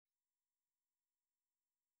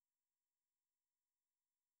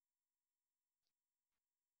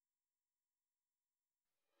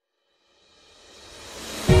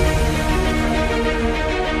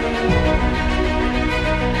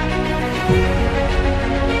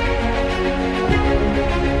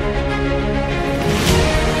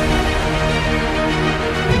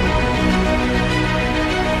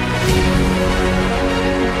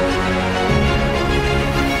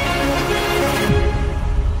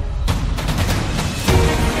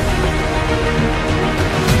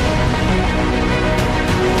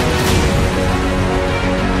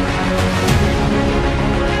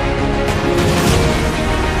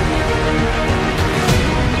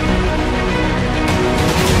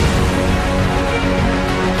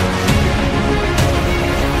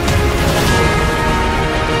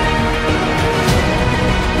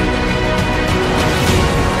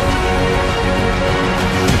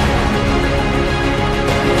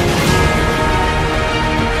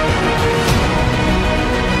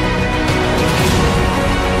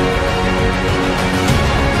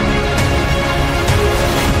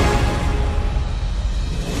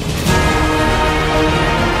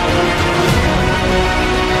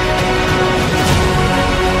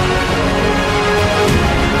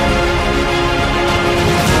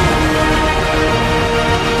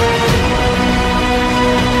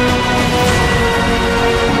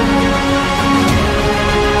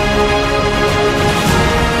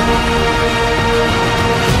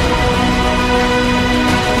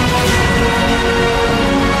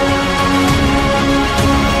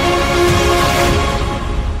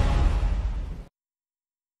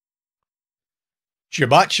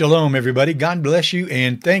Shabbat Shalom, everybody. God bless you,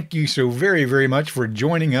 and thank you so very, very much for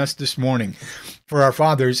joining us this morning for our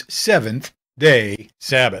Father's seventh-day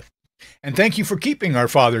Sabbath. And thank you for keeping our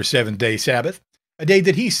Father's seventh-day Sabbath, a day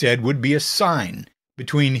that he said would be a sign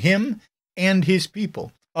between him and his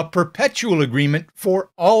people, a perpetual agreement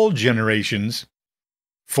for all generations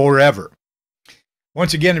forever.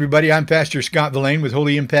 Once again, everybody, I'm Pastor Scott Velain with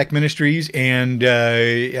Holy Impact Ministries, and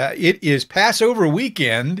it is Passover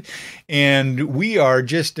weekend, and we are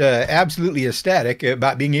just absolutely ecstatic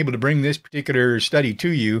about being able to bring this particular study to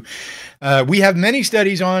you. We have many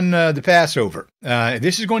studies on the Passover.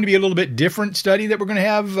 This is going to be a little bit different study that we're going to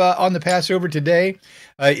have on the Passover today.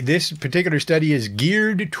 This particular study is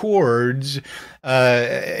geared towards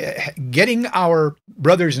getting our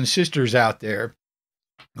brothers and sisters out there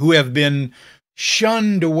who have been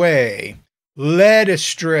shunned away, led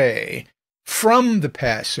astray from the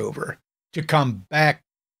Passover to come back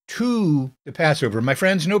to the Passover. My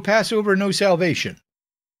friends, no Passover, no salvation.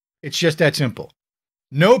 It's just that simple.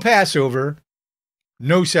 No Passover,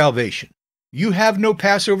 no salvation. You have no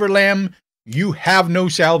Passover lamb, you have no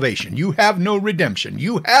salvation. You have no redemption.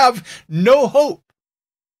 You have no hope,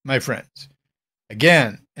 my friends.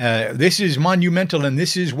 Again, this is monumental, and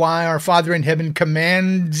this is why our Father in heaven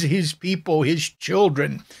commands his people, his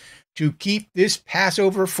children, to keep this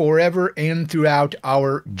Passover forever and throughout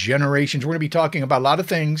our generations. We're going to be talking about a lot of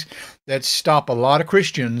things that stop a lot of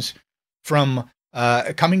Christians from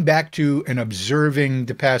coming back to and observing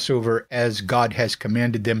the Passover as God has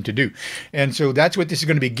commanded them to do. And so that's what this is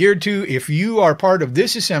going to be geared to. If you are part of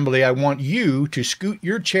this assembly, I want you to scoot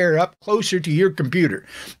your chair up closer to your computer.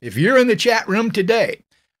 If you're in the chat room today,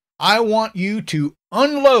 I want you to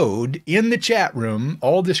unload in the chat room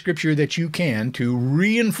all the scripture that you can to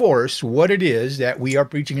reinforce what it is that we are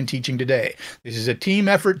preaching and teaching today. This is a team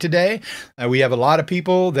effort today. We have a lot of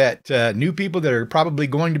people that, new people that are probably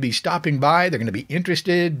going to be stopping by. They're going to be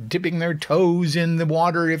interested, dipping their toes in the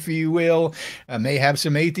water, if you will. May have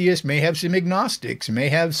some atheists, may have some agnostics, may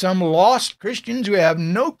have some lost Christians who have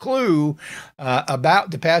no clue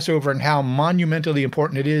about the Passover and how monumentally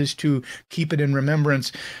important it is to keep it in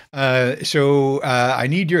remembrance. I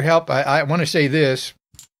need your help. I want to say this.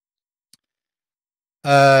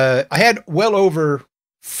 I had well over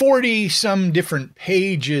 40 some different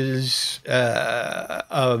pages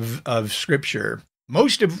of scripture,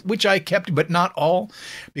 most of which I kept, but not all,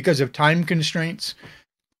 because of time constraints.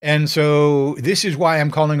 And so this is why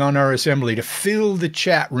I'm calling on our assembly to fill the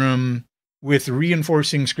chat room with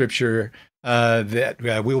reinforcing scripture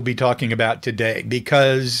that we'll be talking about today,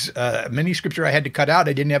 because many scripture I had to cut out.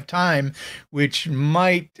 I didn't have time, which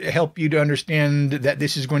might help you to understand that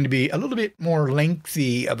this is going to be a little bit more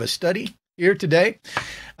lengthy of a study here today,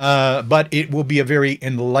 but it will be a very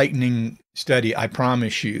enlightening study, I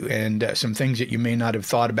promise you, and some things that you may not have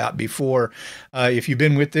thought about before. If you've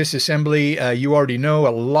been with this assembly, you already know a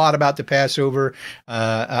lot about the Passover.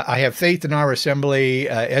 I have faith in our assembly.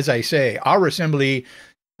 As I say, our assembly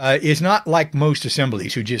is not like most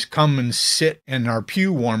assemblies who just come and sit in our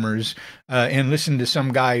pew warmers and listen to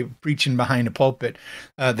some guy preaching behind a pulpit.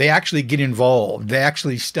 They actually get involved. They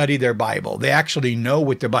actually study their Bible. They actually know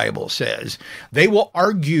what the Bible says. They will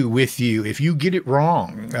argue with you if you get it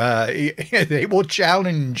wrong. They will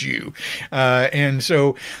challenge you. And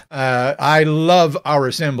so I love our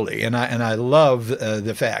assembly, and I love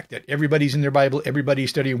the fact that everybody's in their Bible, everybody's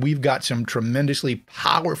studying. We've got some tremendously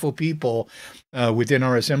powerful people within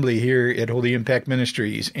our assembly here at Holy Impact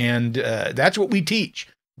Ministries, and that's what we teach,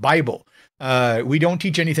 Bible. We don't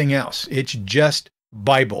teach anything else. It's just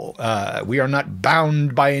Bible. We are not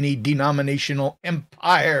bound by any denominational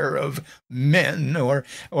empire of men or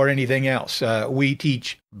anything else. We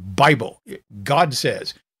teach Bible. God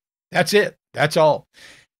says. That's it. That's all.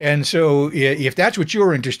 And so if that's what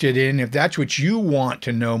you're interested in, if that's what you want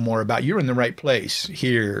to know more about, you're in the right place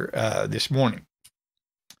here this morning.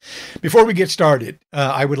 Before we get started,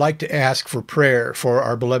 I would like to ask for prayer for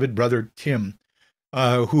our beloved brother Tim,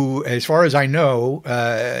 who, as far as I know,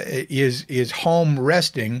 is home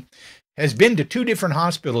resting, has been to 2 different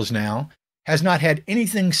hospitals now, has not had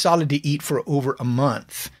anything solid to eat for over a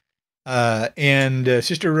month. And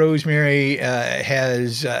Sister Rosemary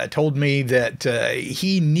has told me that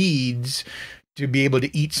he needs to be able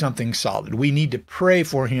to eat something solid. We need to pray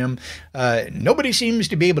for him. Nobody seems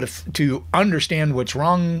to be able to understand what's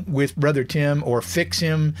wrong with Brother Tim or fix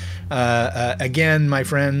him. Again, my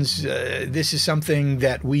friends, this is something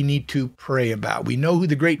that we need to pray about. We know who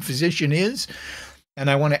the great physician is, and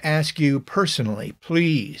I want to ask you personally,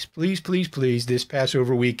 please, please, please, please, this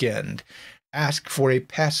Passover weekend, ask for a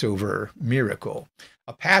Passover miracle.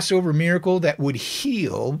 a Passover miracle that would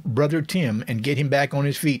heal Brother Tim and get him back on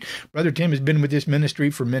his feet. Brother Tim has been with this ministry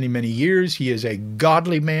for many, many years. He is a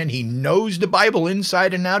godly man. He knows the Bible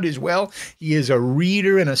inside and out as well. He is a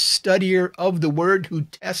reader and a studier of the Word who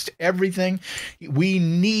tests everything. We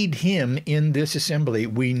need him in this assembly.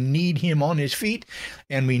 We need him on his feet,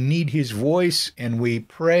 and we need his voice, and we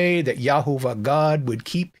pray that Yahovah God would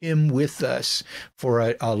keep him with us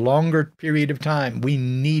for a longer period of time. We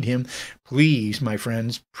need him. Please, my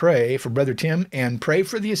friends, pray for Brother Tim and pray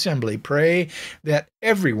for the assembly. Pray that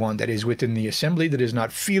everyone that is within the assembly that is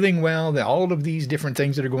not feeling well, that all of these different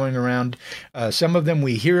things that are going around, some of them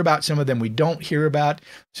we hear about, some of them we don't hear about.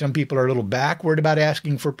 Some people are a little backward about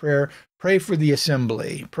asking for prayer. Pray for the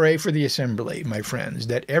assembly. Pray for the assembly, my friends,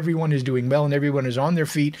 that everyone is doing well and everyone is on their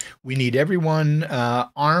feet. We need everyone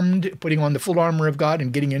armed, putting on the full armor of God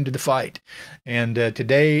and getting into the fight. And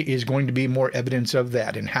today is going to be more evidence of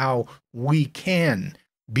that and how we can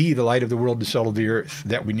be the light of the world, the salt of the earth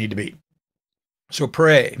that we need to be. So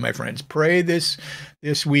pray, my friends, pray this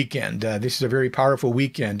weekend. This is a very powerful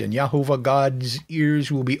weekend, and Yahovah God's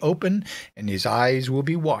ears will be open and his eyes will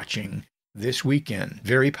be watching this weekend.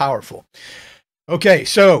 Very powerful. Okay,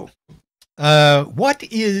 so what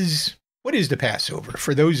is the Passover?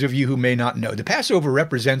 For those of you who may not know, the Passover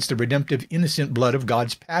represents the redemptive innocent blood of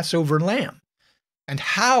God's Passover lamb, and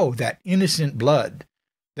how that innocent blood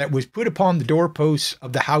that was put upon the doorposts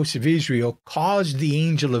of the house of Israel caused the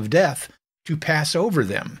angel of death to pass over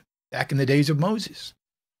them back in the days of Moses.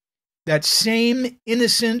 That same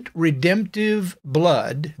innocent redemptive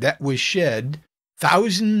blood that was shed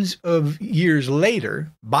thousands of years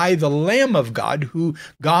later by the Lamb of God, who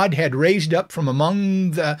God had raised up from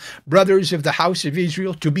among the brothers of the house of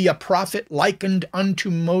Israel to be a prophet likened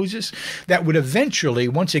unto Moses, that would eventually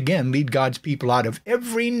once again lead God's people out of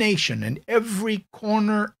every nation and every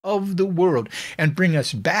corner of the world and bring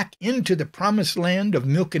us back into the promised land of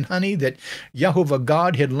milk and honey that Yahovah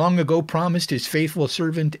God had long ago promised his faithful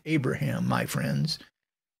servant Abraham, my friends.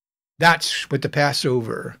 That's what the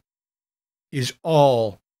Passover is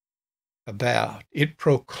all about. It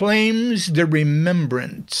proclaims the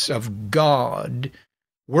remembrance of God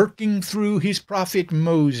working through his prophet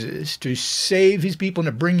Moses to save his people and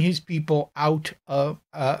to bring his people out of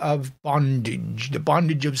bondage, the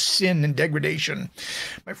bondage of sin and degradation.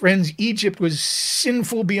 My friends, Egypt was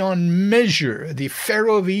sinful beyond measure. The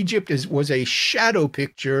Pharaoh of Egypt was a shadow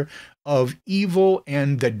picture of evil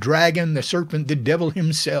and the dragon, the serpent, the devil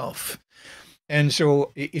himself. And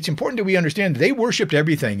so it's important that we understand they worshiped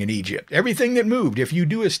everything in Egypt, everything that moved. If you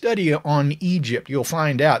do a study on Egypt, you'll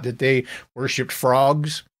find out that they worshiped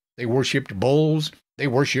frogs, they worshiped bulls, they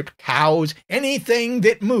worshiped cows, anything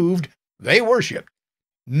that moved, they worshiped.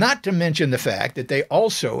 Not to mention the fact that they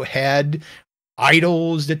also had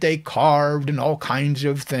idols that they carved and all kinds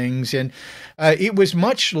of things. And it was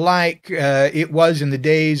much like it was in the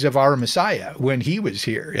days of our Messiah when he was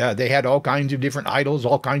here. They had all kinds of different idols,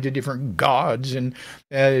 all kinds of different gods. And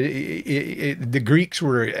the Greeks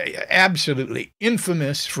were absolutely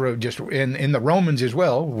infamous for just, in the Romans as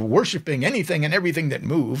well, worshiping anything and everything that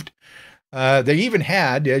moved. They even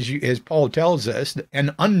had, as Paul tells us,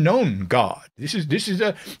 an unknown God. This is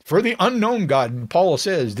for the unknown God. Paul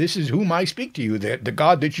says, "This is whom I speak to you, the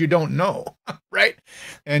God that you don't know," right?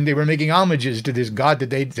 And they were making homages to this God that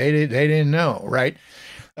they didn't know, right?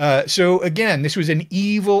 So again, this was an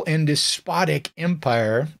evil and despotic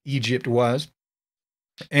empire. Egypt was,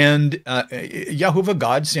 and Yahovah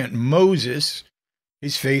God sent Moses,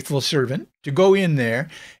 his faithful servant, to go in there.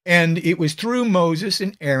 And it was through Moses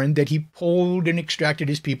and Aaron that he pulled and extracted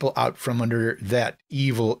his people out from under that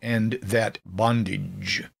evil and that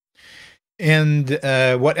bondage. And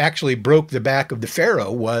what actually broke the back of the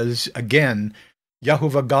Pharaoh was, again,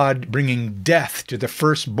 Yahovah God bringing death to the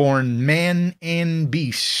firstborn man and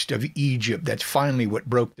beast of Egypt. That's finally what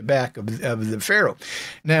broke the back of the Pharaoh.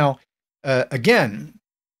 Now, again,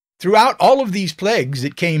 throughout all of these plagues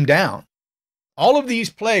that came down, all of these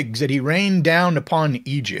plagues that he rained down upon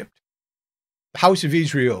Egypt, the house of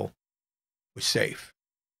Israel was safe.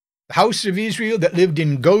 The house of Israel that lived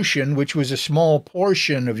in Goshen, which was a small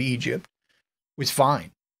portion of Egypt, was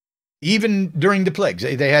fine. Even during the plagues,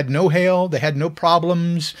 they had no hail, they had no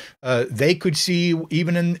problems. They could see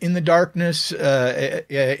even in the darkness,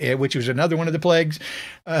 which was another one of the plagues.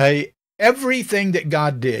 Everything that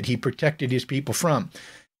God did, he protected his people from.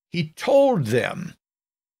 He told them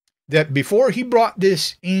that before he brought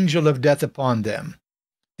this angel of death upon them,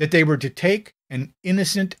 that they were to take an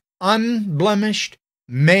innocent, unblemished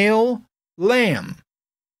male lamb,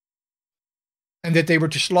 and that they were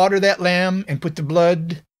to slaughter that lamb and put the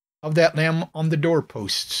blood of that lamb on the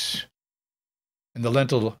doorposts and the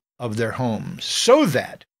lintel of their homes, so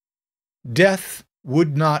that death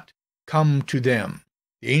would not come to them.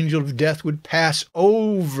 The angel of death would pass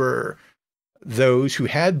over those who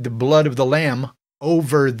had the blood of the Lamb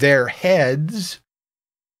over their heads.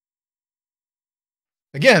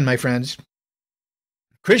 Again, my friends,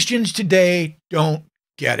 Christians today don't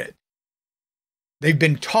get it. They've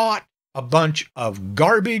been taught a bunch of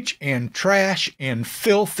garbage and trash and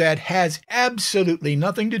filth that has absolutely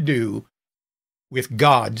nothing to do with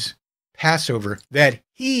God's Passover that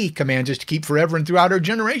He commands us to keep forever and throughout our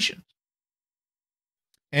generations.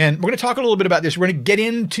 And we're going to talk a little bit about this. We're going to get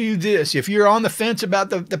into this. If you're on the fence about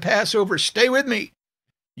the Passover, stay with me.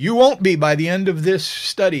 You won't be by the end of this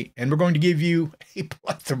study. And we're going to give you a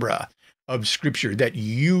plethora of Scripture that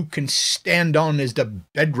you can stand on as the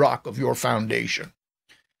bedrock of your foundation.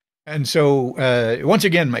 And so, once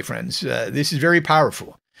again, my friends, this is very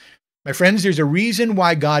powerful. My friends, there's a reason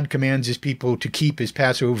why God commands His people to keep His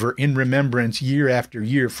Passover in remembrance year after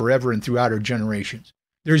year, forever and throughout our generations.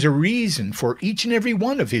 There's a reason for each and every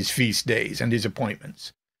one of His feast days and His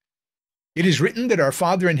appointments. It is written that our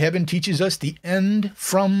Father in heaven teaches us the end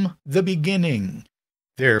from the beginning.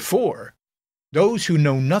 Therefore, those who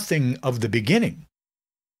know nothing of the beginning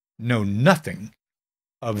know nothing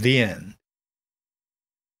of the end.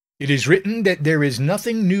 It is written that there is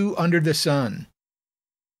nothing new under the sun.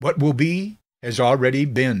 What will be has already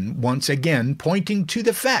been, once again, pointing to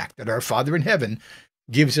the fact that our Father in heaven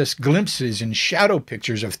gives us glimpses and shadow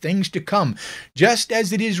pictures of things to come, just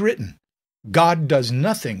as it is written, God does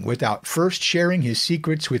nothing without first sharing His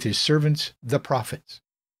secrets with His servants, the prophets.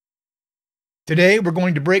 Today, we're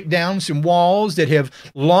going to break down some walls that have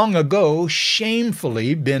long ago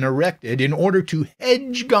shamefully been erected in order to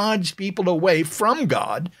hedge God's people away from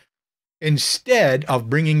God instead of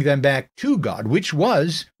bringing them back to God, which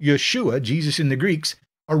was Yeshua, Jesus in the Greek's,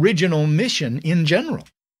 original mission in general.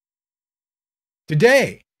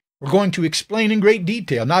 Today, we're going to explain in great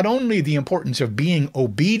detail not only the importance of being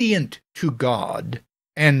obedient to God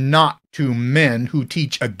and not to men who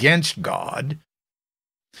teach against God,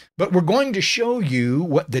 but we're going to show you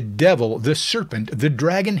what the devil, the serpent, the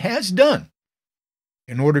dragon has done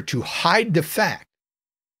in order to hide the fact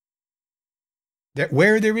that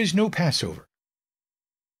where there is no Passover,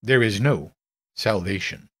 there is no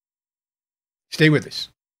salvation. Stay with us.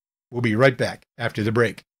 We'll be right back after the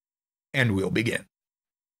break, and we'll begin.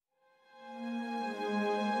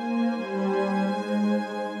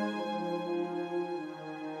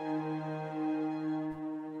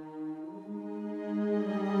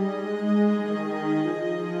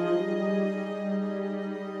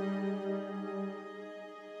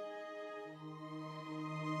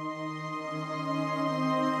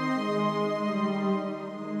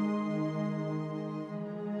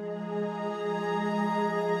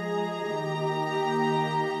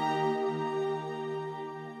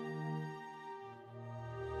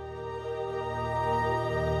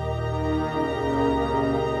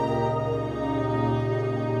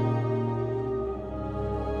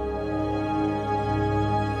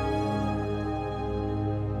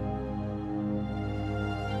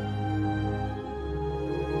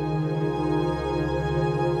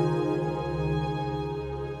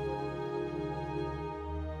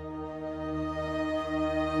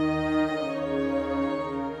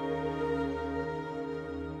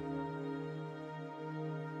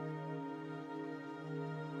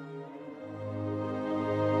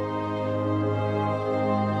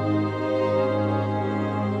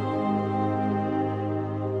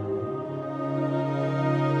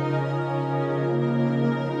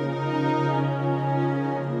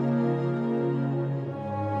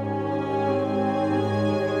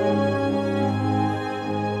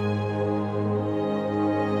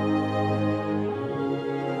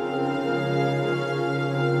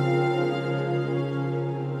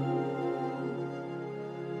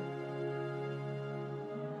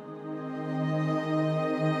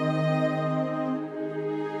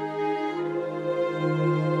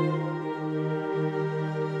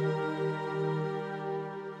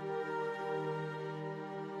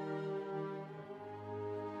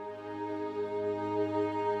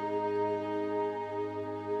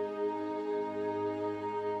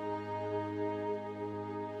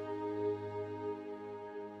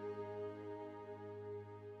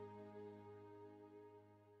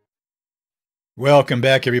 Welcome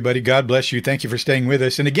back, everybody. God bless you. Thank you for staying with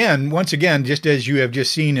us. And again, once again, just as you have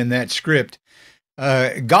just seen in that script,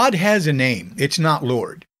 God has a name. It's not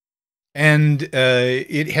Lord. And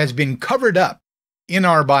it has been covered up in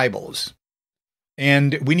our Bibles.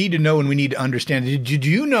 And we need to know and we need to understand. Did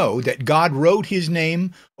you know that God wrote His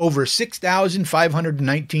name over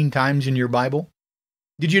 6,519 times in your Bible?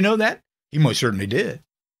 Did you know that? He most certainly did.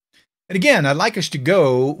 And again, I'd like us to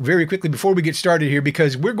go very quickly before we get started here,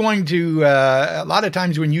 because we're going to, a lot of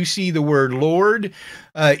times when you see the word Lord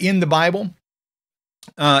in the Bible,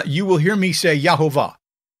 you will hear me say Yahovah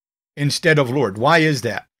instead of Lord. Why is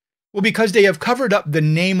that? Well, because they have covered up the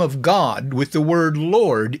name of God with the word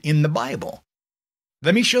Lord in the Bible.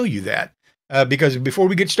 Let me show you that. Because before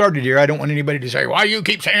we get started here, I don't want anybody to say, why you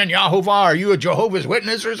keep saying Yahovah? Are you a Jehovah's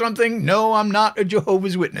Witness or something? No, I'm not a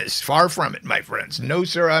Jehovah's Witness. Far from it, my friends. No,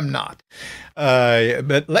 sir, I'm not.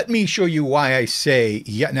 But let me show you why I say,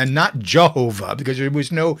 now not Jehovah, because there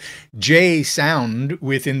was no J sound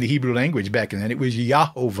within the Hebrew language back then. It was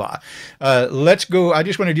Yahovah. Let's go. I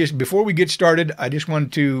just want to before we get started, I just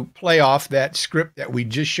want to play off that script that we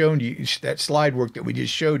just showed you, that slide work that we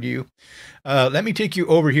just showed you. Let me take you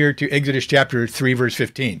over here to Exodus chapter 3, verse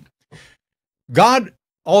 15. God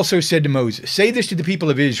also said to Moses, say this to the people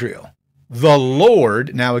of Israel, the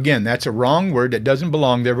Lord, now again, that's a wrong word that doesn't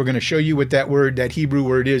belong there. We're going to show you what that word, that Hebrew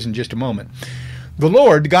word is in just a moment. The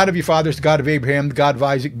Lord, the God of your fathers, the God of Abraham, the God of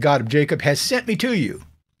Isaac, the God of Jacob, has sent me to you.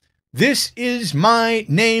 This is my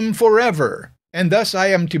name forever, and thus I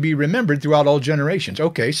am to be remembered throughout all generations.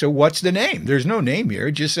 Okay, so what's the name? There's no name here.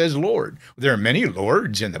 It just says Lord. There are many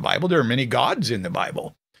lords in the Bible. There are many gods in the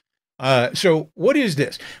Bible. So what is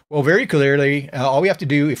this? Well, very clearly, all we have to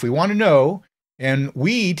do, if we want to know, and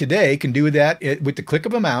we today can do that with the click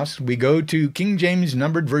of a mouse, we go to King James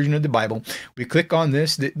numbered version of the Bible. We click on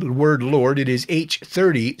this, the word Lord. It is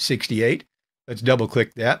H3068. Let's double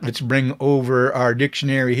click that. Let's bring over our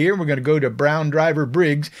dictionary here. We're going to go to Brown Driver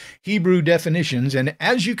Briggs Hebrew definitions. And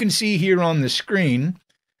as you can see here on the screen,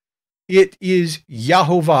 it is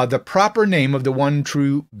Yahovah, the proper name of the one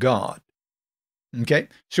true God. Okay,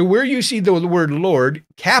 so where you see the word Lord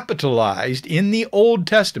capitalized in the Old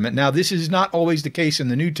Testament, now this is not always the case in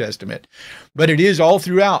the New Testament, but it is all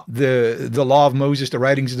throughout the law of Moses, the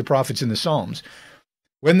writings of the prophets, and the Psalms.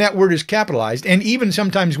 When that word is capitalized, and even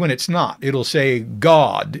sometimes when it's not, it'll say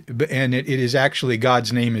God, and it is actually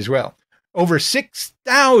God's name as well. Over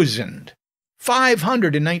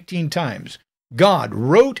 6,519 times, God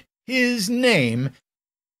wrote his name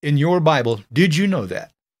in your Bible. Did you know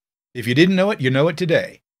that? If you didn't know it, you know it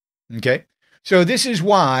today. Okay? So this is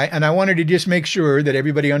why, and I wanted to just make sure that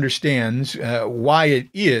everybody understands why it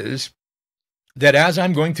is that as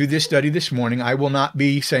I'm going through this study this morning, I will not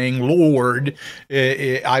be saying Lord.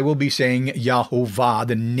 I will be saying Yahovah,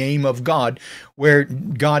 the name of God, where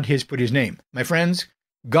God has put his name. My friends,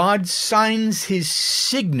 God signs his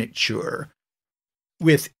signature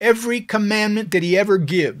with every commandment that he ever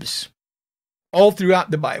gives, all throughout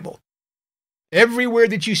the Bible. Everywhere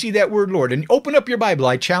that you see that word Lord, and open up your Bible,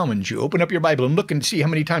 I challenge you, open up your Bible and look and see how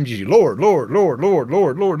many times you see Lord, Lord, Lord, Lord,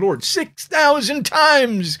 Lord, Lord, Lord, 6,000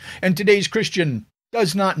 times, and today's Christian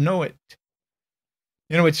does not know it.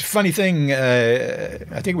 You know, it's a funny thing,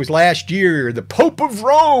 I think it was last year, the Pope of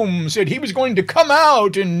Rome said he was going to come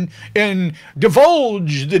out and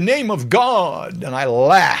divulge the name of God, and I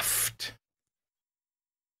laughed.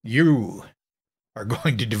 You are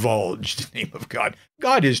going to divulge the name of God.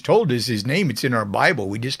 God has told us his name. It's in our Bible.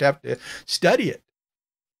 We just have to study it.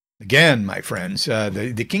 Again, my friends,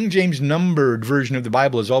 the King James numbered version of the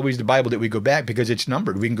Bible is always the Bible that we go back because it's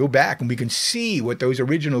numbered. We can go back and we can see what those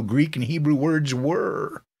original Greek and Hebrew words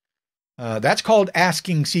were. That's called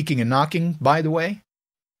asking, seeking, and knocking, by the way,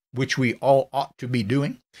 which we all ought to be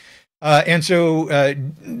doing. And so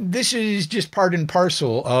this is just part and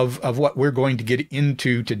parcel of what we're going to get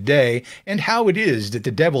into today, and how it is that the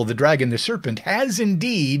devil, the dragon, the serpent has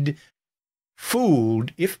indeed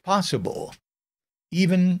fooled, if possible,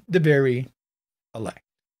 even the very elect.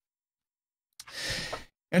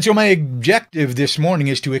 And so my objective this morning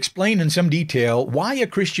is to explain in some detail why a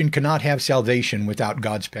Christian cannot have salvation without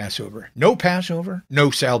God's Passover. No Passover, no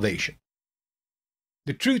salvation.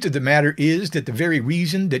 The truth of the matter is that the very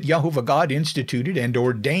reason that Yahovah God instituted and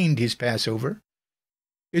ordained his Passover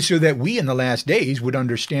is so that we in the last days would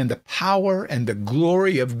understand the power and the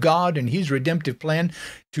glory of God and his redemptive plan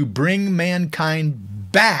to bring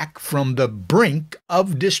mankind back from the brink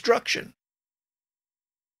of destruction.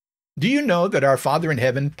 Do you know that our Father in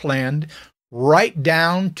heaven planned right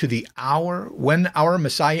down to the hour when our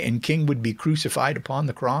Messiah and King would be crucified upon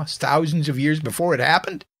the cross, thousands of years before it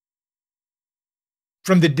happened?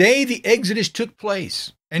 From the day the Exodus took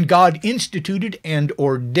place, and God instituted and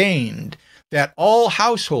ordained that all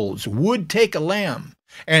households would take a lamb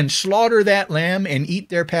and slaughter that lamb and eat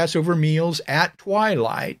their Passover meals at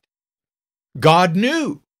twilight, God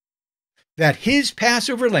knew that his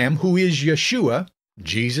Passover lamb, who is Yeshua,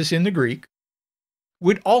 Jesus in the Greek,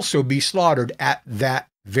 would also be slaughtered at that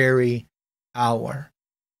very hour.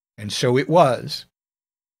 And so it was.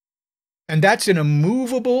 And that's an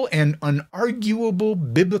immovable and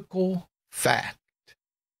unarguable biblical fact.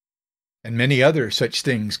 And many other such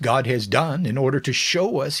things God has done in order to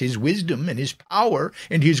show us his wisdom and his power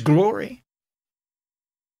and his glory.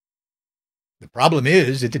 The problem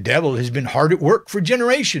is that the devil has been hard at work for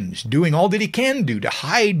generations, doing all that he can do to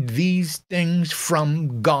hide these things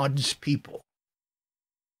from God's people.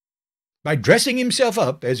 By dressing himself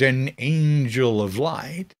up as an angel of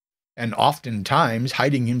light, and oftentimes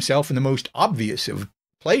hiding himself in the most obvious of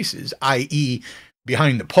places, i.e.,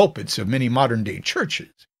 behind the pulpits of many modern-day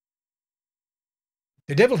churches,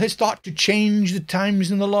 the devil has thought to change the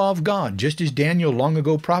times and the law of God, just as Daniel long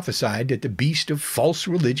ago prophesied that the beast of false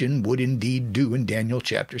religion would indeed do in Daniel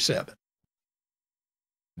chapter 7.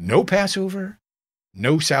 No Passover,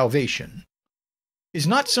 no salvation is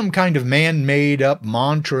not some kind of man-made up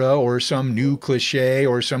mantra or some new cliche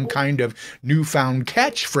or some kind of newfound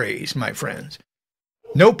catchphrase, my friends.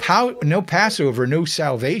 No Passover, no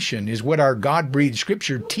salvation is what our God-breathed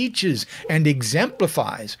scripture teaches and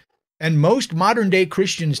exemplifies. And most modern-day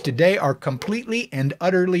Christians today are completely and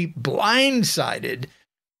utterly blindsided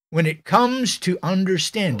when it comes to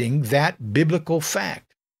understanding that biblical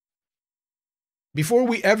fact. Before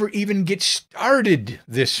we ever even get started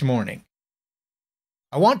this morning,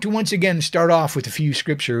 I want to once again start off with a few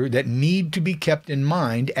scripture that need to be kept in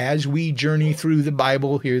mind as we journey through the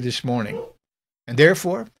Bible here this morning. And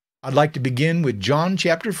therefore, I'd like to begin with John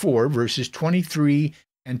chapter 4, verses 23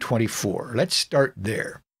 and 24. Let's start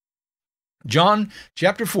there. John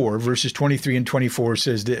chapter 4, verses 23 and 24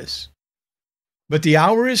 says this, "But the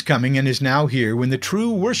hour is coming and is now here when the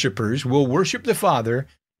true worshipers will worship the Father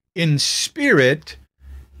in spirit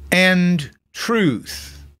and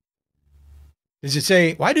truth." Does it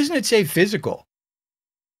say, why doesn't it say physical?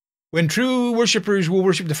 When true worshipers will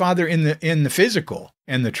worship the Father in the physical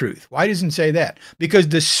and the truth. Why doesn't it say that? Because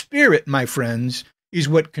the Spirit, my friends, is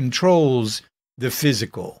what controls the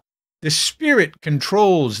physical. The Spirit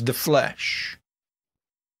controls the flesh.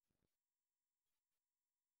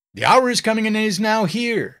 The hour is coming and is now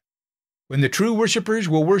here when the true worshipers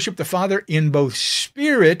will worship the Father in both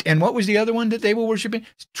spirit, and what was the other one that they will worship in?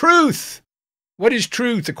 Truth. What is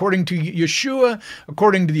truth? According to Yeshua,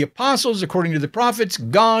 according to the apostles, according to the prophets,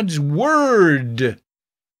 God's word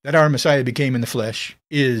that our Messiah became in the flesh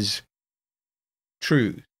is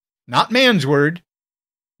truth. Not man's word.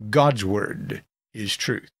 God's word is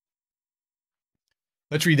truth.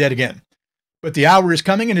 Let's read that again. "But the hour is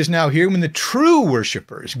coming and is now here when the true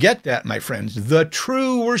worshipers," get that, my friends, the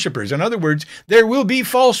true worshipers. In other words, there will be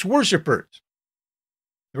false worshipers.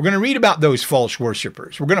 We're going to read about those false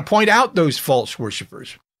worshipers. We're going to point out those false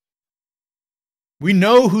worshipers. We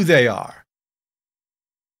know who they are.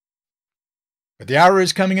 "But the hour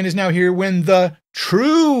is coming and is now here when the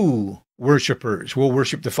true worshipers will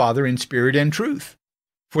worship the Father in spirit and truth.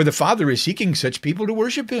 For the Father is seeking such people to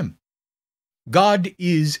worship him. God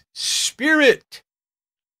is spirit,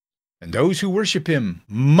 and those who worship him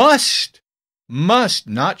must,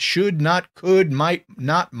 not should, not could, might,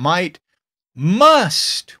 not might,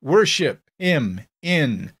 must worship him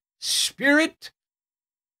in spirit."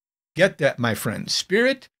 Get that, my friends,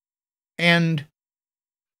 spirit and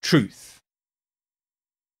truth.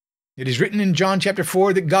 It is written in John chapter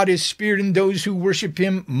 4 that God is spirit, and those who worship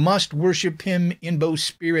him must worship him in both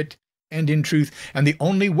spirit and in truth. And the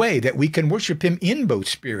only way that we can worship him in both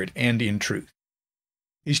spirit and in truth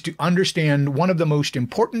is to understand one of the most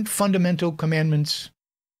important fundamental commandments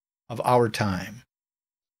of our time,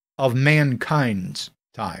 of mankind's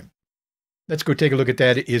time. Let's go take a look at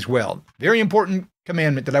that as well. Very important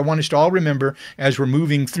commandment that I want us to all remember as we're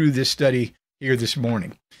moving through this study here this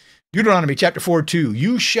morning. Deuteronomy chapter 4:2,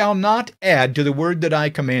 "You shall not add to the word that I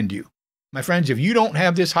command you." My friends, if you don't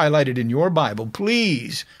have this highlighted in your Bible,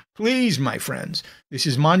 please, my friends, this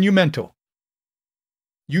is monumental.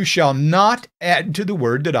 "You shall not add to the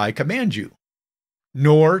word that I command you,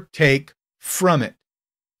 nor take from it,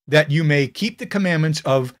 that you may keep the commandments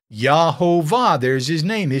of Yahovah." There's his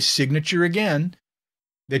name, his signature again.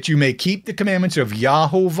 "That you may keep the commandments of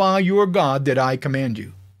Yahovah your God that I command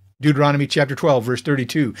you." Deuteronomy chapter 12, verse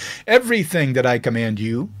 32. "Everything that I command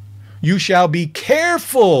you, you shall be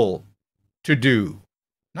careful to do."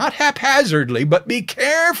 Not haphazardly, but be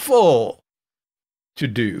careful to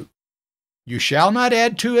do. "You shall not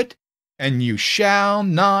add to it, and you shall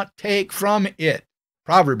not take from it."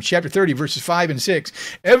 Proverbs chapter 30, verses 5 and 6.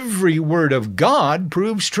 "Every word of God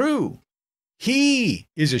proves true. He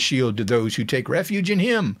is a shield to those who take refuge in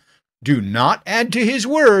him. Do not add to his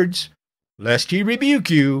words, lest he rebuke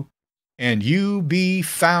you, and you be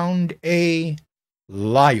found a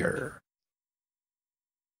liar."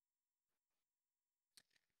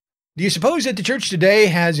 Do you suppose that the church today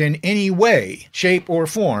has in any way, shape, or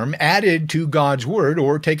form added to God's word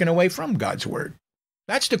or taken away from God's word?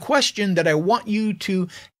 That's the question that I want you to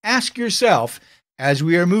ask yourself as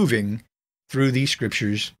we are moving through these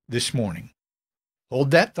scriptures this morning. Hold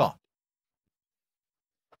that thought.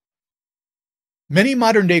 Many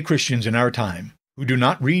modern-day Christians in our time who do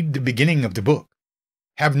not read the beginning of the book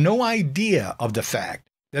have no idea of the fact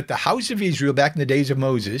that the house of Israel back in the days of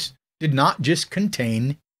Moses did not just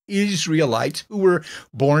contain Israelites who were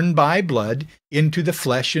born by blood into the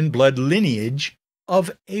flesh and blood lineage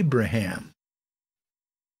of Abraham.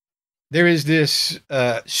 There is this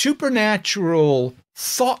supernatural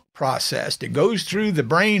thought process that goes through the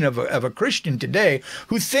brain of a Christian today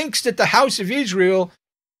who thinks that the house of Israel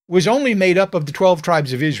was only made up of the 12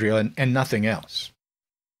 tribes of Israel and nothing else.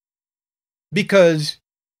 Because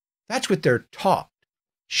that's what they're taught.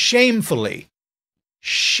 Shamefully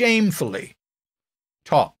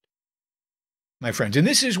taught, my friends. And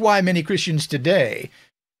this is why many Christians today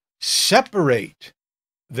separate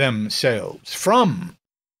themselves from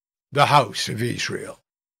the house of Israel.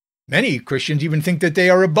 Many Christians even think that they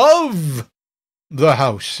are above the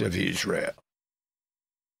house of Israel.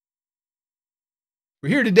 We're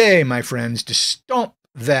here today, my friends, to stomp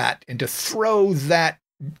that and to throw that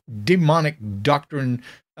demonic doctrine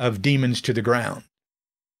of demons to the ground.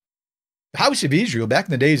 The house of Israel back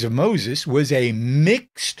in the days of Moses was a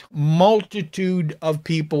mixed multitude of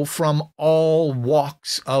people from all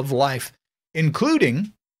walks of life,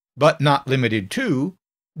 including, but not limited to,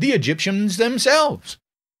 the Egyptians themselves,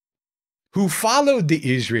 who followed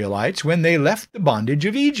the Israelites when they left the bondage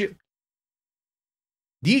of Egypt.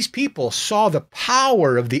 These people saw the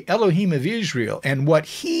power of the Elohim of Israel and what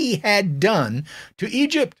he had done to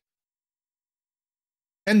Egypt.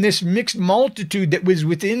 And this mixed multitude that was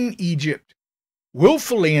within Egypt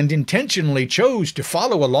willfully and intentionally chose to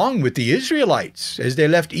follow along with the Israelites as they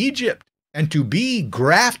left Egypt and to be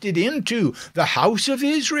grafted into the house of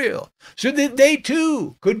Israel so that they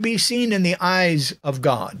too could be seen in the eyes of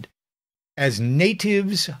God as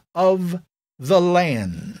natives of the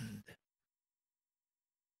land.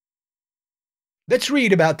 Let's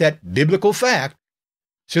read about that biblical fact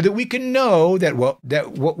so that we can know that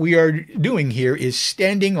what we are doing here is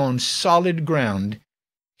standing on solid ground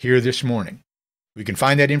here this morning. We can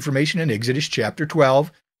find that information in Exodus chapter 12,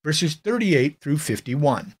 verses 38 through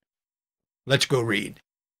 51. Let's go read.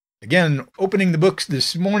 Again, opening the books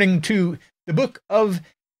this morning to the book of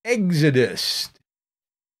Exodus.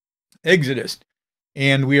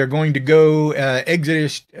 And we are going to go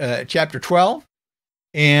Exodus chapter 12.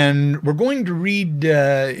 And we're going to read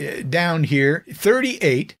down here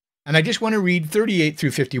 38, and I just want to read 38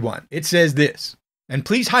 through 51. It says this, and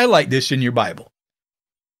please highlight this in your Bible.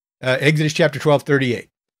 Exodus chapter 12, 38.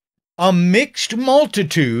 A mixed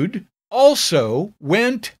multitude also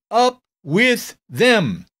went up with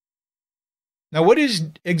them. Now, what is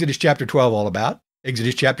Exodus chapter 12 all about?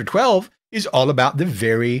 Exodus chapter 12 is all about the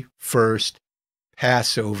very first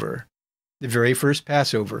Passover. The very first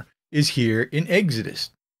Passover is here in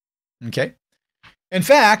Exodus. Okay? In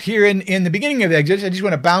fact, here in the beginning of Exodus, I just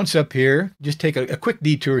want to bounce up here, just take a quick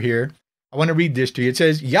detour here. I want to read this to you. It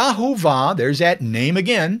says, Yahovah, there's that name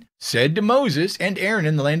again, said to Moses and Aaron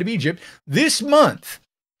in the land of Egypt, this month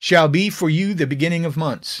shall be for you the beginning of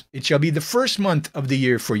months. It shall be the first month of the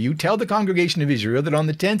year for you. Tell the congregation of Israel that on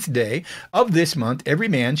the 10th day of this month, every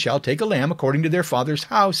man shall take a lamb according to their father's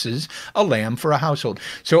houses, a lamb for a household.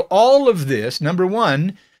 So all of this, number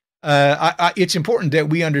one, it's important that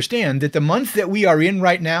we understand that the month that we are in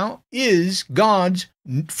right now is God's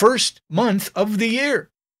first month of the year.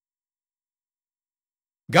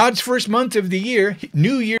 God's first month of the year,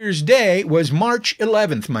 New Year's Day, was March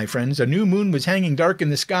 11th, my friends. A new moon was hanging dark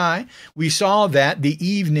in the sky. We saw that the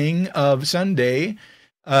evening of Sunday,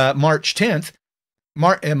 March 10th,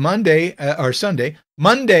 Monday,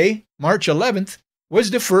 March 11th,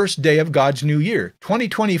 was the first day of God's new year.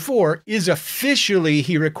 2024 is officially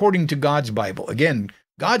here according to God's Bible. Again,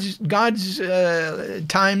 God's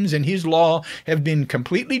times and his law have been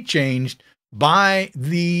completely changed by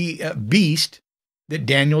the beast that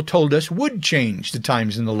Daniel told us would change the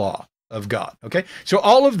times and the law of God. Okay, so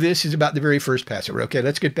all of this is about the very first Passover. Okay,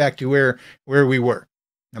 let's get back to where we were.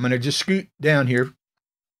 I'm going to just scoot down here.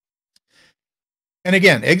 And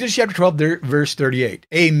again, Exodus chapter 12, verse 38.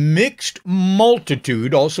 A mixed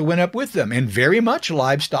multitude also went up with them, and very much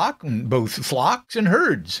livestock, both flocks and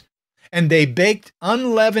herds. And they baked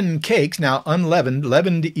unleavened cakes. Now,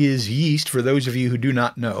 leavened is yeast, for those of you who do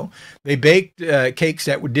not know. They baked cakes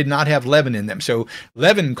that did not have leaven in them. So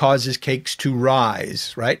leaven causes cakes to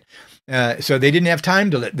rise, right? So they didn't have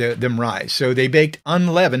time to let them rise. So they baked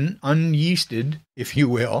unleavened, unyeasted, if you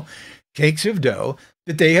will, cakes of dough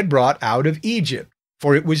that they had brought out of Egypt.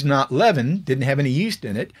 For it was not leavened, didn't have any yeast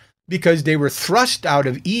in it, because they were thrust out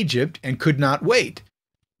of Egypt and could not wait,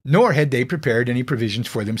 nor had they prepared any provisions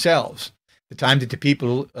for themselves. The time that the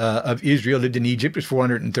people of Israel lived in Egypt was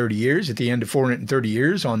 430 years. At the end of 430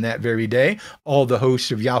 years, on that very day, all the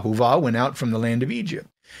hosts of Yahuwah went out from the land of Egypt.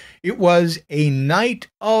 It was a night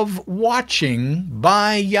of watching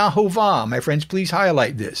by Yahuwah. My friends, please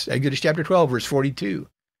highlight this. Exodus chapter 12, verse 42.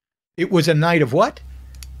 It was a night of what?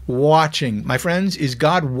 Watching. My friends, is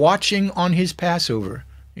God watching on his Passover?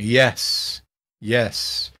 Yes.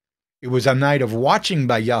 Yes. It was a night of watching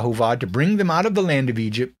by Yahuwah to bring them out of the land of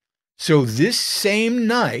Egypt. So this same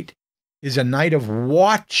night is a night of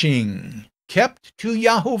watching, kept to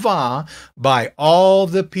Yahuwah by all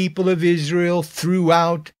the people of Israel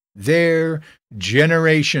throughout their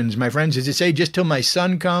generations. My friends, does it say just till my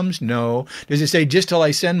son comes? No. Does it say just till I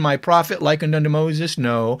send my prophet likened unto Moses?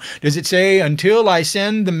 No. Does it say until I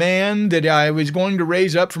send the man that I was going to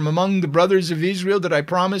raise up from among the brothers of Israel that I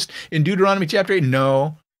promised in Deuteronomy chapter 8?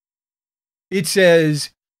 No. It says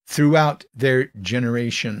throughout their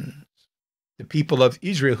generations. The people of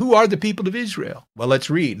Israel. Who are the people of Israel? Well,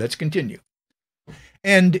 let's read. Let's continue.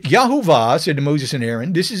 And Yahuwah said to Moses and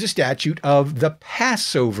Aaron, this is a statute of the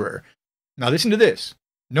Passover. Now listen to this.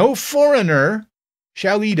 No foreigner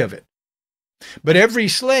shall eat of it, but every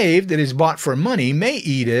slave that is bought for money may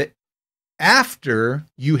eat it after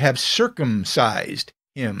you have circumcised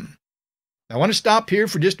him. Now, I want to stop here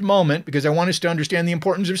for just a moment because I want us to understand the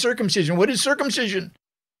importance of circumcision. What is circumcision?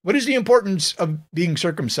 What is the importance of being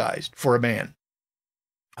circumcised for a man?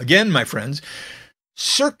 Again, my friends,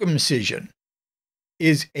 circumcision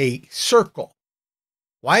is a circle.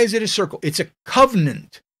 Why is it a circle? It's a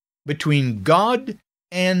covenant between God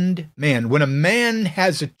and man. When a man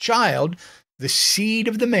has a child, the seed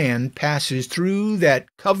of the man passes through that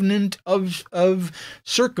covenant of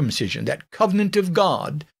circumcision, that covenant of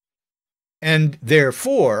God. And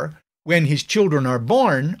therefore, when his children are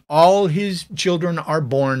born, all his children are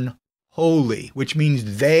born holy, which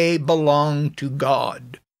means they belong to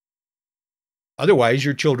God. Otherwise,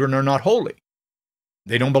 your children are not holy.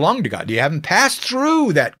 They don't belong to God. You haven't passed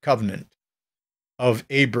through that covenant of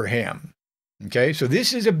Abraham. Okay, so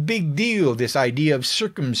this is a big deal, this idea of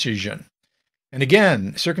circumcision. And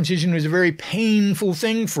again, circumcision was a very painful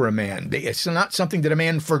thing for a man. It's not something that a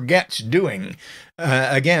man forgets doing.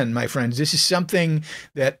 Again, my friends, this is something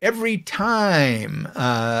that every time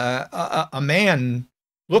a man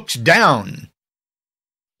looks down,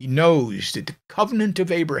 he knows that the covenant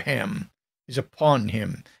of Abraham is upon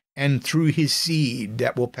him and through his seed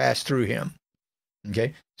that will pass through him.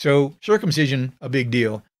 Okay, so circumcision, a big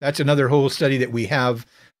deal. That's another whole study that we have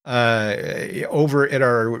over at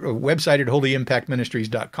our website at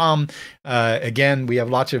holyimpactministries.com. Again, we have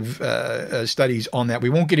lots of studies on that. We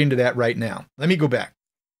won't get into that right now. Let me go back.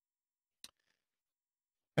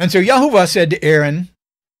 And so Yahuwah said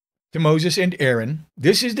to Moses and Aaron,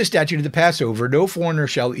 this is the statute of the Passover. No foreigner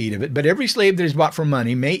shall eat of it, but every slave that is bought for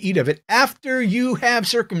money may eat of it after you have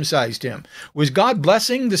circumcised him. Was God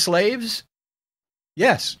blessing the slaves?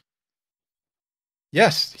 Yes.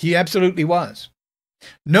 Yes, he absolutely was.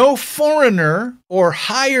 No foreigner or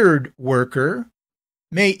hired worker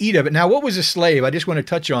may eat of it. Now, what was a slave? I just want to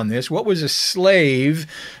touch on this. What was a slave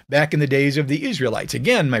back in the days of the Israelites?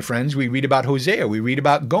 Again, my friends, we read about Hosea. We read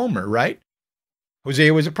about Gomer, right?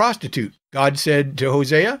 Hosea was a prostitute. God said to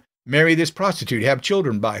Hosea, marry this prostitute, have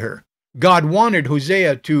children by her. God wanted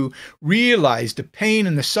Hosea to realize the pain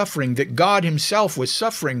and the suffering that God himself was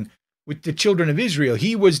suffering with the children of Israel.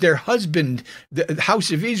 He was their husband. The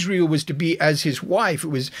house of Israel was to be as his wife. It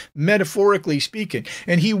was metaphorically speaking.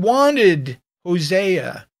 And he wanted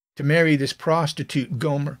Hosea to marry this prostitute,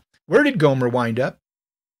 Gomer. Where did Gomer wind up?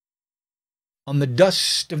 On the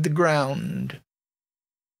dust of the ground,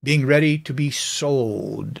 being ready to be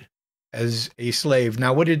sold as a slave.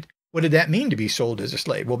 Now, what did that mean to be sold as a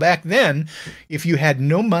slave? Well, back then, if you had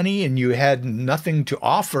no money and you had nothing to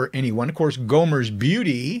offer anyone, of course, Gomer's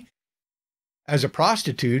beauty as a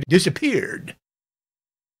prostitute disappeared.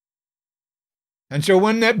 And so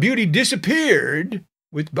when that beauty disappeared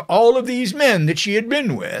with all of these men that she had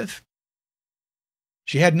been with,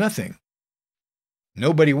 she had nothing.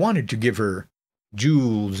 Nobody wanted to give her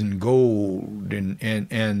jewels and gold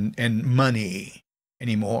and money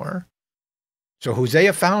anymore. So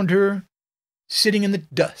Hosea found her sitting in the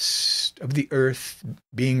dust of the earth,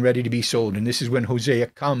 being ready to be sold. And this is when Hosea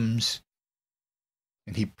comes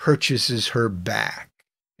and he purchases her back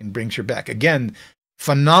and brings her back. Again,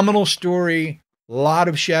 phenomenal story, A lot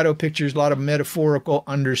of shadow pictures, a lot of metaphorical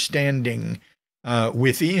understanding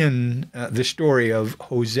within the story of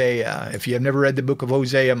Hosea. If you have never read the book of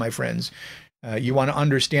Hosea, my friends, you want to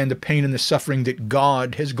understand the pain and the suffering that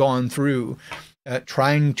God has gone through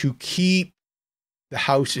trying to keep the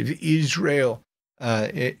house of Israel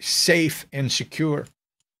safe and secure.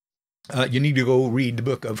 You need to go read the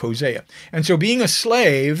book of Hosea. And so being a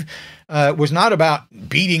slave was not about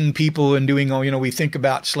beating people and doing all, we think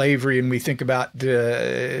about slavery and we think about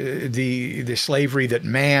the slavery that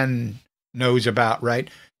man knows about, right?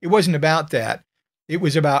 It wasn't about that. It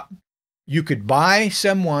was about you could buy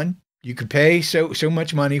someone, you could pay so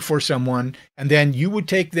much money for someone, and then you would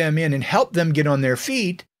take them in and help them get on their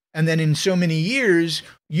feet. And then in so many years,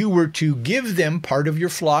 you were to give them part of your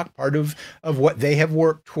flock, part of what they have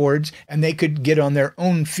worked towards, and they could get on their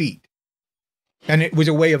own feet. And it was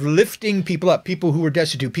a way of lifting people up, people who were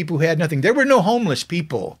destitute, people who had nothing. There were no homeless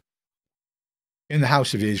people in the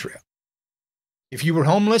house of Israel. If you were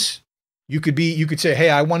homeless, you could say, hey,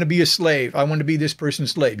 I want to be a slave. I want to be this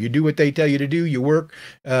person's slave. You do what they tell you to do. You work.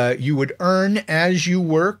 You would earn as you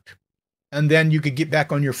worked. And then you could get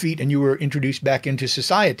back on your feet and you were introduced back into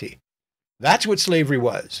society. That's what slavery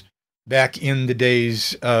was back in the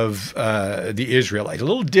days of the Israelites. A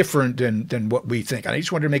little different than what we think. I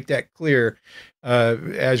just wanted to make that clear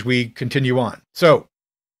as we continue on. So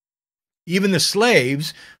even the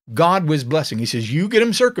slaves, God was blessing. He says, you get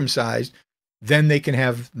them circumcised, then they can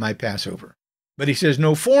have my Passover. But he says,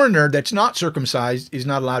 no foreigner that's not circumcised is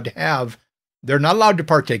not allowed to have, they're not allowed to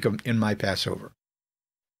partake in my Passover,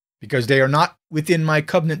 because they are not within my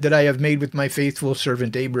covenant that I have made with my faithful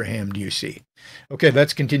servant Abraham, do you see? Okay,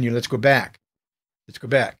 let's continue. Let's go back. Let's go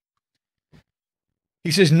back.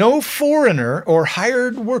 He says, no foreigner or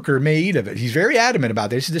hired worker may eat of it. He's very adamant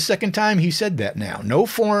about this. This is the second time he said that now. No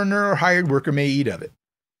foreigner or hired worker may eat of it.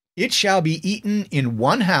 It shall be eaten in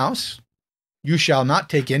one house. You shall not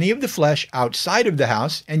take any of the flesh outside of the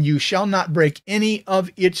house, and you shall not break any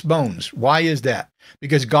of its bones. Why is that?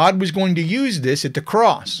 Because God was going to use this at the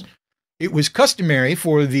cross. It was customary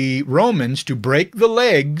for the Romans to break the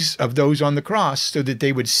legs of those on the cross so that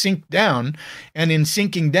they would sink down, and in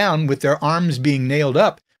sinking down with their arms being nailed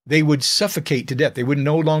up, they would suffocate to death. They would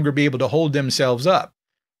no longer be able to hold themselves up.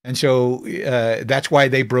 And so that's why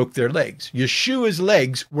they broke their legs. Yeshua's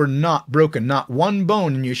legs were not broken. Not one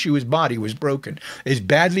bone in Yeshua's body was broken. As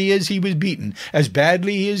badly as he was beaten, as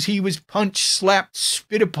badly as he was punched, slapped,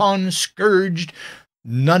 spit upon, scourged,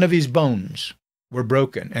 none of his bones were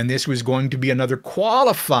broken. And this was going to be another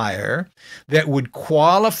qualifier that would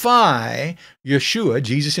qualify Yeshua,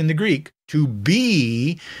 Jesus in the Greek, to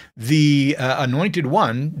be the anointed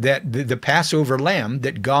one, that the Passover lamb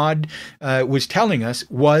that God was telling us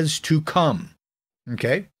was to come.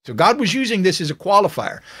 Okay? So God was using this as a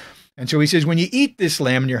qualifier. And so he says, when you eat this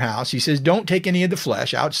lamb in your house, he says, don't take any of the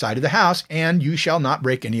flesh outside of the house, and you shall not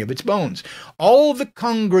break any of its bones. All the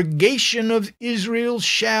congregation of Israel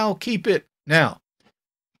shall keep it. Now,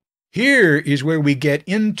 here is where we get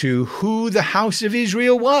into who the house of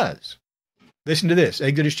Israel was. Listen to this,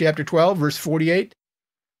 Exodus chapter 12, verse 48.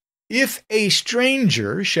 If a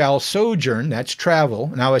stranger shall sojourn, that's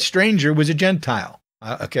travel. Now, a stranger was a Gentile.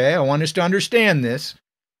 Okay, I want us to understand this.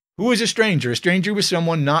 Who is a stranger? A stranger was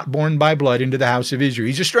someone not born by blood into the house of Israel.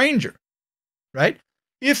 He's a stranger, right?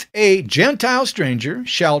 If a Gentile stranger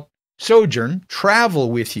shall sojourn,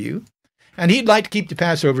 travel with you, and he'd like to keep the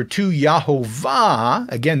Passover to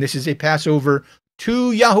Yahovah, again, this is a Passover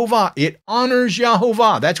to Yahovah. It honors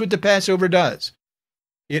Yahovah. That's what the Passover does.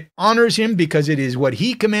 It honors him because it is what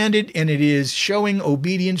he commanded, and it is showing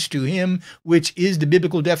obedience to him, which is the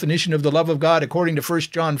biblical definition of the love of God according to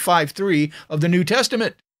 1 John 5:3 of the New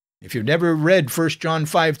Testament. If you've never read 1 John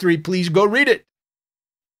 5:3, please go read it.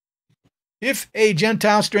 If a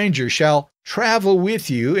Gentile stranger shall travel with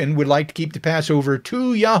you and would like to keep the Passover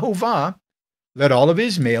to Yahovah, let all of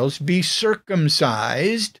his males be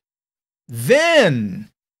circumcised, then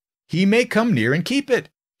he may come near and keep it.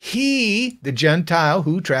 He, the Gentile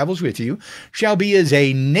who travels with you, shall be as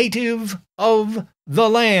a native of the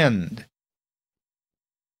land.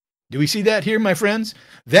 Do we see that here, my friends?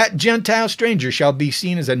 That Gentile stranger shall be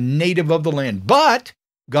seen as a native of the land. But,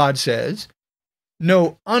 God says,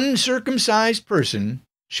 no uncircumcised person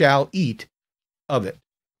shall eat of it.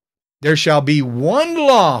 There shall be one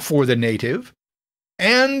law for the native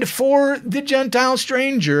and for the Gentile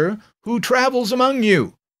stranger who travels among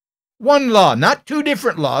you. One law, not two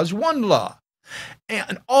different laws, one law.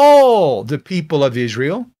 And all the people of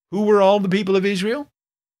Israel, who were all the people of Israel?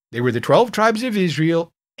 They were the 12 tribes of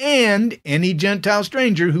Israel and any Gentile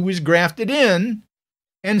stranger who was grafted in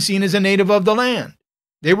and seen as a native of the land.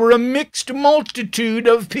 They were a mixed multitude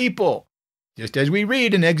of people, just as we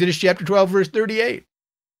read in Exodus chapter 12, verse 38.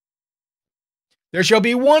 There shall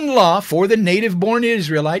be one law for the native-born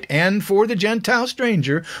Israelite and for the Gentile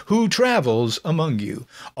stranger who travels among you.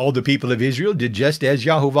 All the people of Israel did just as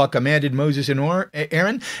Yahovah commanded Moses and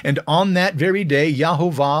Aaron, and on that very day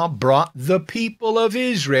Yahovah brought the people of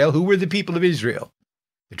Israel. Who were the people of Israel?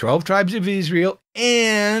 The 12 tribes of Israel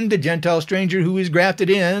and the Gentile stranger who is grafted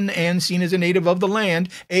in and seen as a native of the land,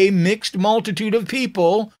 a mixed multitude of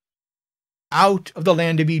people out of the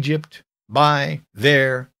land of Egypt by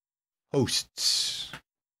their hosts.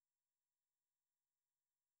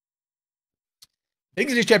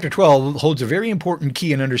 Exodus chapter 12 holds a very important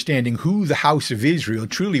key in understanding who the house of Israel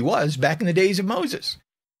truly was back in the days of Moses.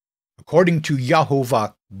 According to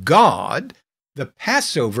Yahovah God, the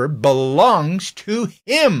Passover belongs to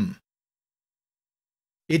him.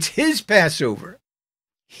 It's his Passover.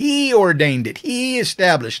 He ordained it. He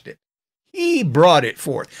established it. He brought it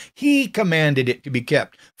forth. He commanded it to be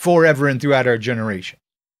kept forever and throughout our generation.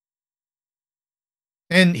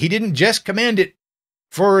 And he didn't just command it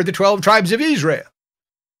for the 12 tribes of Israel.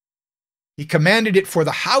 He commanded it for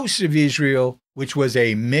the house of Israel, which was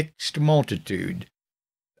a mixed multitude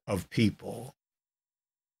of people.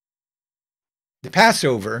 The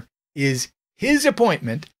Passover is his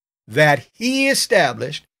appointment that he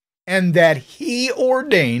established and that he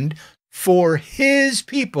ordained for his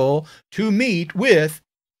people to meet with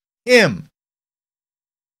him.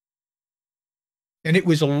 And it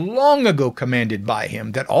was long ago commanded by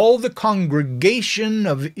him that all the congregation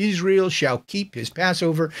of Israel shall keep his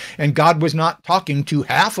Passover. And God was not talking to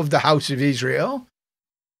half of the house of Israel.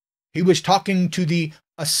 He was talking to the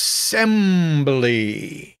assembly,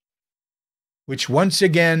 which once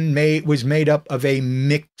again was made up of a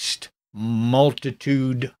mixed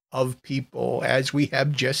multitude of people, as we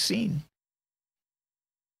have just seen.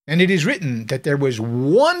 And it is written that there was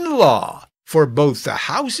one law for both the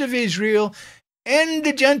house of Israel and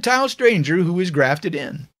the Gentile stranger who is grafted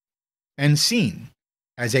in and seen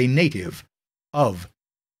as a native of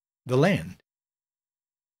the land.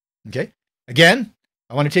 Okay? Again,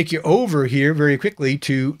 I want to take you over here very quickly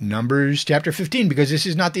to Numbers chapter 15, because this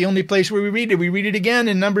is not the only place where we read it. We read it again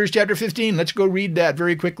in Numbers chapter 15. Let's go read that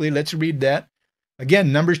very quickly. Let's read that.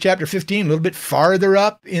 Again, Numbers chapter 15, a little bit farther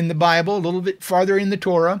up in the Bible, a little bit farther in the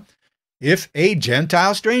Torah. If a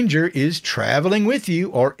Gentile stranger is traveling with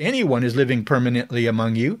you, or anyone is living permanently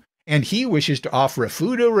among you, and he wishes to offer a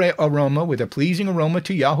food aroma with a pleasing aroma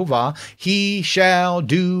to Yahovah, he shall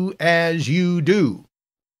do as you do.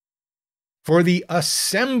 For the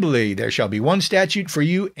assembly there shall be one statute for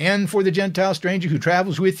you and for the Gentile stranger who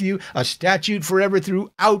travels with you, a statute forever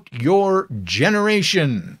throughout your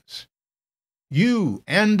generations. You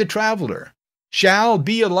and the traveler shall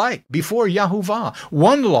be alike before Yahovah.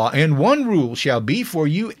 One law and one rule shall be for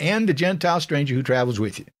you and the Gentile stranger who travels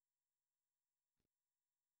with you.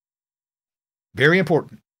 Very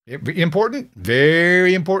important. Important?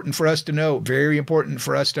 Very important for us to know. Very important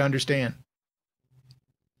for us to understand.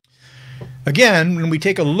 Again, when we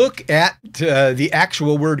take a look at the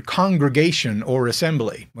actual word congregation or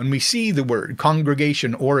assembly, when we see the word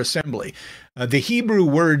congregation or assembly, the Hebrew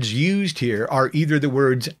words used here are either the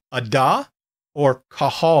words adah or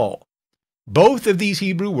kahal. Both of these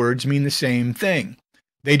Hebrew words mean the same thing.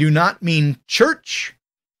 They do not mean church.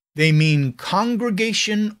 They mean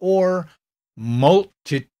congregation or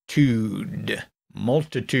multitude.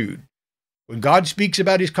 Multitude. When God speaks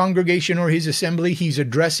about his congregation or his assembly, he's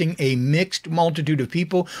addressing a mixed multitude of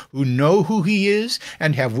people who know who he is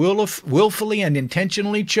and have willfully and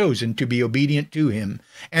intentionally chosen to be obedient to him.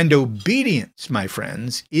 And obedience, my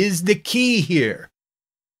friends, is the key here.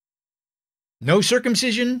 No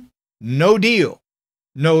circumcision, no deal.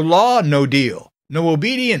 No law, no deal. No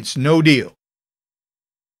obedience, no deal.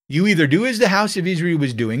 You either do as the house of Israel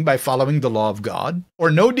was doing by following the law of God,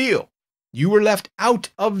 or no deal. You were left out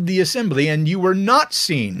of the assembly, and you were not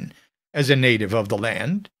seen as a native of the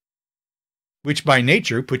land, which by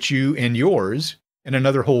nature puts you and yours in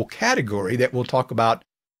another whole category that we'll talk about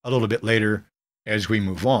a little bit later as we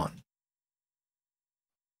move on.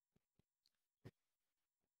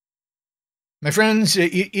 My friends,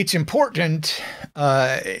 it's important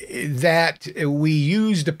that we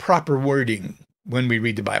use the proper wording when we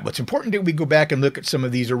read the Bible. It's important that we go back and look at some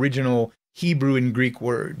of these original Hebrew and Greek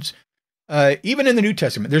words. Even in the New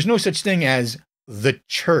Testament, there's no such thing as the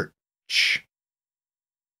church.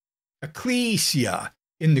 Ecclesia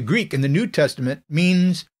in the Greek, in the New Testament,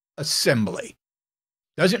 means assembly.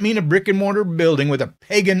 Doesn't mean a brick and mortar building with a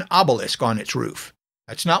pagan obelisk on its roof.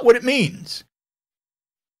 That's not what it means.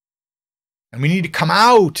 And we need to come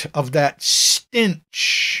out of that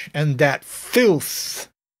stench and that filth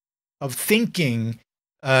of thinking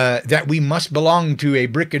that we must belong to a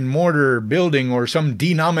brick and mortar building or some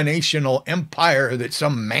denominational empire that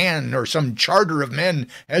some man or some charter of men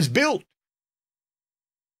has built.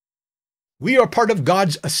 We are part of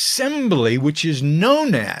God's assembly, which is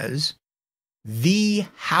known as the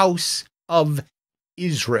house of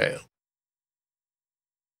Israel.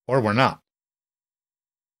 Or we're not.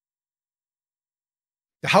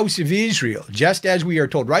 The house of Israel, just as we are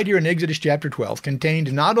told right here in Exodus chapter 12,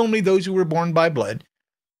 contained not only those who were born by blood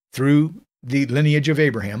through the lineage of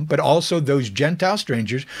Abraham, but also those Gentile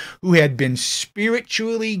strangers who had been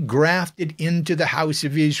spiritually grafted into the house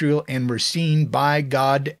of Israel and were seen by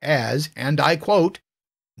God as, and I quote,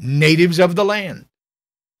 natives of the land,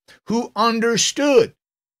 who understood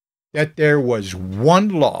that there was one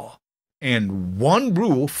law and one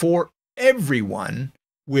rule for everyone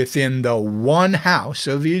within the one house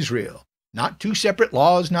of Israel. Not two separate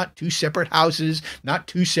laws, not two separate houses, not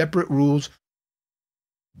two separate rules.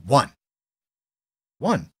 One.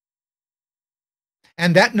 One.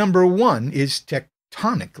 And that number one is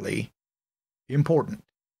tectonically important.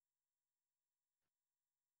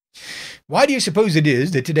 Why do you suppose it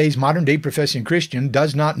is that today's modern-day professing Christian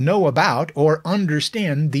does not know about or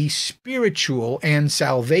understand the spiritual and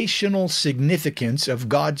salvational significance of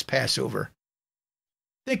God's Passover?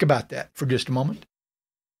 Think about that for just a moment.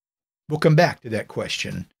 We'll come back to that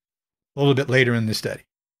question a little bit later in the study.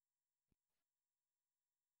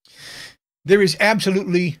 There is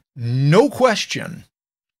absolutely no question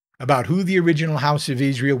about who the original house of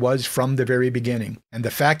Israel was from the very beginning. And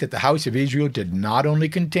the fact that the house of Israel did not only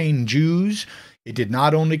contain Jews, it did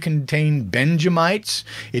not only contain Benjamites,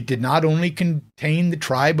 it did not only contain the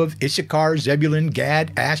tribe of Issachar, Zebulun,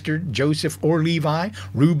 Gad, Asher, Joseph, or Levi,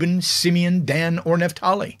 Reuben, Simeon, Dan, or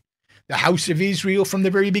Naphtali. The house of Israel from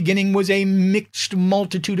the very beginning was a mixed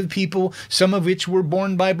multitude of people, some of which were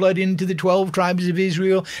born by blood into the 12 tribes of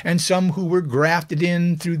Israel, and some who were grafted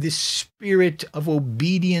in through the spirit of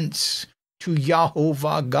obedience to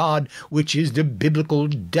Yahovah God, which is the biblical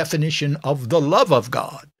definition of the love of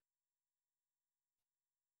God.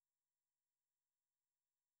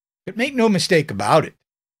 But make no mistake about it.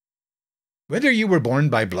 Whether you were born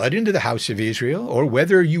by blood into the house of Israel, or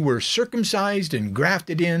whether you were circumcised and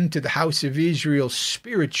grafted into the house of Israel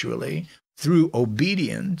spiritually through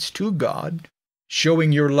obedience to God,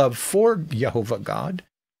 showing your love for Yahovah God,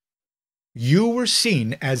 you were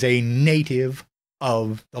seen as a native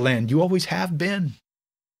of the land. You always have been.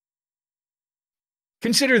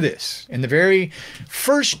 Consider this. In the very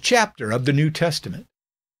first chapter of the New Testament,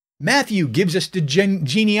 Matthew gives us the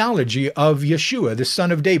genealogy of Yeshua, the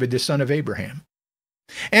son of David, the son of Abraham.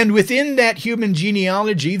 And within that human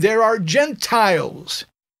genealogy, there are Gentiles.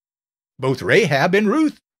 Both Rahab and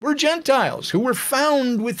Ruth were Gentiles who were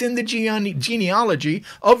found within the genealogy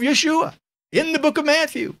of Yeshua in the book of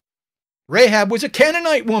Matthew. Rahab was a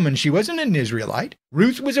Canaanite woman. She wasn't an Israelite.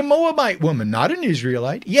 Ruth was a Moabite woman, not an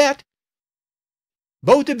Israelite. Yet,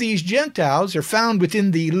 both of these Gentiles are found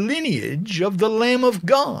within the lineage of the Lamb of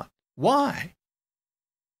God. Why?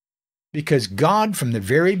 Because God from the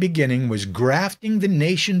very beginning was grafting the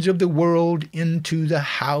nations of the world into the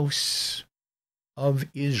house of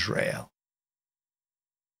Israel.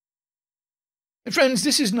 And friends,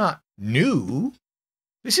 this is not new.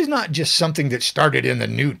 This is not just something that started in the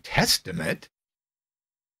New Testament.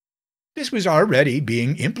 This was already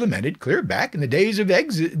being implemented clear back in the days of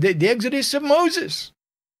the Exodus of Moses,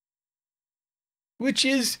 which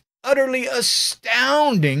is utterly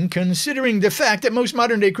astounding considering the fact that most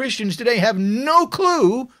modern-day Christians today have no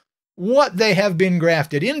clue what they have been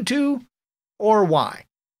grafted into or why.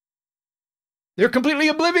 They're completely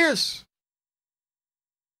oblivious.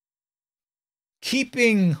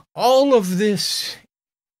 Keeping all of this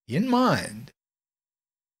in mind,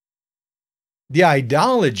 the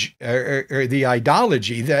ideology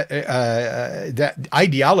that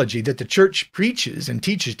the church preaches and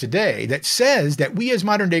teaches today that says that we as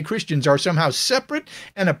modern day Christians are somehow separate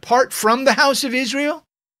and apart from the house of Israel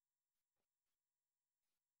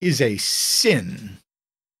is a sin.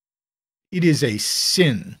 It is a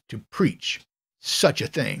sin to preach such a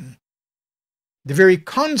thing. The very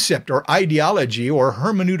concept or ideology or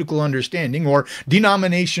hermeneutical understanding or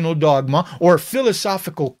denominational dogma or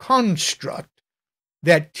philosophical construct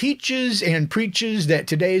that teaches and preaches that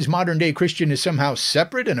today's modern-day Christian is somehow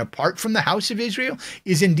separate and apart from the house of Israel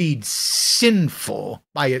is indeed sinful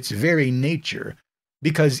by its very nature,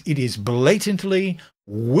 because it is blatantly,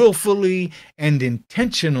 willfully, and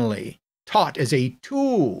intentionally taught as a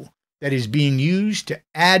tool that is being used to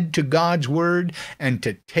add to God's word and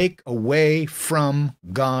to take away from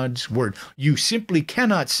God's word. You simply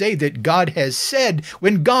cannot say that God has said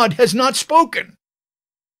when God has not spoken.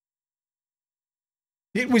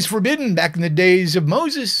 It was forbidden back in the days of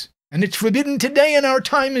Moses, and it's forbidden today in our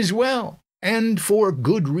time as well, and for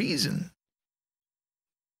good reason.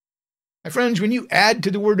 My friends, when you add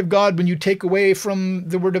to the Word of God, when you take away from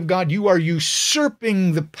the Word of God, you are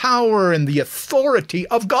usurping the power and the authority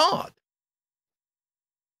of God.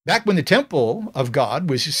 Back when the temple of God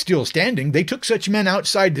was still standing, they took such men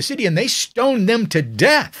outside the city and they stoned them to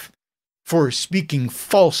death for speaking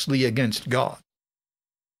falsely against God.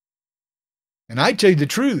 And I tell you the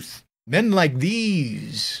truth, men like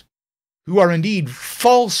these, who are indeed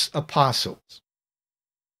false apostles,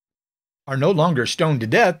 are no longer stoned to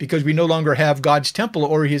death because we no longer have God's temple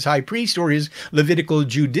or his high priest or his Levitical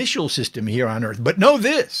judicial system here on earth. But know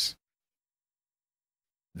this,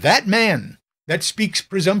 that man that speaks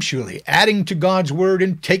presumptuously, adding to God's word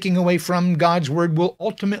and taking away from God's word, will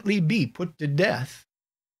ultimately be put to death.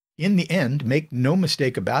 In the end, make no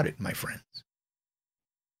mistake about it, my friends.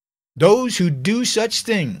 Those who do such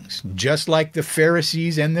things, just like the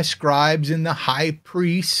Pharisees and the scribes and the high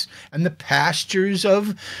priests and the pastors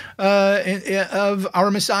of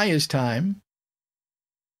our Messiah's time,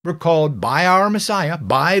 were called by our Messiah,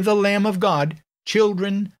 by the Lamb of God,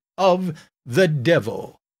 children of the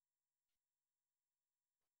devil.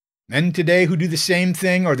 Men today who do the same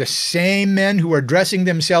thing are the same men who are dressing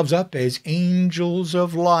themselves up as angels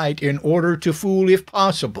of light in order to fool, if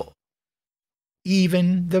possible,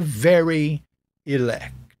 even the very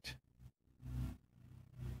elect.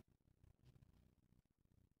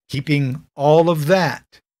 Keeping all of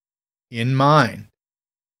that in mind,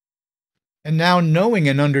 and now knowing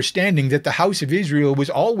and understanding that the house of Israel was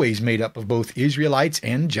always made up of both Israelites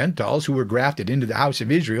and Gentiles who were grafted into the house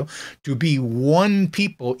of Israel to be one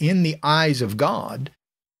people in the eyes of God,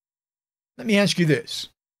 let me ask you this.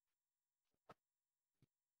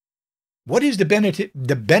 What is the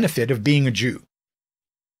benefit of being a Jew?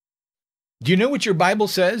 Do you know what your Bible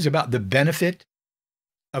says about the benefit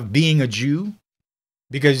of being a Jew?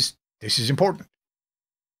 Because this is important.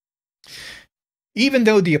 Even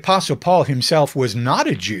though the Apostle Paul himself was not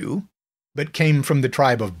a Jew, but came from the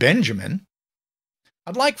tribe of Benjamin,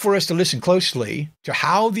 I'd like for us to listen closely to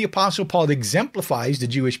how the Apostle Paul exemplifies the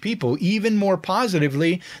Jewish people even more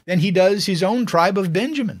positively than he does his own tribe of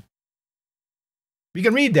Benjamin. We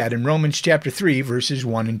can read that in Romans chapter 3, verses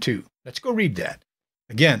 1 and 2. Let's go read that.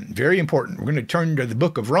 Again, very important. We're going to turn to the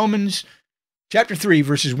book of Romans, chapter 3,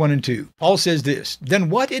 verses 1 and 2. Paul says this, "Then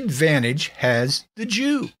what advantage has the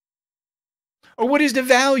Jew? Or what is the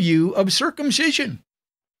value of circumcision?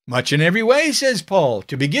 Much in every way," says Paul.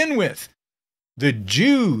 To begin with, the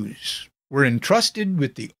Jews were entrusted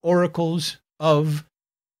with the oracles of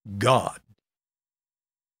God.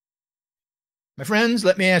 My friends,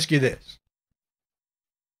 let me ask you this.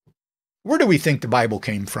 Where do we think the Bible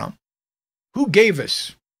came from? Who gave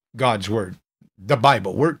us God's word? The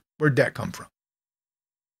Bible. Where'd that come from?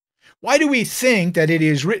 Why do we think that it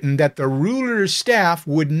is written that the ruler's staff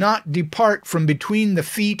would not depart from between the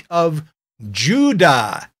feet of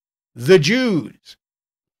Judah, the Jews?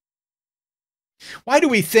 Why do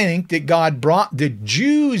we think that God brought the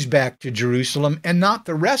Jews back to Jerusalem and not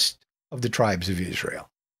the rest of the tribes of Israel?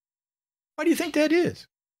 Why do you think that is?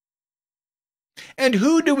 And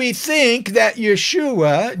who do we think that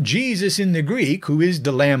Yeshua, Jesus in the Greek, who is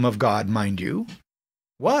the Lamb of God, mind you,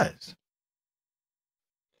 was?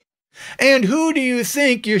 And who do you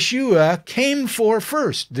think Yeshua came for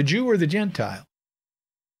first, the Jew or the Gentile?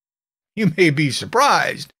 You may be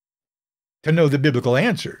surprised to know the biblical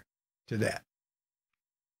answer to that.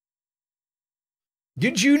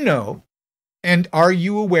 Did you know, and are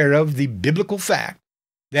you aware of the biblical fact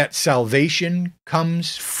that salvation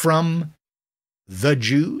comes from the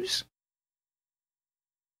Jews?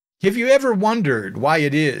 Have you ever wondered why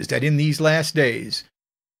it is that in these last days,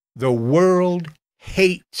 the world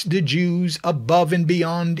hates the Jews above and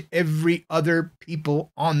beyond every other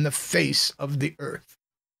people on the face of the earth?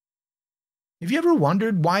 Have you ever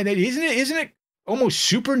wondered why that is? Isn't it almost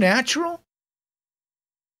supernatural?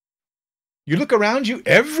 You look around you,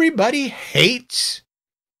 everybody hates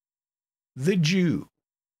the Jew.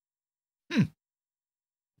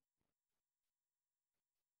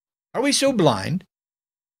 Are we so blind,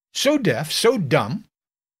 so deaf, so dumb,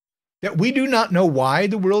 that we do not know why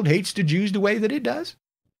the world hates the Jews the way that it does?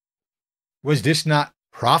 Was this not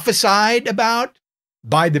prophesied about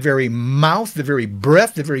by the very mouth, the very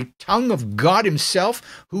breath, the very tongue of God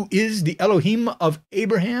himself, who is the Elohim of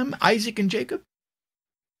Abraham, Isaac, and Jacob?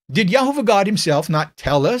 Did Jehovah God himself not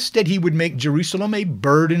tell us that he would make Jerusalem a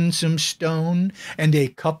burdensome stone and a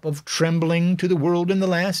cup of trembling to the world in the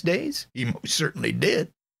last days? He most certainly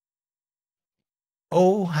did.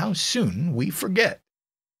 Oh, how soon we forget.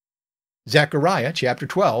 Zechariah chapter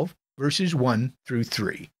 12, verses 1 through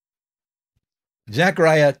 3.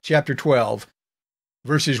 Zechariah chapter 12,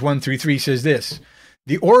 verses 1 through 3 says this: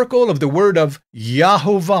 The oracle of the word of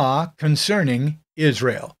Yahovah concerning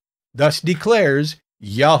Israel. Thus declares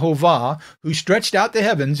Yahovah, who stretched out the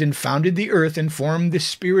heavens and founded the earth and formed the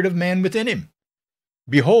spirit of man within him.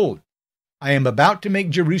 Behold, I am about to make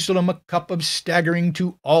Jerusalem a cup of staggering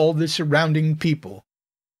to all the surrounding people.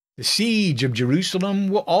 The siege of Jerusalem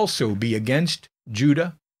will also be against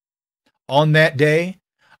Judah. On that day,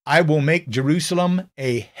 I will make Jerusalem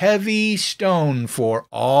a heavy stone for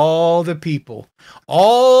all the people.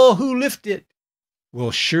 All who lift it will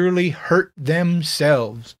surely hurt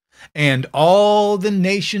themselves, and all the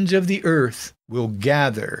nations of the earth will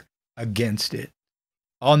gather against it.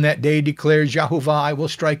 On that day, declares Jehovah, I will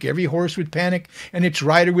strike every horse with panic and its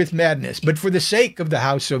rider with madness. But for the sake of the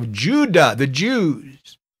house of Judah, the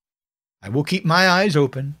Jews, I will keep my eyes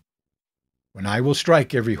open when I will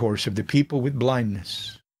strike every horse of the people with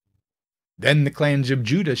blindness. Then the clans of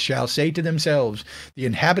Judah shall say to themselves, the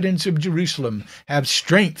inhabitants of Jerusalem have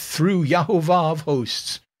strength through Jehovah of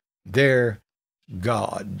hosts, their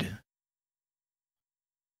God.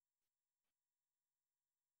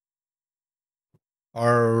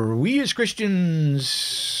 Are we as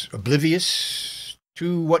Christians oblivious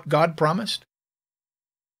to what God promised?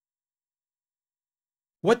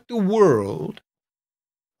 What the world,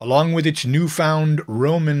 along with its newfound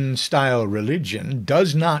Roman-style religion,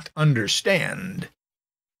 does not understand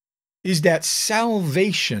is that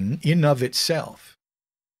salvation in of itself,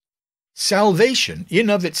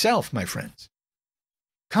 my friends,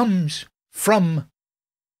 comes from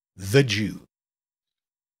the Jew.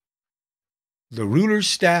 The ruler's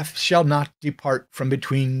staff shall not depart from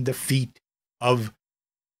between the feet of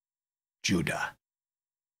Judah.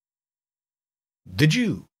 The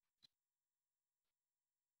Jew,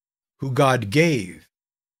 who God gave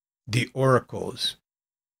the oracles,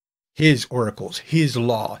 his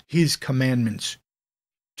law, his commandments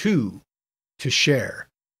to share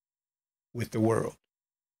with the world.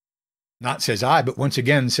 Not says I, but once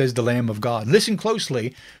again says the Lamb of God. Listen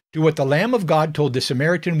closely to what the Lamb of God told the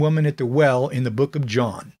Samaritan woman at the well in the book of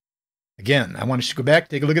John. Again, I want us to go back,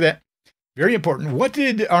 take a look at that. Very important. What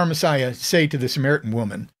did our Messiah say to the Samaritan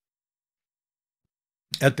woman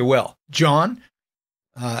at the well? John,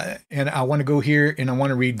 and I want to go here and I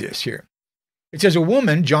want to read this here. It says, a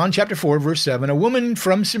woman, John chapter 4, verse 7, a woman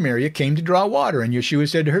from Samaria came to draw water, and Yeshua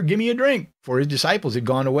said to her, give me a drink, for his disciples had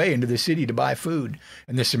gone away into the city to buy food.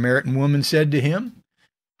 And the Samaritan woman said to him,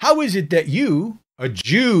 how is it that you, a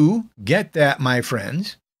Jew, get that, my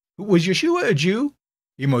friends? Was Yeshua a Jew?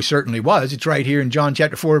 He most certainly was. It's right here in John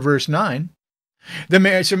chapter 4, verse 9.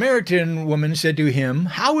 The Samaritan woman said to him,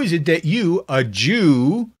 how is it that you, a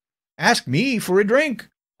Jew, ask me for a drink,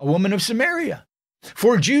 a woman of Samaria?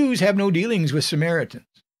 For Jews have no dealings with Samaritans.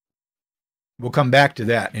 We'll come back to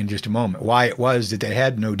that in just a moment, why it was that they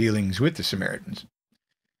had no dealings with the Samaritans.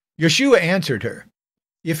 Yeshua answered her,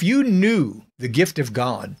 if you knew the gift of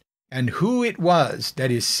God and who it was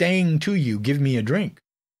that is saying to you, give me a drink,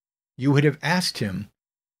 you would have asked him,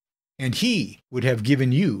 and he would have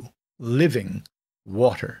given you living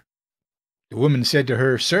water. The woman said to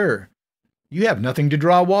her, sir, you have nothing to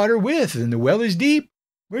draw water with, and the well is deep.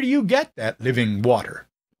 Where do you get that living water?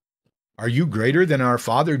 Are you greater than our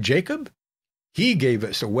father Jacob? He gave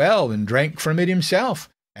us a well and drank from it himself,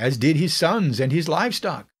 as did his sons and his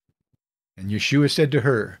livestock. And Yeshua said to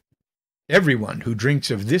her, everyone who drinks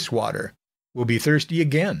of this water will be thirsty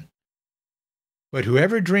again. But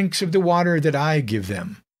whoever drinks of the water that I give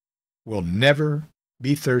them will never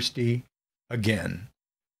be thirsty again.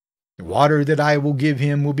 The water that I will give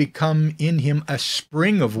him will become in him a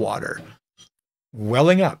spring of water,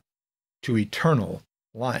 welling up to eternal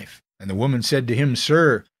life. And the woman said to him,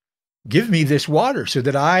 sir, give me this water so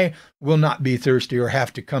that I will not be thirsty or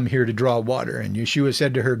have to come here to draw water. And Yeshua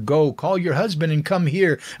said to her, go, call your husband and come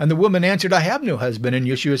here. And the woman answered, I have no husband. And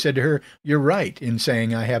Yeshua said to her, you're right in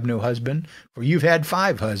saying I have no husband, for you've had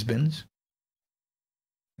 5 husbands.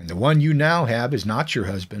 And the one you now have is not your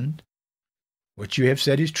husband. What you have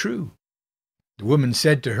said is true. The woman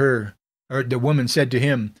said to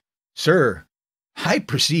him, sir, I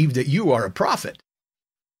perceive that you are a prophet.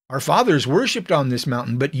 Our fathers worshipped on this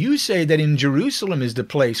mountain, but you say that in Jerusalem is the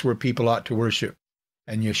place where people ought to worship.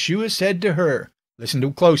 And Yeshua said to her, listen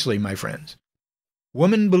to closely, my friends,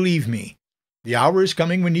 woman, believe me, The hour is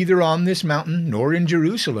coming when neither on this mountain nor in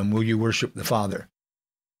Jerusalem will you worship the Father.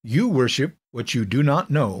 You worship what you do not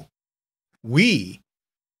know. We,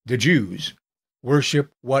 the Jews,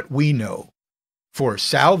 worship what we know, for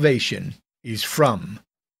salvation is from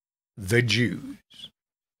the Jews,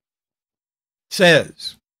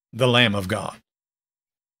 says the Lamb of God.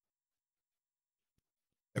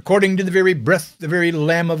 According to the very breath, the very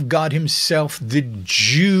Lamb of God himself, the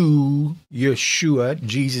Jew, Yeshua,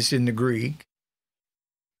 Jesus in the Greek,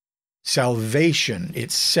 salvation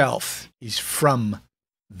itself is from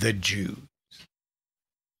the Jews.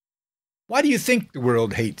 Why do you think the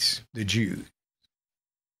world hates the Jews?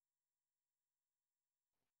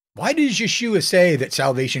 Why does Yeshua say that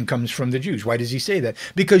salvation comes from the Jews? Why does he say that?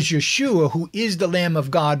 Because Yeshua, who is the Lamb of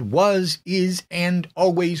God, was, is, and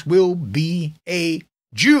always will be a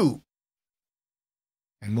Jew.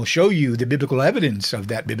 And we'll show you the biblical evidence of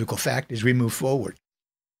that biblical fact as we move forward.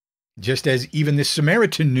 Just as even the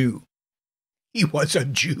Samaritan knew he was a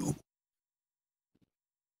Jew.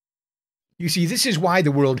 You see, this is why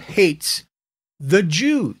the world hates the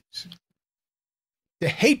Jews. The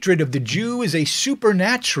hatred of the Jew is a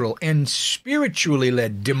supernatural and spiritually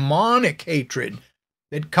led demonic hatred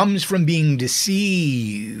that comes from being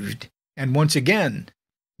deceived. And once again,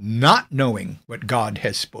 not knowing what God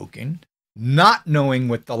has spoken, not knowing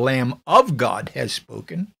what the Lamb of God has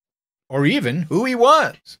spoken, or even who he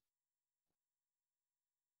was.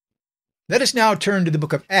 Let us now turn to the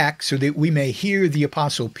book of Acts so that we may hear the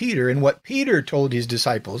Apostle Peter and what Peter told his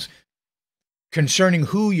disciples concerning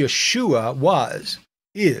who Yeshua was,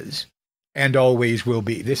 is, and always will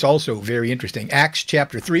be. This also very interesting. Acts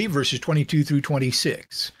chapter 3, verses 22 through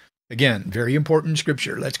 26. Again, very important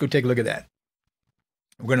scripture. Let's go take a look at that.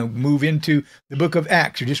 We're going to move into the book of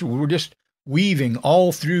Acts. We're just weaving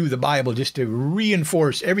all through the Bible just to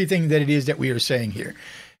reinforce everything that it is that we are saying here.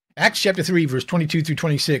 Acts chapter 3, verse 22 through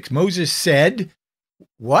 26. Moses said,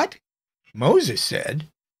 what? Moses said?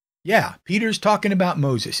 Yeah, Peter's talking about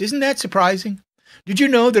Moses. Isn't that surprising? Did you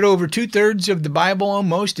know that over 2/3 of the Bible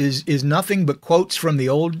almost is nothing but quotes from the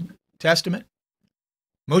Old Testament?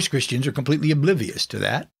 Most Christians are completely oblivious to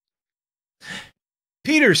that.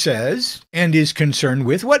 Peter says, and is concerned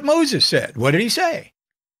with what Moses said. What did he say?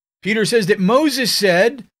 Peter says that Moses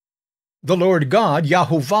said, the Lord God,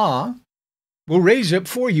 Yahovah, will raise up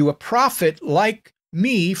for you a prophet like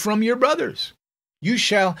me from your brothers. You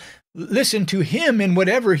shall listen to him in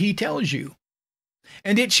whatever he tells you.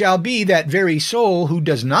 And it shall be that very soul who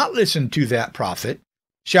does not listen to that prophet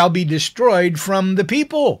shall be destroyed from the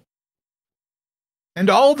people. And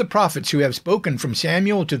all the prophets who have spoken from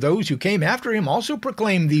Samuel to those who came after him also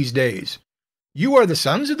proclaim these days, you are the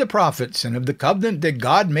sons of the prophets and of the covenant that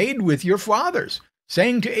God made with your fathers,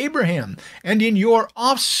 saying to Abraham, and in your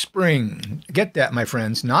offspring, get that, my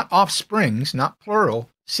friends, not offsprings, not plural,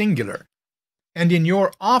 singular, and in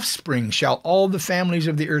your offspring shall all the families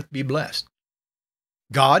of the earth be blessed.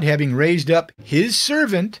 God, having raised up his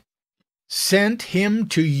servant, sent him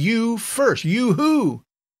to you first. You who?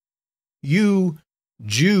 You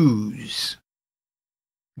Jews.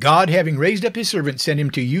 God, having raised up his servant, sent him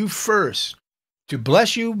to you first, to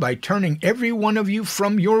bless you by turning every one of you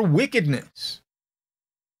from your wickedness.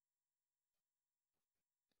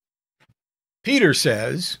 Peter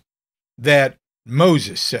says that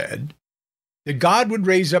Moses said that God would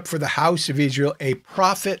raise up for the house of Israel a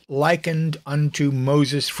prophet likened unto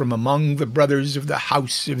Moses from among the brothers of the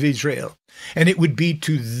house of Israel. And it would be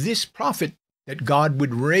to this prophet that God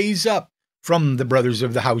would raise up from the brothers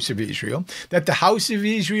of the house of Israel, that the house of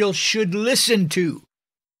Israel should listen to.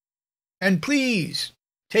 And please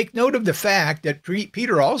take note of the fact that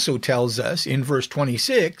Peter also tells us in verse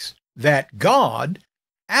 26 that God,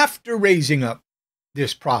 after raising up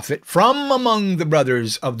this prophet from among the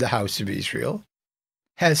brothers of the house of Israel,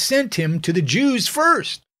 has sent him to the Jews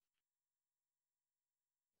first.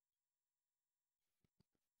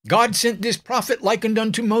 God sent this prophet likened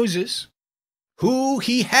unto Moses, who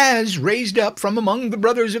he has raised up from among the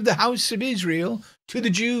brothers of the house of Israel, to the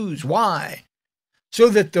Jews. Why? So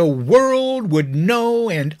that the world would know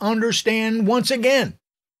and understand once again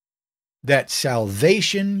that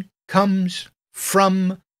salvation comes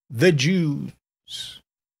from the Jews.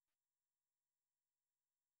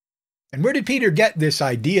 And where did Peter get this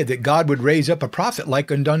idea that God would raise up a prophet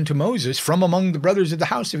likened unto Moses from among the brothers of the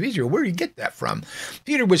house of Israel? Where did he get that from?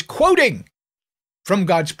 Peter was quoting from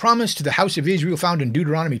God's promise to the house of Israel found in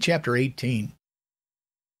Deuteronomy chapter 18.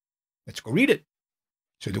 Let's go read it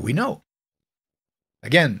so that we know.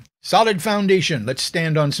 Again, solid foundation. Let's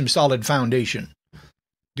stand on some solid foundation.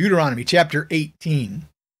 Deuteronomy chapter 18.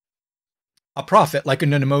 a prophet like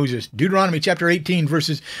unto Moses. Deuteronomy chapter 18,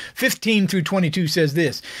 verses 15 through 22 says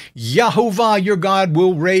this, Yahovah your God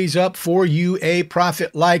will raise up for you a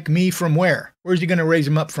prophet like me from where? Where's he going to raise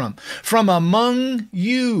him up from? From among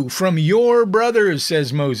you, from your brothers,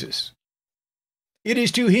 says Moses. It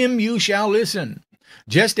is to him you shall listen,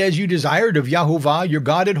 just as you desired of Yahovah your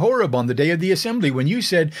God at Horeb on the day of the assembly, when you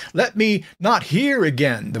said, let me not hear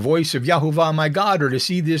again the voice of Yahovah my God, or to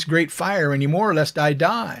see this great fire any more, lest I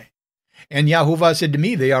die. And Yahovah said to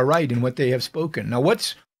me, they are right in what they have spoken. Now,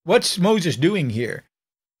 what's Moses doing here?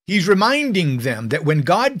 He's reminding them that when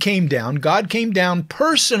God came down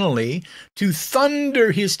personally to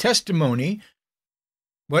thunder his testimony,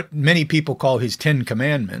 what many people call his 10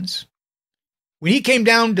 Commandments. When he came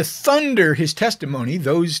down to thunder his testimony,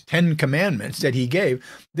 those 10 Commandments that he gave,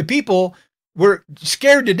 the people were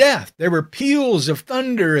scared to death. There were peals of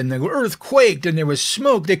thunder and the earth quaked and there was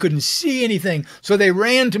smoke. They couldn't see anything. So they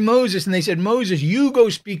ran to Moses and they said, Moses, you go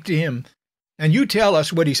speak to him and you tell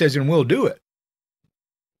us what he says and we'll do it.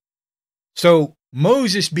 So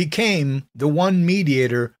Moses became the one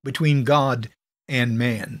mediator between God and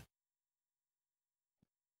man.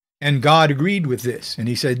 And God agreed with this and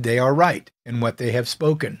he said, they are right in what they have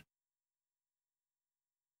spoken.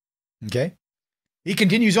 Okay? He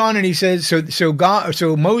continues on and he says,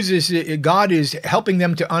 God is helping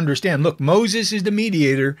them to understand. Look, Moses is the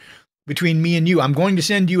mediator between me and you. I'm going to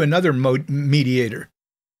send you another mediator.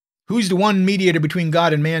 Who's the one mediator between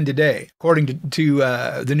God and man today, according to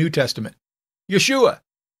the New Testament? Yeshua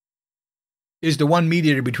is the one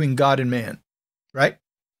mediator between God and man, right?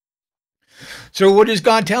 So what is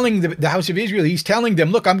God telling the house of Israel? He's telling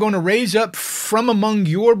them, look, I'm going to raise up from among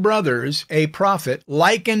your brothers a prophet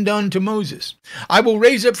likened unto Moses. I will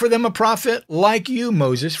raise up for them a prophet like you,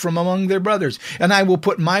 Moses, from among their brothers. And I will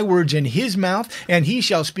put my words in his mouth, and he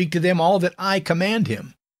shall speak to them all that I command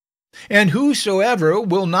him. And whosoever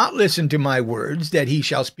will not listen to my words that he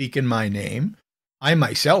shall speak in my name, I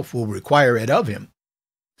myself will require it of him.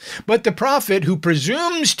 But the prophet who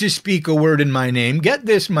presumes to speak a word in my name, get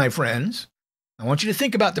this, my friends, I want you to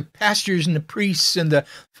think about the pastors and the priests and the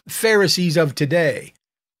Pharisees of today.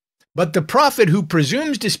 But the prophet who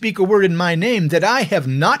presumes to speak a word in my name that I have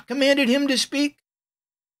not commanded him to speak,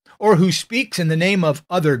 or who speaks in the name of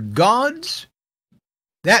other gods,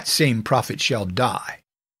 that same prophet shall die.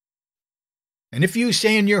 And if you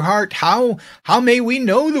say in your heart, how may we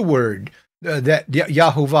know the word that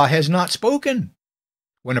Yahovah has not spoken?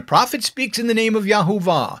 When a prophet speaks in the name of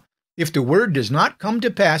Yahovah, if the word does not come to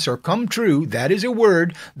pass or come true, that is a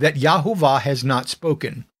word that Yahovah has not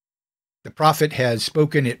spoken. The prophet has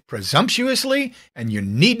spoken it presumptuously, and you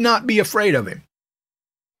need not be afraid of him.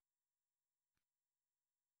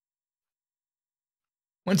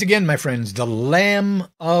 Once again, my friends, the Lamb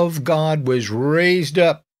of God was raised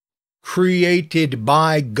up, created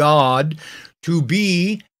by God to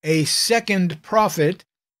be a second prophet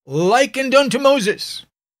likened unto Moses.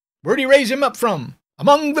 Where did he raise him up from?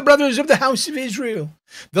 Among the brothers of the house of Israel.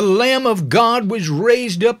 The Lamb of God was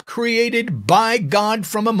raised up, created by God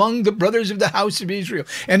from among the brothers of the house of Israel.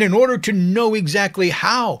 And in order to know exactly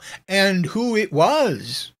how and who it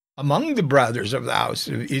was among the brothers of the house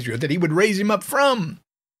of Israel that he would raise him up from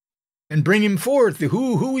and bring him forth,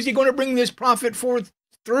 who is he going to bring this prophet forth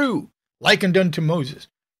through, likened unto Moses?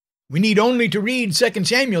 We need only to read 2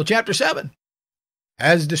 Samuel chapter 7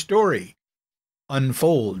 as the story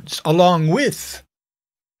unfolds along with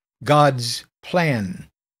God's plan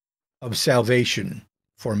of salvation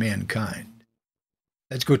for mankind.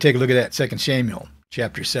 Let's go take a look at that, 2 Samuel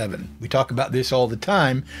chapter 7. We talk about this all the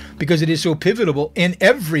time because it is so pivotal in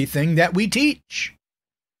everything that we teach.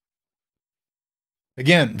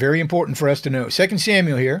 Again, very important for us to know. 2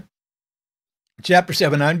 Samuel here, chapter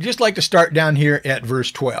 7. I'd just like to start down here at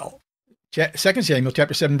verse 12. 2 Samuel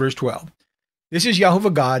chapter 7, verse 12. This is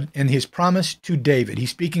Yahovah God and his promise to David.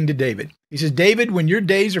 He's speaking to David. He says, David, when your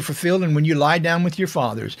days are fulfilled and when you lie down with your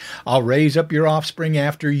fathers, I'll raise up your offspring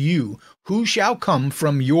after you, who shall come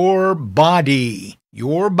from your body,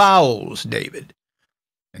 your bowels, David.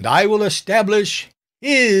 And I will establish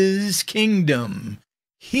his kingdom.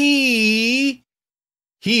 He,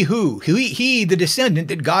 the descendant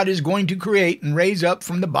that God is going to create and raise up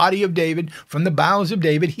from the body of David, from the bowels of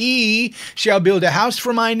David, he shall build a house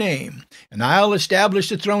for my name, and I'll establish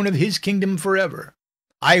the throne of his kingdom forever.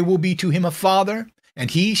 I will be to him a father,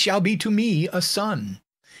 and he shall be to me a son.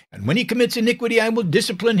 And when he commits iniquity, I will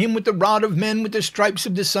discipline him with the rod of men, with the stripes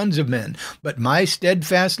of the sons of men. But my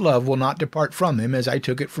steadfast love will not depart from him, as I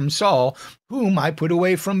took it from Saul, whom I put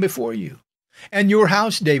away from before you. And your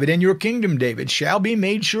house, David, and your kingdom, David, shall be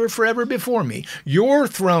made sure forever before me. Your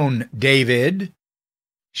throne, David,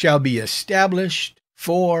 shall be established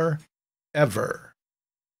forever.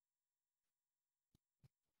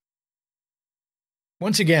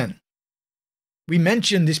 Once again, we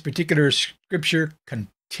mention this particular scripture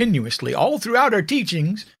continuously all throughout our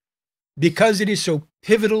teachings because it is so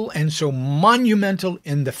pivotal and so monumental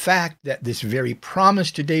in the fact that this very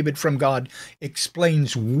promise to David from God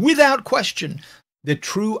explains without question the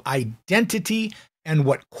true identity and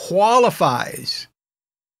what qualifies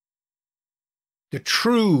the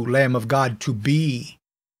true Lamb of God to be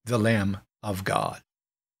the Lamb of God.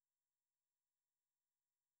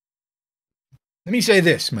 Let me say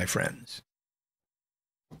this, my friends.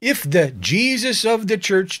 If the Jesus of the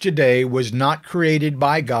church today was not created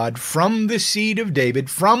by God from the seed of David,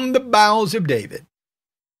 from the bowels of David,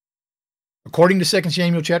 according to 2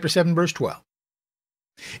 Samuel chapter 7, verse 12,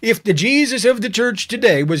 if the Jesus of the church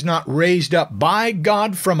today was not raised up by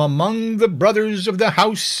God from among the brothers of the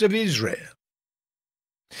house of Israel,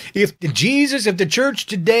 if the Jesus of the church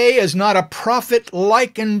today is not a prophet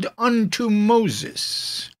likened unto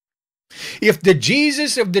Moses, if the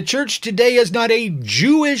Jesus of the church today is not a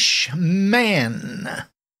Jewish man,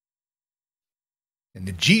 and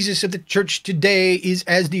the Jesus of the church today is,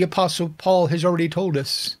 as the Apostle Paul has already told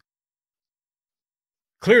us,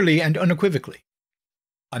 clearly and unequivocally,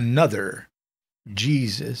 another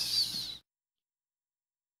Jesus.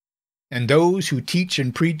 And those who teach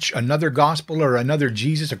and preach another gospel or another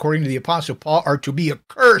Jesus, according to the Apostle Paul, are to be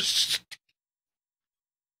accursed.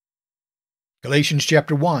 Galatians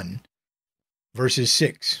chapter 1. Verses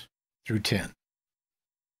 6 through 10.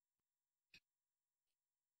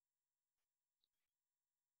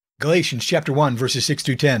 Galatians chapter 1, verses 6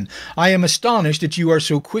 through 10. I am astonished that you are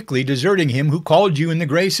so quickly deserting him who called you in the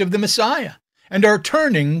grace of the Messiah, and are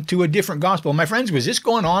turning to a different gospel. My friends, was this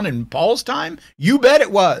going on in Paul's time? You bet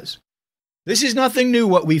it was. This is nothing new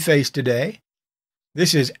what we face today.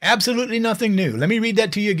 This is absolutely nothing new. Let me read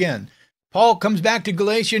that to you again. Paul comes back to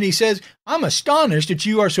Galatia and he says, I'm astonished that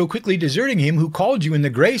you are so quickly deserting him who called you in the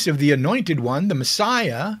grace of the Anointed One, the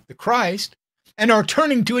Messiah, the Christ, and are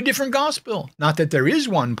turning to a different gospel. Not that there is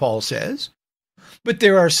one, Paul says, but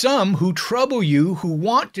there are some who trouble you who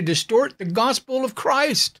want to distort the gospel of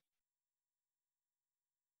Christ.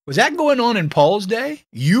 Was that going on in Paul's day?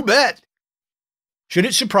 You bet. Should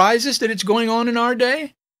it surprise us that it's going on in our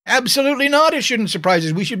day? Absolutely not. It shouldn't surprise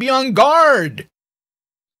us. We should be on guard.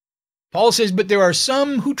 Paul says, but there are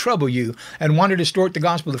some who trouble you and want to distort the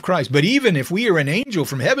gospel of Christ. But even if we or an angel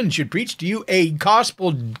from heaven should preach to you a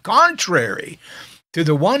gospel contrary to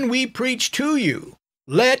the one we preach to you,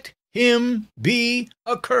 let him be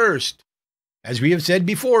accursed. As we have said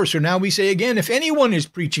before, so now we say again, if anyone is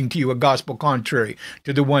preaching to you a gospel contrary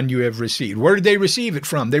to the one you have received, where did they receive it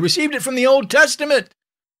from? They received it from the Old Testament.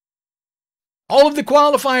 All of the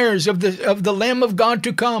qualifiers of the Lamb of God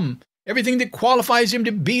to come. Everything that qualifies him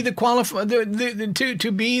to be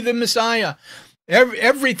to be the Messiah.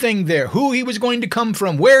 Everything there. Who he was going to come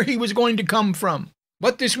from. Where he was going to come from.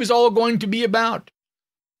 What this was all going to be about.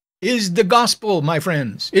 Is the gospel, my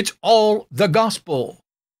friends. It's all the gospel.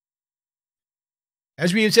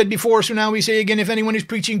 As we have said before, so now we say again, if anyone is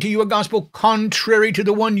preaching to you a gospel contrary to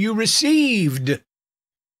the one you received,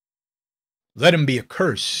 let him be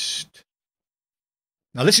accursed.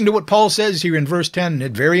 Now listen to what Paul says here in verse 10.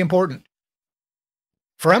 It's very important.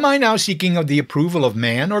 For am I now seeking of the approval of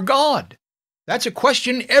man or God? That's a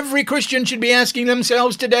question every Christian should be asking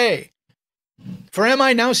themselves today. For am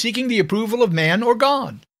I now seeking the approval of man or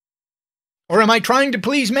God? Or am I trying to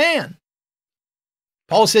please man?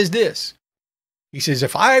 Paul says this. He says,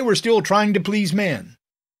 if I were still trying to please man,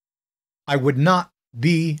 I would not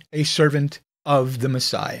be a servant of the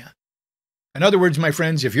Messiah. In other words, my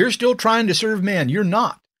friends, if you're still trying to serve man, you're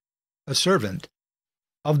not a servant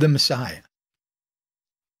of the Messiah.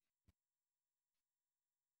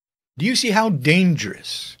 Do you see how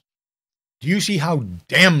dangerous, do you see how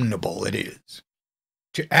damnable it is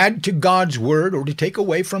to add to God's word or to take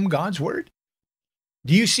away from God's word?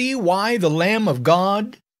 Do you see why the Lamb of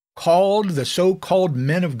God called the so-called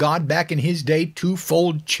men of God back in his day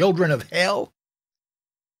twofold children of hell?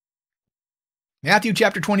 Matthew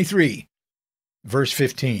chapter 23. Verse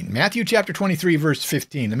 15. Matthew chapter 23, verse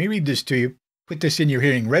 15. Let me read this to you. Put this in your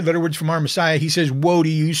hearing. Red letter words from our Messiah. He says, woe to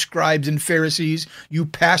you, scribes and Pharisees, you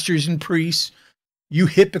pastors and priests, you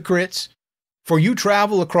hypocrites, for you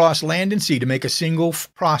travel across land and sea to make a single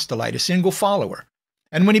proselyte, a single follower.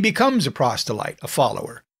 And when he becomes a proselyte, a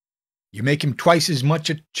follower, you make him twice as much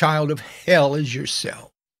a child of hell as yourself.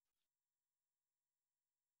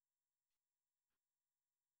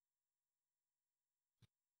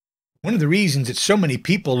 One of the reasons that so many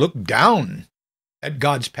people look down at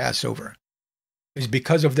God's Passover is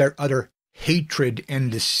because of their utter hatred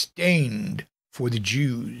and disdain for the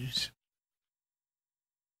Jews,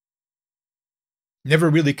 never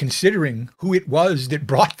really considering who it was that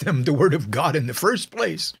brought them the Word of God in the first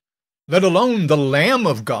place, let alone the Lamb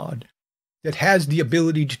of God that has the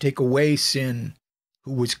ability to take away sin,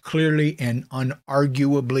 who was clearly and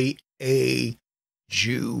unarguably a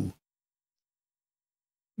Jew.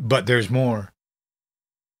 But there's more.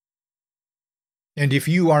 And if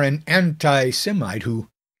you are an anti-Semite who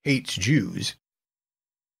hates Jews,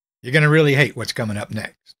 you're going to really hate what's coming up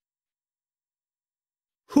next.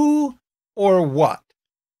 Who or what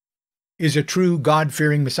is a true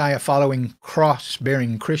God-fearing, Messiah-following,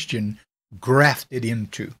 cross-bearing Christian grafted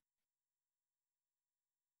into?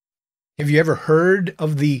 Have you ever heard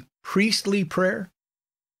of the priestly prayer?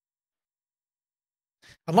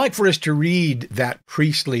 I'd like for us to read that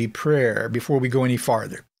priestly prayer before we go any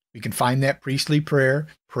farther. We can find that priestly prayer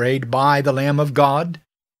prayed by the Lamb of God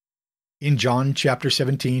in John chapter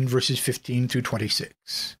 17, verses 15 through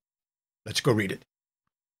 26. Let's go read it.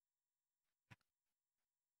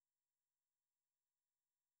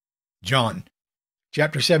 John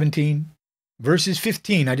chapter 17, verses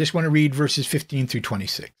 15. I just want to read verses 15 through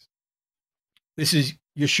 26. This is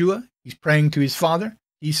Yeshua. He's praying to his Father.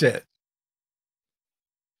 He says,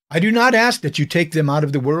 I do not ask that you take them out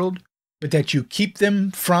of the world, but that you keep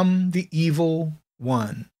them from the evil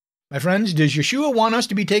one. My friends, does Yeshua want us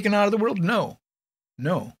to be taken out of the world? No.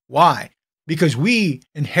 No. Why? Because we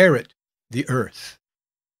inherit the earth.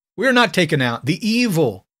 We're not taken out. The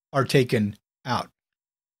evil are taken out.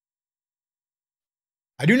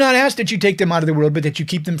 I do not ask that you take them out of the world, but that you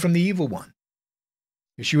keep them from the evil one.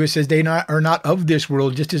 Yeshua says they are not of this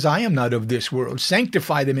world, just as I am not of this world.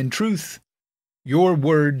 Sanctify them in truth. Your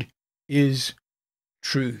word is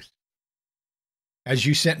truth. As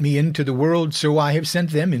you sent me into the world, so I have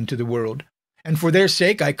sent them into the world. And for their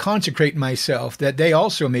sake I consecrate myself, that they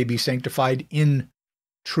also may be sanctified in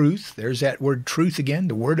truth. There's that word truth again.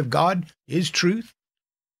 The word of God is truth.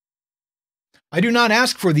 I do not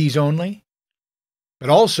ask for these only, but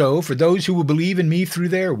also for those who will believe in me through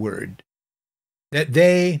their word, that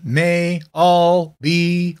they may all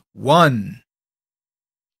be one.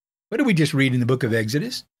 What did we just read in the book of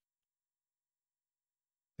Exodus?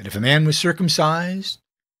 That if a man was circumcised,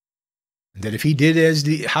 that if he did as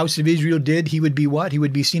the house of Israel did, he would be what? He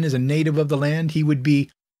would be seen as a native of the land. He would be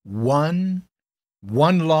one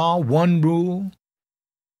law, one rule,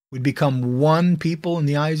 would become one people in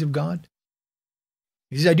the eyes of God.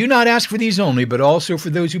 He says, I do not ask for these only, but also for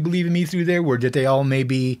those who believe in me through their word, that they all may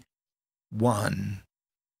be one.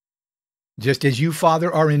 Just as you,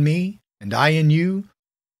 Father, are in me, and I in you,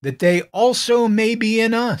 that they also may be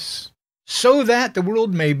in us, so that the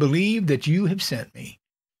world may believe that you have sent me.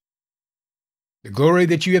 The glory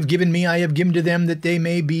that you have given me, I have given to them, that they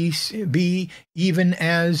may be even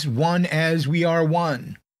as one as we are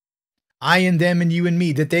one. I in them and you in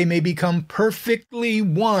me, that they may become perfectly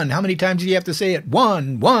one. How many times do you have to say it?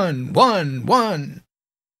 One, one, one, one.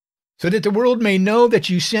 So that the world may know that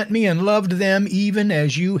you sent me and loved them even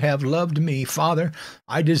as you have loved me. Father,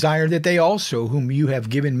 I desire that they also, whom you have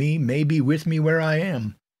given me, may be with me where I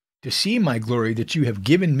am, to see my glory that you have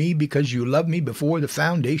given me because you loved me before the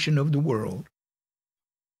foundation of the world.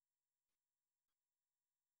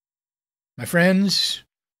 My friends,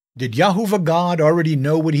 did Yahuwah God already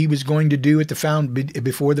know what he was going to do at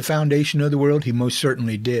before the foundation of the world? He most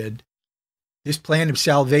certainly did. This plan of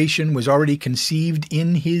salvation was already conceived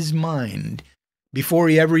in his mind before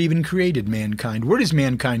he ever even created mankind. Where does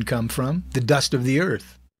mankind come from? The dust of the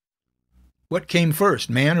earth. What came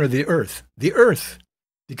first, man or the earth? The earth,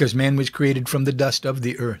 because man was created from the dust of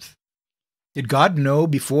the earth. Did God know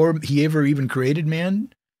before he ever even created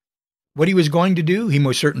man what he was going to do? He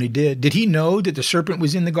most certainly did. Did he know that the serpent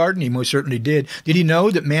was in the garden? He most certainly did. Did he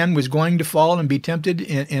know that man was going to fall and be tempted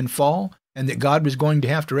and fall, and that God was going to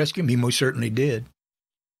have to rescue him? He most certainly did.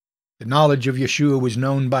 The knowledge of Yeshua was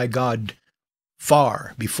known by God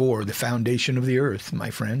far before the foundation of the earth, my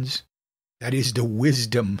friends. That is the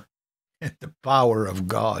wisdom and the power of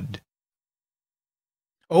God.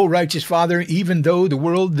 O righteous Father, even though the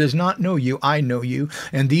world does not know you, I know you,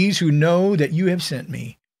 and these who know that you have sent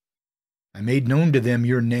me. I made known to them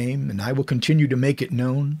your name, and I will continue to make it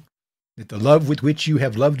known, that the love with which you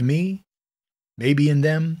have loved me may be in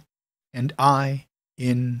them, and I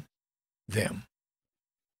in them.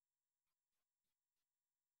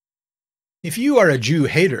 If you are a Jew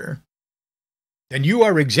hater, then you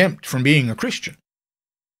are exempt from being a Christian,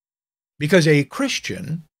 because a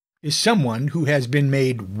Christian is someone who has been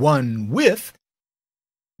made one with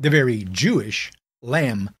the very Jewish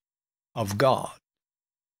Lamb of God.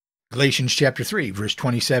 Galatians chapter 3, verse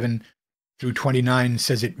 27 through 29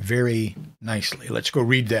 says it very nicely. Let's go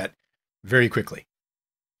read that very quickly.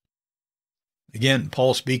 Again,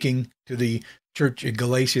 Paul speaking to the church at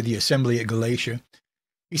Galatia, the assembly at Galatia.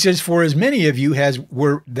 He says, "For as many of you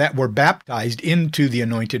that were baptized into the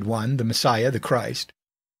Anointed One, the Messiah, the Christ,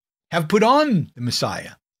 have put on the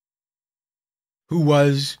Messiah, who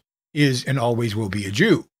was, is, and always will be a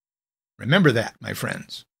Jew." Remember that, my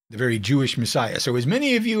friends, the very Jewish Messiah. So as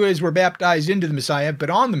many of you as were baptized into the Messiah, put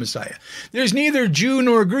on the Messiah. There's neither Jew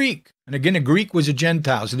nor Greek. And again, a Greek was a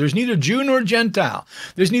Gentile. So there's neither Jew nor Gentile.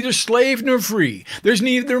 There's neither slave nor free. There's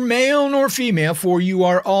neither male nor female, for you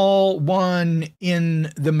are all one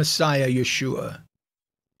in the Messiah, Yeshua.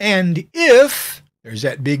 And if, there's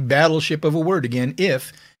that big battleship of a word again,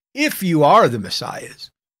 if you are the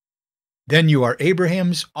Messiahs, then you are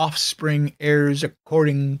Abraham's offspring, heirs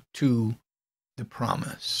according to the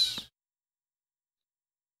promise.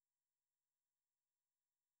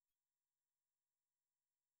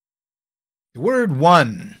 The word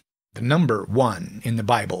one, the number one in the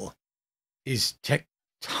Bible, is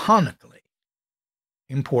tectonically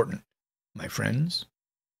important, my friends.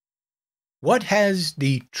 What has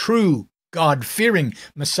the true God-fearing,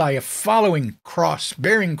 Messiah-following,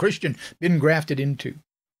 cross-bearing Christian been grafted into?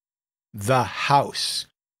 The house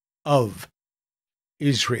of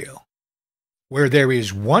Israel, where there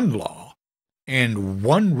is one law and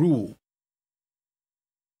one rule.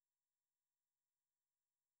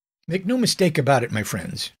 Make no mistake about it, my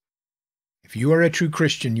friends. If you are a true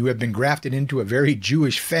Christian, you have been grafted into a very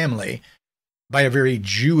Jewish family by a very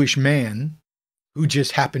Jewish man who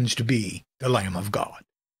just happens to be the Lamb of God.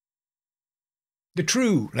 The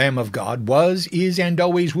true Lamb of God was, is, and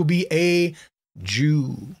always will be a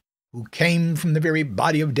Jew who came from the very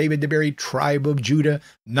body of David, the very tribe of Judah,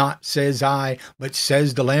 not says I, but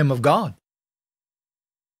says the Lamb of God.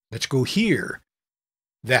 Let's go hear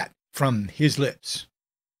that from his lips.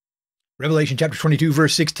 Revelation chapter 22,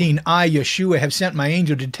 verse 16, "I, Yeshua, have sent my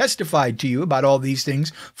angel to testify to you about all these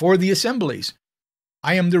things for the assemblies.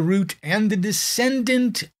 I am the root and the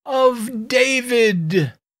descendant of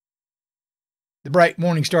David." The bright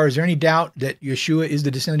morning star, is there any doubt that Yeshua is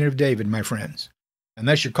the descendant of David, my friends?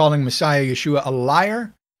 Unless you're calling Messiah Yeshua a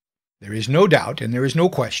liar, there is no doubt and there is no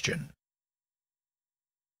question.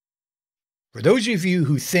 For those of you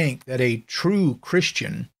who think that a true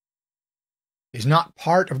Christian is not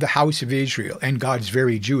part of the house of Israel and God's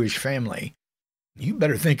very Jewish family, you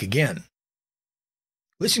better think again.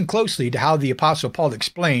 Listen closely to how the Apostle Paul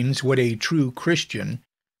explains what a true Christian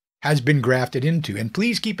has been grafted into. And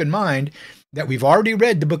please keep in mind that we've already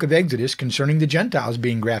read the book of Exodus concerning the Gentiles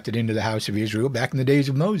being grafted into the house of Israel back in the days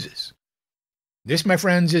of Moses. This, my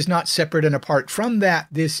friends, is not separate and apart from that.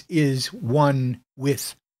 This is one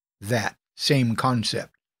with that same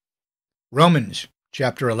concept. Romans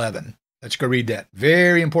chapter 11. Let's go read that.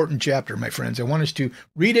 Very important chapter, my friends. I want us to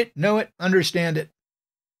read it, know it, understand it.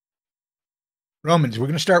 Romans, we're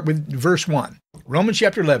going to start with verse 1. Romans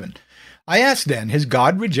chapter 11. "I ask then, has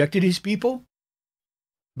God rejected his people?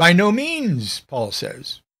 By no means," Paul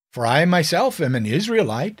says. "For I myself am an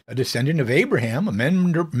Israelite, a descendant of Abraham, a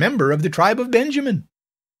member of the tribe of Benjamin.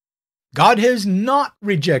 God has not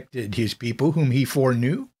rejected his people whom he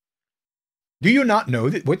foreknew. Do you not know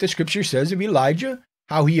that what the scripture says of Elijah,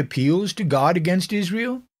 how he appeals to God against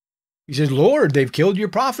Israel? He says, 'Lord, they've killed your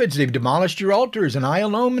prophets, they've demolished your altars, and I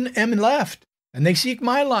alone am left, and they seek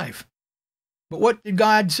my life.' But what did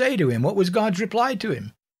God say to him? What was God's reply to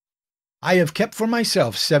him? 'I have kept for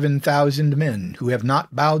myself 7,000 men who have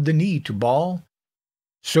not bowed the knee to Baal.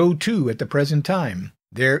 So too at the present time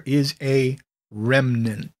there is a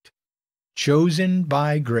remnant, chosen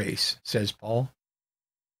by grace,' says Paul.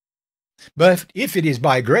 But if it is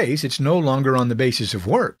by grace, it's no longer on the basis of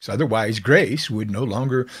works. Otherwise, grace would no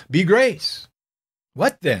longer be grace.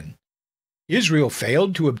 What then? Israel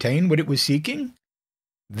failed to obtain what it was seeking?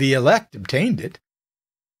 The elect obtained it,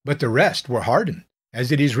 but the rest were hardened.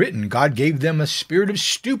 As it is written, God gave them a spirit of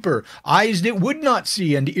stupor, eyes that would not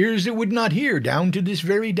see and ears that would not hear, down to this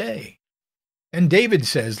very day. And David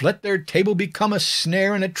says, 'Let their table become a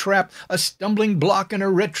snare and a trap, a stumbling block and a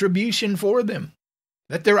retribution for them.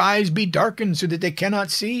 Let their eyes be darkened so that they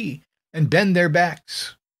cannot see, and bend their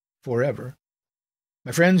backs forever.'"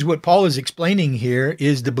 My friends, what Paul is explaining here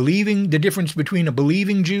is the difference between a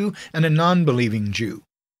believing Jew and a non-believing Jew.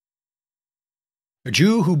 A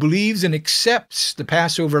Jew who believes and accepts the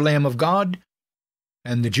Passover Lamb of God,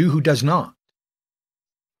 and the Jew who does not.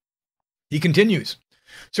 He continues,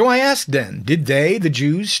 "So I ask then, did they, the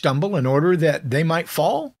Jews, stumble in order that they might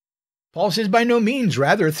fall? Paul says, by no means,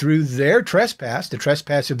 rather through their trespass, the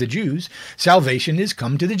trespass of the Jews, salvation is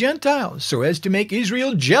come to the Gentiles, so as to make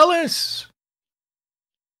Israel jealous.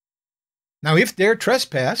 Now, if their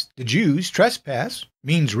trespass, the Jews' trespass,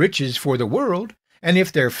 means riches for the world, and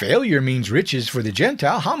if their failure means riches for the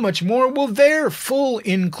Gentile, how much more will their full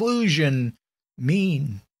inclusion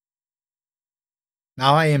mean?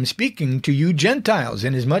 Now I am speaking to you Gentiles,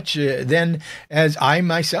 inasmuch then as I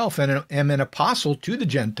myself am an apostle to the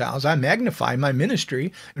Gentiles, I magnify my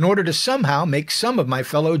ministry in order to somehow make some of my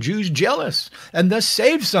fellow Jews jealous, and thus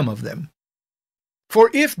save some of them. For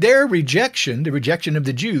if their rejection, the rejection of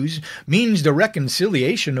the Jews, means the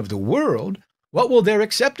reconciliation of the world, what will their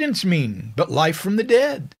acceptance mean but life from the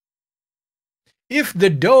dead? If the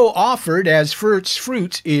dough offered as first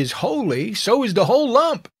fruits is holy, so is the whole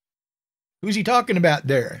lump. Who's he talking about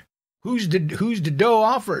there? Who's the dough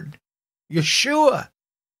offered? Yeshua,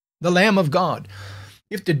 the Lamb of God.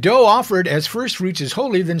 If the dough offered as first fruits is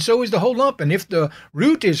holy, then so is the whole lump. And if the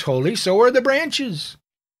root is holy, so are the branches.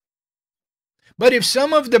 But if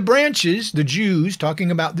some of the branches, the Jews, talking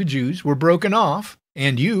about the Jews, were broken off,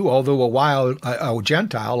 and you, although a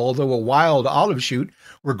Gentile, although a wild olive shoot,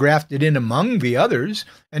 were grafted in among the others,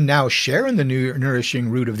 and now share in the nourishing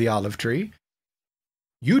root of the olive tree,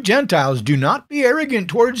 you Gentiles, do not be arrogant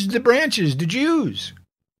towards the branches, the Jews.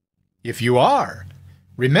 If you are,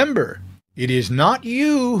 remember, it is not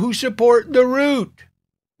you who support the root,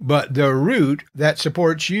 but the root that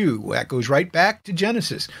supports you. That goes right back to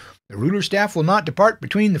Genesis. The ruler's staff will not depart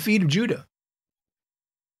between the feet of Judah.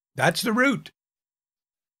 That's the root.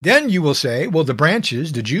 Then you will say, well, the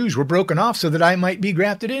branches, the Jews, were broken off so that I might be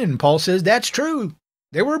grafted in. Paul says that's true.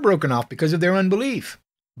 They were broken off because of their unbelief.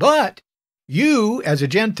 But you, as a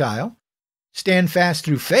Gentile, stand fast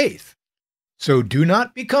through faith. So do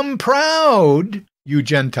not become proud, you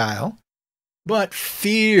Gentile, but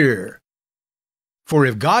fear. For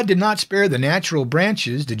if God did not spare the natural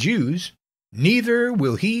branches, the Jews, neither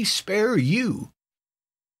will he spare you.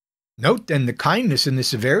 Note then the kindness and the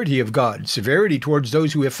severity of God, severity towards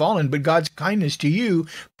those who have fallen, but God's kindness to you,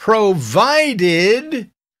 provided,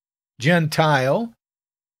 Gentile,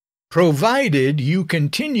 provided you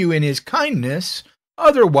continue in his kindness,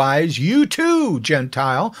 otherwise you too,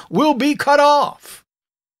 Gentile, will be cut off.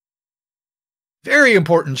 Very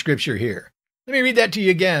important scripture here. Let me read that to you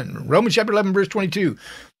again. Romans chapter 11, verse 22.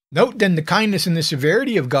 Note then the kindness and the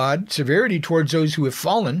severity of God, severity towards those who have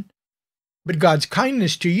fallen, but God's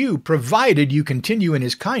kindness to you, provided you continue in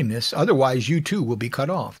his kindness, otherwise you too will be cut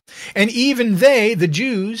off. And even they, the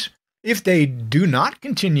Jews, if they do not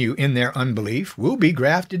continue in their unbelief, will be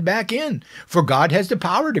grafted back in, for God has the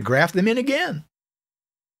power to graft them in again.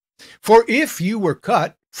 For if you were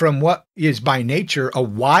cut from what is by nature a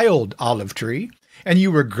wild olive tree, and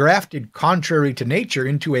you were grafted contrary to nature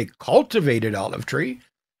into a cultivated olive tree,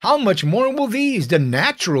 how much more will these, the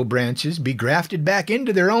natural branches, be grafted back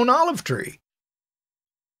into their own olive tree?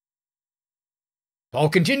 Paul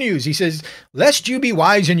continues, he says, lest you be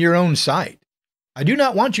wise in your own sight, I do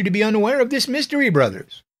not want you to be unaware of this mystery,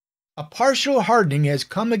 brothers. A partial hardening has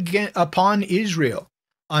come again upon Israel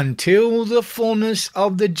until the fullness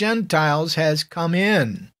of the Gentiles has come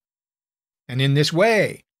in. And in this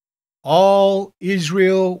way, all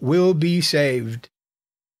Israel will be saved.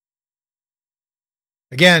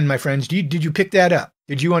 Again, my friends, did you pick that up?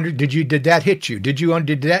 Did that hit you? Did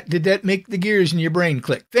that make the gears in your brain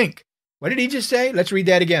click? Think. What did he just say? Let's read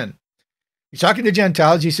that again. He's talking to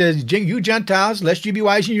Gentiles. He says, you Gentiles, lest you be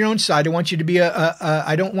wise in your own sight,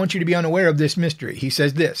 I don't want you to be unaware of this mystery. He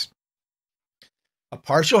says this, a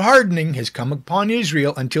partial hardening has come upon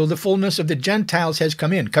Israel until the fullness of the Gentiles has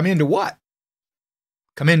come in. Come into what?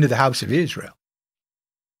 Come into the house of Israel.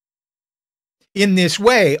 In this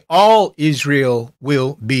way, all Israel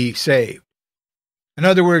will be saved. In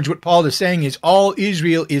other words, what Paul is saying is all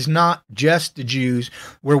Israel is not just the Jews.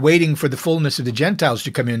 We're waiting for the fullness of the Gentiles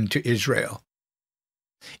to come into Israel.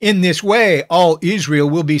 In this way, all Israel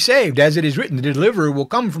will be saved. As it is written, the deliverer will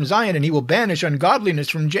come from Zion, and he will banish ungodliness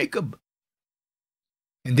from Jacob.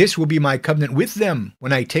 And this will be my covenant with them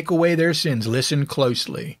when I take away their sins. Listen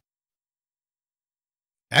closely.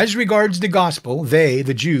 As regards the gospel, they,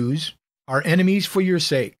 the Jews, are enemies for your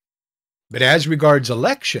sake. But as regards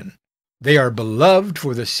election, they are beloved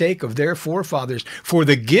for the sake of their forefathers, for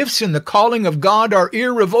the gifts and the calling of God are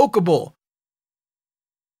irrevocable.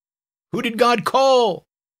 Who did God call?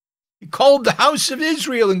 He called the house of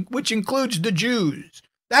Israel, which includes the Jews.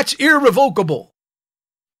 That's irrevocable.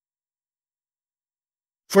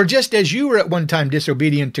 For just as you were at one time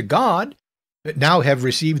disobedient to God, but now have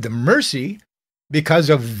received the mercy because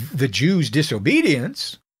of the Jews'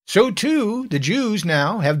 disobedience, So too the Jews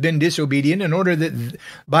now have been disobedient in order that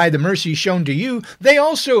by the mercy shown to you, they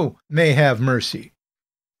also may have mercy.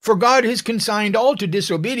 For God has consigned all to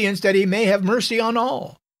disobedience that he may have mercy on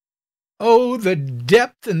all. Oh, the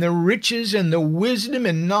depth and the riches and the wisdom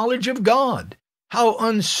and knowledge of God! How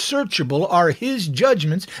unsearchable are his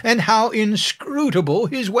judgments and how inscrutable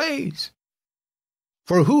his ways!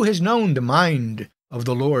 For who has known the mind of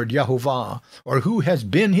the Lord Jehovah, or who has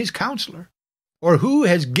been his counselor, or who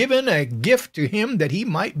has given a gift to him that he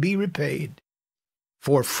might be repaid?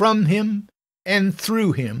 For from him and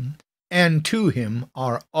through him and to him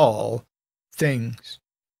are all things.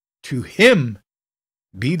 To him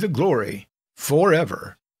be the glory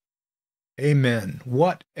forever. Amen.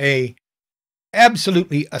 What a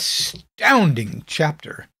absolutely astounding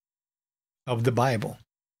chapter of the Bible.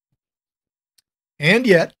 And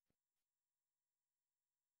yet,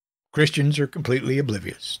 Christians are completely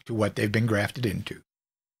oblivious to what they've been grafted into.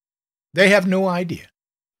 They have no idea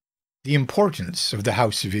the importance of the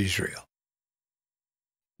house of Israel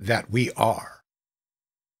that we are.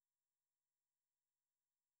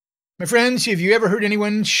 My friends, have you ever heard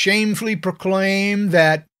anyone shamefully proclaim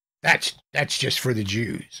that that's just for the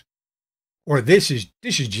Jews? Or this is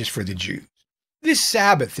just for the Jews. This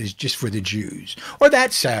Sabbath is just for the Jews. Or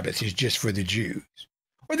that Sabbath is just for the Jews.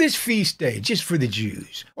 Or this feast day just for the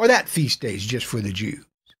Jews. Or that feast day is just for the Jews.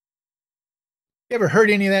 You ever heard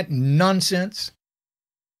any of that nonsense?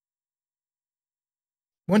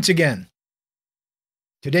 Once again,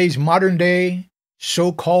 today's modern day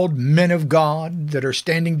so-called men of God that are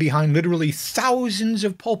standing behind literally thousands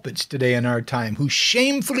of pulpits today in our time, who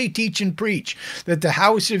shamefully teach and preach that the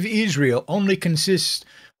house of Israel only consists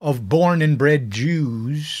of born and bred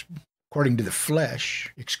Jews, according to the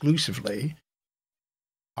flesh exclusively,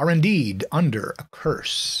 are indeed under a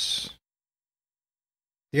curse.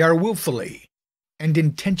 They are willfully and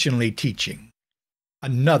intentionally teaching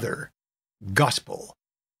another gospel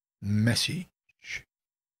message.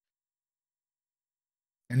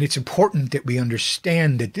 And it's important that we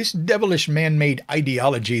understand that this devilish man-made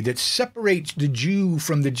ideology that separates the Jew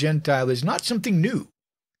from the Gentile is not something new.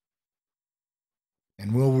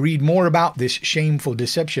 And we'll read more about this shameful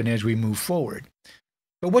deception as we move forward.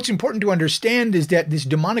 But what's important to understand is that this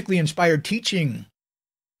demonically inspired teaching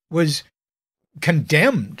was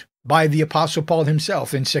condemned by the Apostle Paul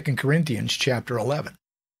himself in 2 Corinthians chapter 11.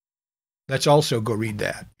 Let's also go read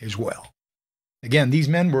that as well. Again, these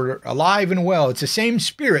men were alive and well. It's the same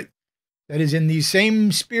spirit that is in the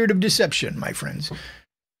same spirit of deception, my friends.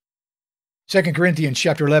 2 Corinthians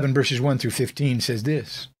chapter 11, verses 1 through 15 says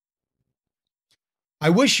this: I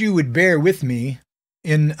wish you would bear with me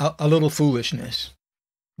in a little foolishness.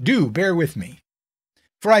 Do bear with me.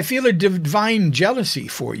 For I feel a divine jealousy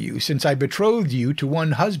for you, since I betrothed you to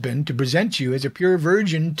one husband to present you as a pure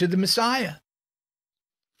virgin to the Messiah.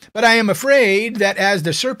 But I am afraid that as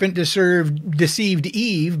the serpent deceived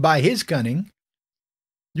Eve by his cunning,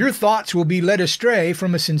 your thoughts will be led astray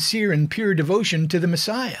from a sincere and pure devotion to the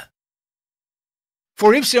Messiah.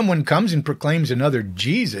 For if someone comes and proclaims another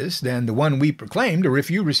Jesus than the one we proclaimed, or if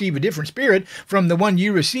you receive a different spirit from the one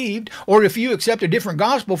you received, or if you accept a different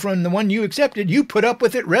gospel from the one you accepted, you put up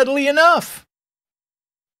with it readily enough.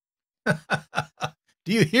 Do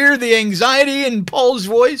you hear the anxiety in Paul's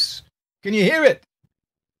voice? Can you hear it?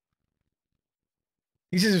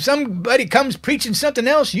 He says, if somebody comes preaching something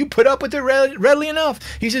else, you put up with it readily enough.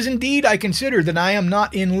 He says, indeed, I consider that I am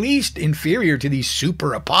not in least inferior to these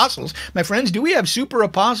super apostles. My friends, do we have super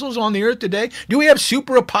apostles on the earth today? Do we have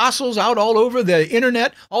super apostles out all over the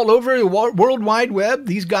internet, all over the World Wide Web?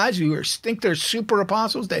 These guys who think they're super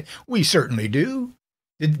apostles? We certainly do.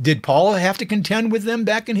 Did Paul have to contend with them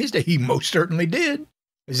back in his day? He most certainly did.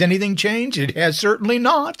 Has anything changed? It has certainly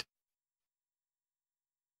not.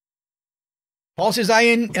 Paul says,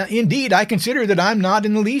 indeed, I consider that I'm not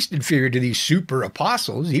in the least inferior to these super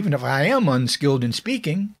apostles, even if I am unskilled in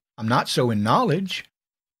speaking. I'm not so in knowledge.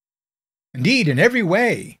 Indeed, in every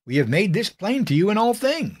way, we have made this plain to you in all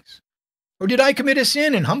things. Or did I commit a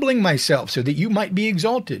sin in humbling myself so that you might be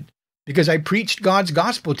exalted, because I preached God's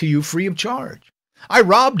gospel to you free of charge? I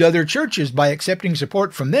robbed other churches by accepting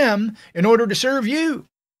support from them in order to serve you.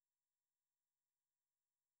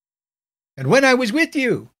 And when I was with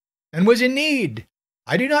you, and was in need,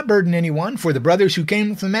 I did not burden anyone, for the brothers who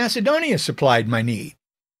came from Macedonia supplied my need.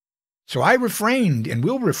 So I refrained and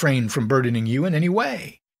will refrain from burdening you in any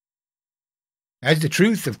way. As the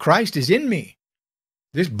truth of Christ is in me,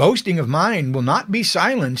 this boasting of mine will not be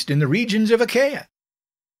silenced in the regions of Achaia.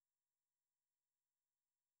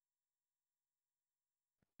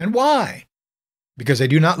 And why? Because I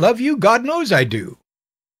do not love you? God knows I do.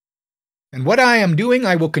 And what I am doing,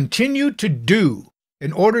 I will continue to do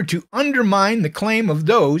in order to undermine the claim of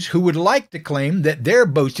those who would like to claim that their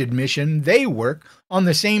boasted mission, they work on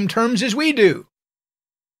the same terms as we do.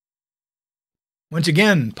 Once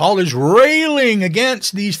again, Paul is railing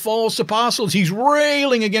against these false apostles. He's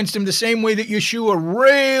railing against them the same way that Yeshua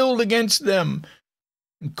railed against them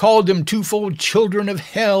and called them twofold children of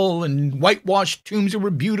hell and whitewashed tombs that were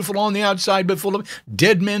beautiful on the outside but full of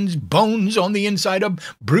dead men's bones on the inside, a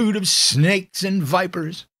brood of snakes and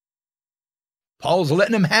vipers. Paul's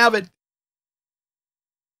letting them have it.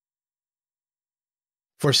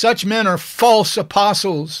 For such men are false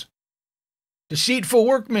apostles, deceitful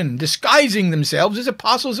workmen, disguising themselves as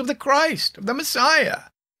apostles of the Christ, of the Messiah.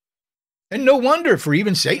 And no wonder, for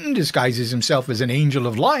even Satan disguises himself as an angel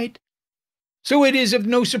of light. So it is of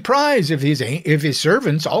no surprise if his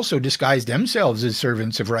servants also disguise themselves as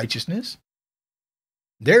servants of righteousness.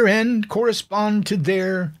 Their end correspond to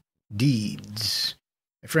their deeds.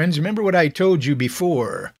 My friends, remember what I told you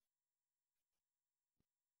before.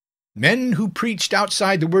 Men who preached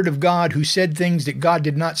outside the word of God, who said things that God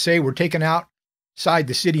did not say, were taken outside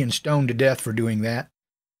the city and stoned to death for doing that.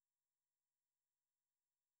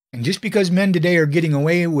 And just because men today are getting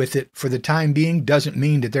away with it for the time being doesn't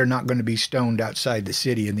mean that they're not going to be stoned outside the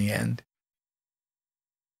city in the end.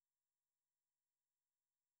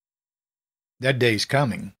 That day's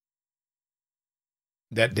coming.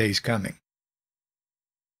 That day's coming.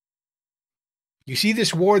 You see,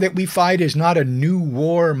 this war that we fight is not a new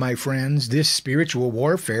war, my friends. This spiritual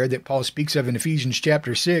warfare that Paul speaks of in Ephesians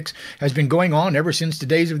chapter 6 has been going on ever since the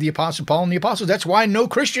days of the Apostle Paul and the Apostles. That's why no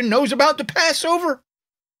Christian knows about the Passover.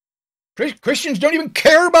 Christians don't even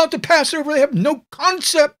care about the Passover. They have no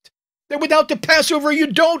concept that without the Passover, you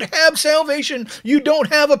don't have salvation. You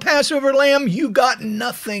don't have a Passover lamb. You got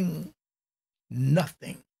nothing.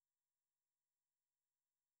 Nothing.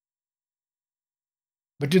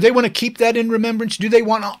 But do they want to keep that in remembrance? Do they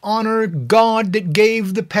want to honor God that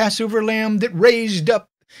gave the Passover lamb, that raised up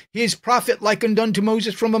his prophet likened unto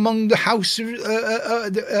Moses from among the house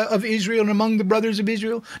of Israel and among the brothers of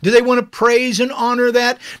Israel? Do they want to praise and honor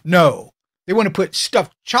that? No. They want to put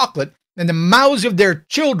stuffed chocolate in the mouths of their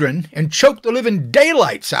children and choke the living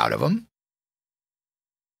daylights out of them,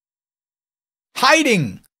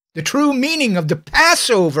 hiding the true meaning of the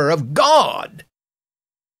Passover of God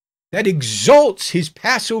that exalts his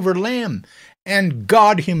Passover lamb and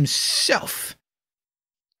God himself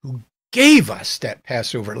who gave us that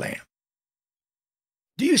Passover lamb.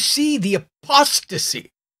 Do you see the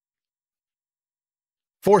apostasy?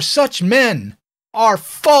 For such men are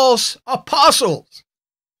false apostles,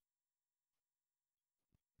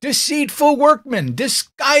 deceitful workmen,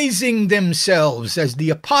 disguising themselves as the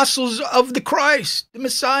apostles of the Christ, the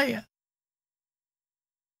Messiah.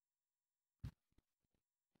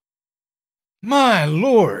 My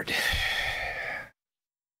Lord.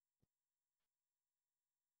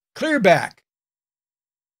 Clear back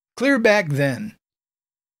then,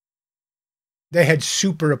 they had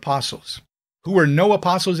super apostles who were no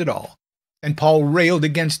apostles at all. And Paul railed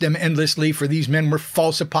against them endlessly, for these men were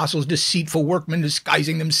false apostles, deceitful workmen,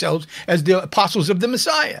 disguising themselves as the apostles of the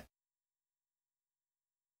Messiah.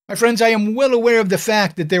 My friends, I am well aware of the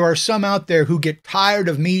fact that there are some out there who get tired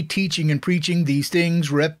of me teaching and preaching these things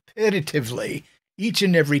repetitively each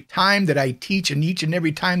and every time that I teach and each and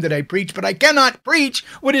every time that I preach, but I cannot preach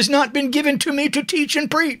what has not been given to me to teach and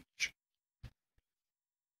preach.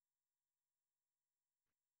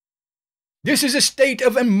 This is a state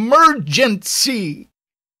of emergency.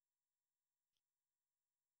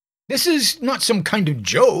 This is not some kind of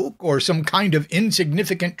joke or some kind of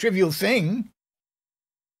insignificant, trivial thing.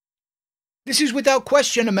 This is without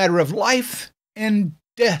question a matter of life and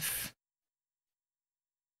death.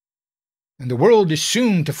 And the world is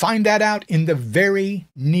soon to find that out in the very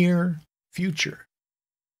near future.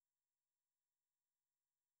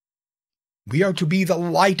 We are to be the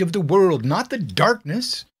light of the world, not the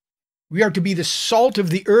darkness. We are to be the salt of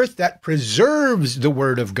the earth that preserves the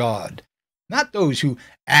Word of God, not those who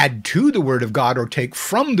add to the Word of God or take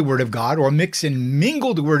from the Word of God or mix and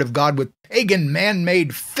mingle the Word of God with pagan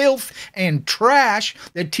man-made filth and trash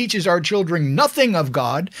that teaches our children nothing of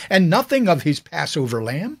God and nothing of his Passover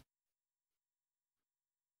lamb.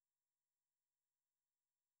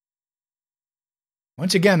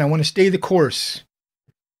 Once again, I want to stay the course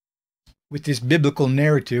with this biblical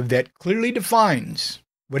narrative that clearly defines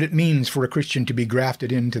what it means for a Christian to be grafted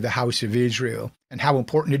into the house of Israel, and how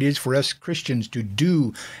important it is for us Christians to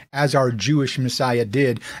do as our Jewish Messiah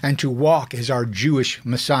did, and to walk as our Jewish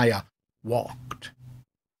Messiah walked.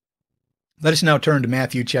 Let us now turn to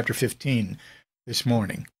Matthew chapter 15 this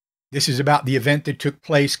morning. This is about the event that took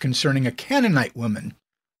place concerning a Canaanite woman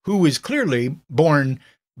who was clearly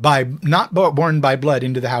not born by blood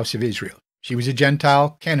into the house of Israel. She was a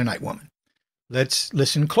Gentile Canaanite woman. Let's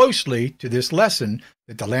listen closely to this lesson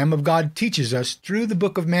that the Lamb of God teaches us through the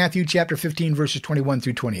book of Matthew, chapter 15, verses 21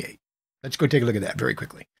 through 28. Let's go take a look at that very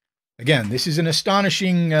quickly. Again, this is an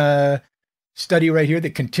astonishing study right here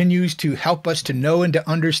that continues to help us to know and to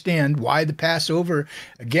understand why the Passover,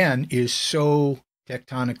 again, is so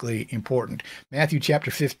tectonically important. Matthew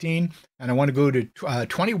chapter 15, and I want to go to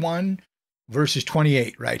 21, verses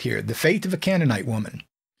 28 right here. The faith of a Canaanite woman.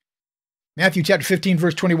 Matthew chapter 15,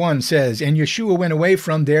 verse 21 says, And Yeshua went away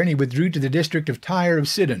from there, and he withdrew to the district of Tyre of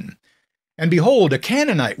Sidon. And behold, a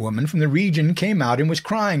Canaanite woman from the region came out and was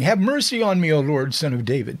crying, Have mercy on me, O Lord, Son of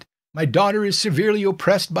David. My daughter is severely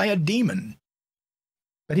oppressed by a demon.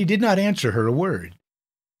 But he did not answer her a word.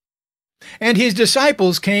 And his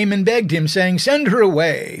disciples came and begged him, saying, Send her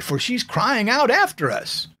away, for she's crying out after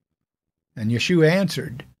us. And Yeshua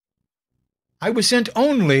answered, I was sent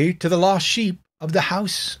only to the lost sheep of the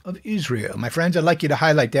house of Israel. My friends, I'd like you to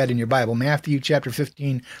highlight that in your Bible. Matthew chapter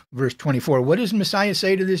 15, verse 24. What does Messiah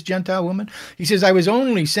say to this Gentile woman? He says, I was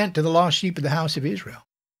only sent to the lost sheep of the house of Israel.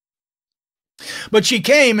 But she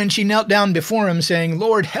came and she knelt down before him, saying,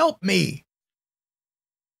 Lord, help me.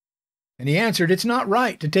 And he answered, It's not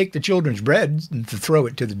right to take the children's bread and to throw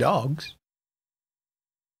it to the dogs.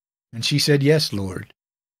 And she said, Yes, Lord.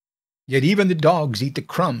 Yet even the dogs eat the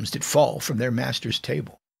crumbs that fall from their master's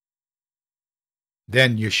table.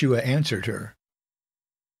 Then Yeshua answered her,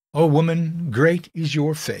 O woman, great is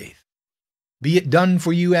your faith. Be it done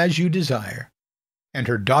for you as you desire. And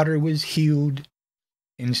her daughter was healed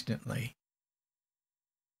instantly.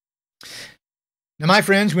 Now, my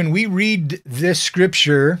friends, when we read this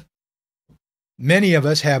scripture, many of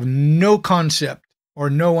us have no concept or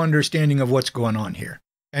no understanding of what's going on here.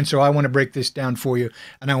 And so I want to break this down for you,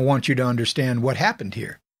 and I want you to understand what happened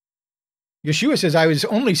here. Yeshua says, I was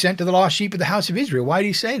only sent to the lost sheep of the house of Israel. Why did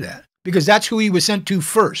he say that? Because that's who he was sent to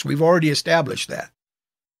first. We've already established that.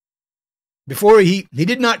 Before he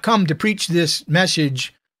did not come to preach this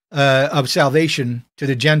message of salvation to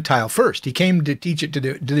the Gentile first. He came to teach it to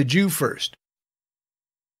the Jew first.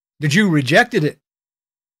 The Jew rejected it.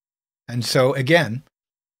 And so, again,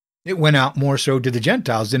 it went out more so to the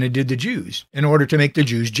Gentiles than it did the Jews, in order to make the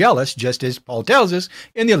Jews jealous, just as Paul tells us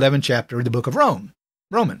in the 11th chapter of the book of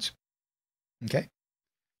Romans. Okay?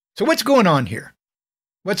 So what's going on here?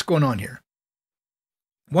 What's going on here?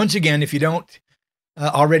 Once again, if you don't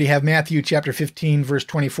already have Matthew chapter 15, verse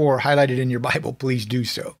 24 highlighted in your Bible, please do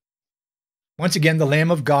so. Once again, the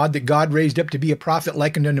Lamb of God that God raised up to be a prophet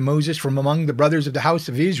likened unto Moses from among the brothers of the house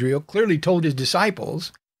of Israel clearly told his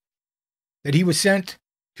disciples that he was sent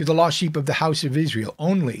to the lost sheep of the house of Israel,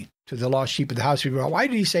 only to the lost sheep of the house of Israel. Why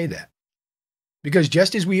did he say that? Because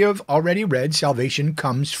just as we have already read, salvation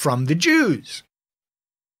comes from the Jews.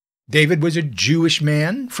 David was a Jewish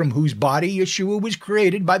man from whose body Yeshua was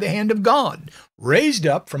created by the hand of God, raised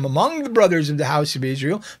up from among the brothers of the house of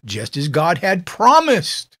Israel, just as God had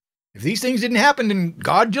promised. If these things didn't happen, then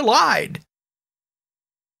God lied.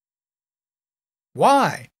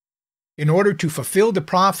 Why? In order to fulfill the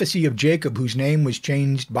prophecy of Jacob, whose name was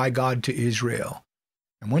changed by God to Israel.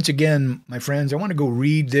 And once again, my friends, I want to go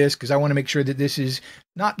read this because I want to make sure that this is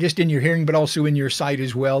not just in your hearing, but also in your sight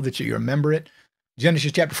as well, that you remember it.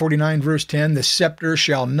 Genesis chapter 49, verse 10, the scepter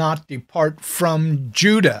shall not depart from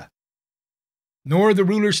Judah, nor the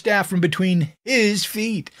ruler's staff from between his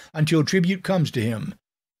feet, until tribute comes to him.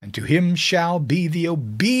 And to him shall be the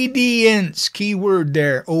obedience, key word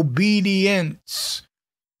there, obedience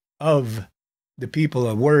of the people.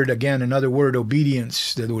 A word, again, another word,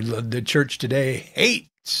 obedience, that the church today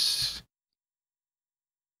hates.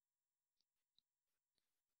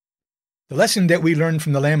 The lesson that we learned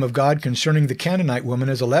from the Lamb of God concerning the Canaanite woman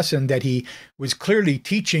is a lesson that he was clearly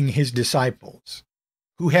teaching his disciples,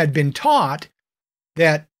 who had been taught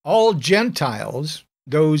that all Gentiles,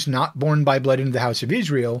 those not born by blood into the house of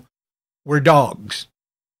Israel, were dogs.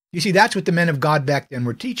 You see, that's what the men of God back then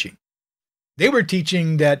were teaching. They were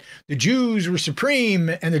teaching that the Jews were supreme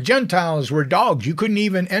and the Gentiles were dogs. You couldn't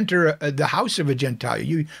even enter the house of a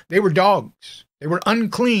Gentile. They were dogs. They were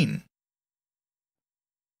unclean.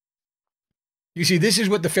 You see, this is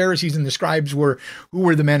what the Pharisees and the scribes were, who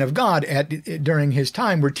were the men of God during his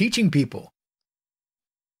time, were teaching people.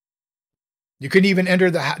 You couldn't even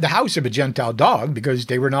enter the house of a Gentile dog because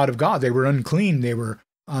they were not of God. They were unclean. They were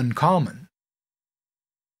uncommon.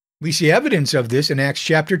 We see evidence of this in Acts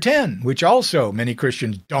chapter 10, which also many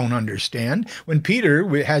Christians don't understand, when Peter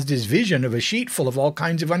has this vision of a sheet full of all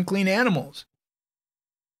kinds of unclean animals.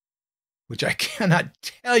 which I cannot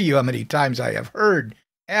tell you how many times I have heard,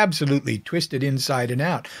 absolutely twisted inside and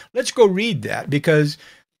out. Let's go read that, because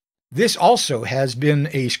this also has been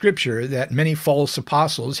a scripture that many false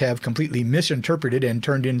apostles have completely misinterpreted and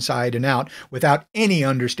turned inside and out without any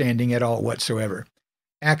understanding at all whatsoever.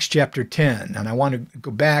 Acts chapter 10, and I want to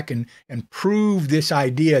go back and prove this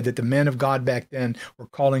idea that the men of God back then were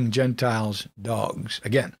calling Gentiles dogs.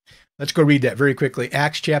 Again, let's go read that very quickly.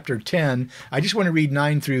 Acts chapter 10, I just want to read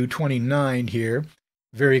 9 through 29 here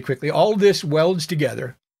very quickly. All this welds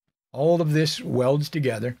together. All of this welds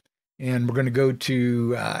together. And we're going to go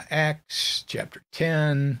to Acts chapter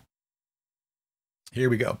 10. Here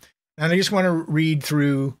we go. And I just want to read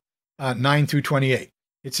through 9 through 28.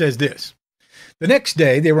 It says this. The next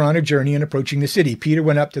day they were on a journey and approaching the city. Peter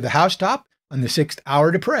went up to the housetop on the 6th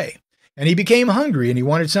hour to pray. And he became hungry and he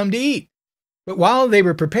wanted something to eat. But while they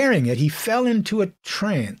were preparing it, he fell into a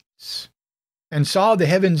trance and saw the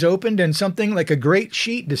heavens opened and something like a great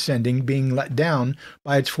sheet descending, being let down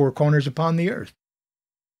by its four corners upon the earth.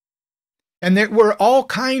 And there were all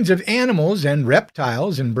kinds of animals and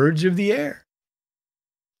reptiles and birds of the air.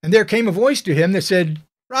 And there came a voice to him that said,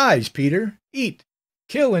 Rise, Peter, eat,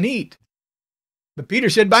 kill and eat. But Peter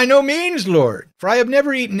said, By no means, Lord, for I have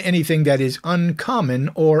never eaten anything that is uncommon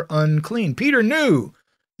or unclean. Peter knew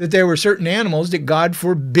that there were certain animals that God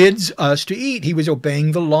forbids us to eat. He was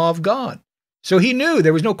obeying the law of God. So he knew,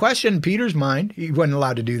 there was no question in Peter's mind, he wasn't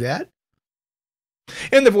allowed to do that.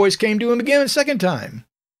 And the voice came to him again a second time.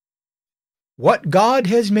 What God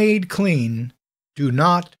has made clean, do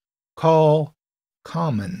not call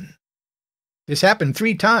common. This happened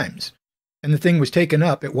 3 times, and the thing was taken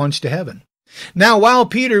up at once to heaven. Now, while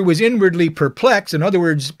Peter was inwardly perplexed, in other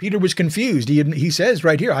words, Peter was confused. He says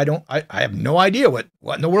right here, I have no idea what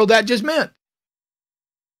in the world that just meant.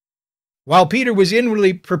 While Peter was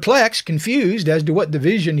inwardly perplexed, confused as to what the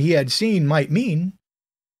vision he had seen might mean,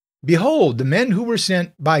 behold, the men who were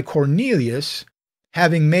sent by Cornelius,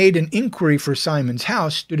 having made an inquiry for Simon's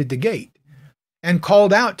house, stood at the gate and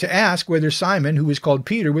called out to ask whether Simon, who was called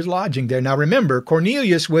Peter, was lodging there. Now remember,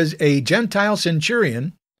 Cornelius was a Gentile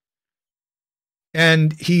centurion,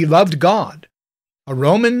 and he loved God. He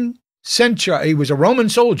was a Roman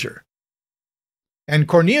soldier. And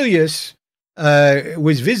Cornelius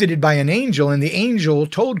was visited by an angel, and the angel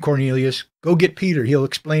told Cornelius, Go get Peter. He'll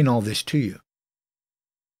explain all this to you.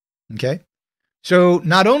 Okay? So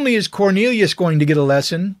not only is Cornelius going to get a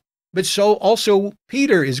lesson, but so also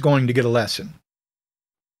Peter is going to get a lesson.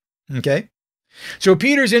 Okay? So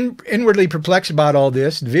Peter's inwardly perplexed about all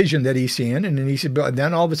this vision that he's seeing, and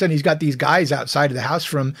then all of a sudden he's got these guys outside of the house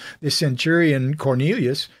from this centurion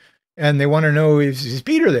Cornelius, and they want to know, is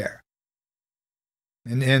Peter there?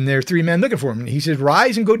 And there are 3 men looking for him. He says,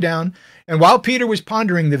 Rise and go down. And while Peter was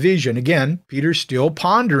pondering the vision, again, Peter's still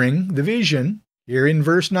pondering the vision, here in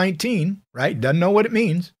verse 19, right? Doesn't know what it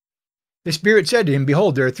means. The Spirit said to him,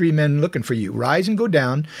 Behold, there are 3 men looking for you. Rise and go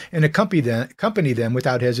down and accompany them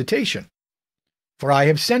without hesitation, for I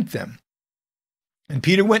have sent them. And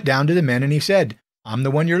Peter went down to the men and he said, I'm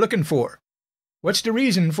the one you're looking for. What's the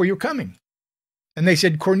reason for your coming? And they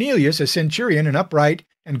said, Cornelius, a centurion, an upright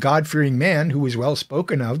and God-fearing man who was well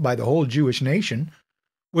spoken of by the whole Jewish nation,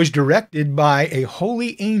 was directed by a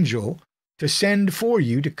holy angel to send for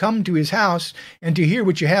you to come to his house and to hear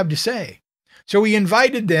what you have to say. So he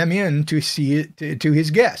invited them in to see to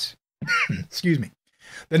his guests. Excuse me.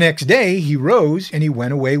 The next day he rose and he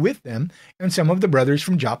went away with them, and some of the brothers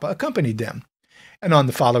from Joppa accompanied them. And on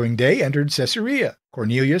the following day entered Caesarea.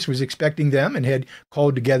 Cornelius was expecting them and had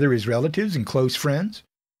called together his relatives and close friends.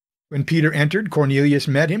 When Peter entered, Cornelius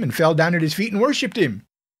met him and fell down at his feet and worshipped him.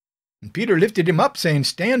 And Peter lifted him up, saying,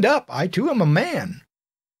 Stand up, I too am a man.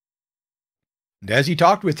 And as he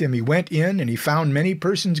talked with him, he went in, and he found many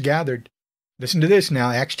persons gathered. Listen to this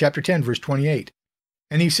now, Acts chapter 10, verse 28.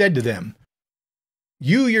 And he said to them,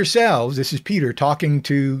 You yourselves, this is Peter talking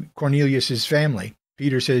to Cornelius's family.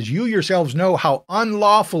 Peter says, You yourselves know how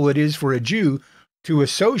unlawful it is for a Jew to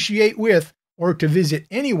associate with or to visit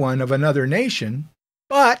anyone of another nation,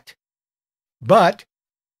 but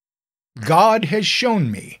God has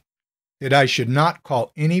shown me that I should not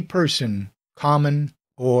call any person common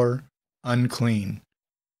or unclean.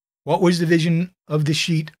 What was the vision of the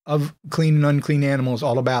sheet of clean and unclean animals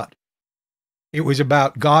all about? It was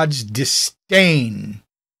about God's disdain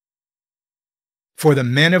for the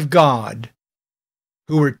men of God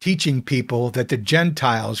who were teaching people that the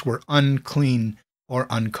Gentiles were unclean or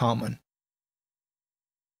uncommon.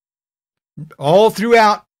 All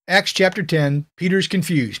throughout Acts chapter 10, Peter's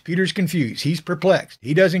confused. He's perplexed.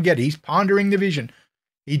 He doesn't get it. He's pondering the vision.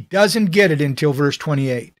 He doesn't get it until verse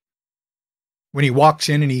 28. when he walks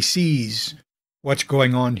in and he sees what's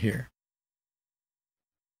going on here.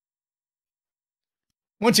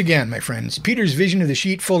 Once again, my friends, Peter's vision of the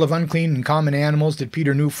sheet full of unclean and common animals that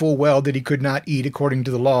Peter knew full well that he could not eat according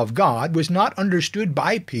to the law of God was not understood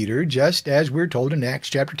by Peter, just as we're told in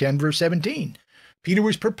Acts chapter 10, verse 17. Peter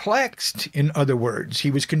was perplexed, in other words.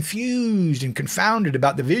 He was confused and confounded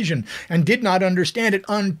about the vision and did not understand it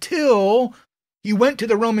until he went to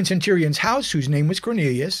the Roman centurion's house, whose name was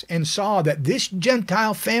Cornelius, and saw that this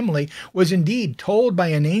Gentile family was indeed told by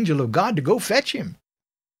an angel of God to go fetch him.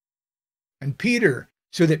 And Peter,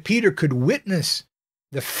 so that Peter could witness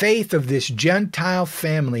the faith of this Gentile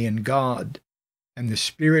family in God and the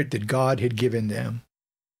Spirit that God had given them.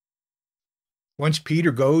 Once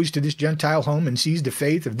Peter goes to this Gentile home and sees the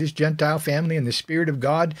faith of this Gentile family and the Spirit of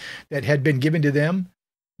God that had been given to them,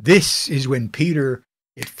 this is when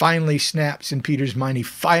it finally snaps in Peter's mind. He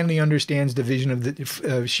finally understands the vision of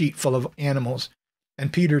the sheet full of animals.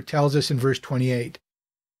 And Peter tells us in verse 28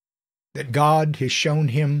 that God has shown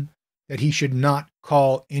him that he should not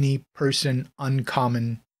call any person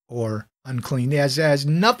uncommon or unclean. It has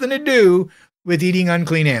nothing to do with eating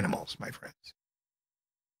unclean animals, my friends.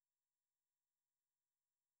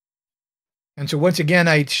 And so once again,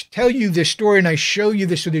 I tell you this story and I show you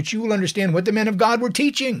this so that you will understand what the men of God were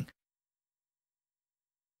teaching.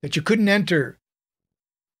 That you couldn't enter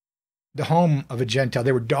the home of a Gentile.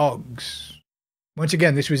 They were dogs. Once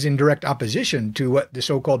again, this was in direct opposition to what the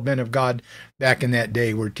so-called men of God back in that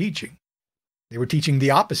day were teaching. They were teaching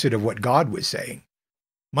the opposite of what God was saying,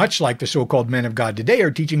 much like the so-called men of God today are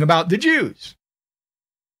teaching about the Jews.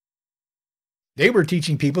 They were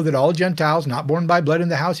teaching people that all Gentiles not born by blood in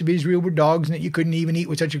the house of Israel were dogs and that you couldn't even eat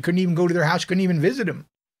with such, you couldn't even go to their house, couldn't even visit them.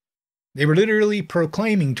 They were literally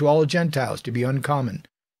proclaiming to all Gentiles to be uncommon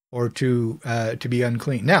or to be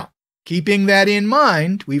unclean. Now, keeping that in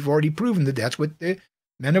mind, we've already proven that that's what the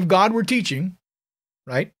men of God were teaching,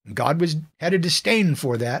 right? God had a disdain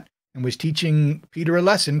for that and was teaching Peter a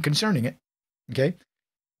lesson concerning it. Okay,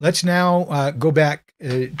 let's now go back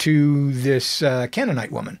to this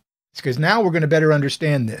Canaanite woman, because now we're going to better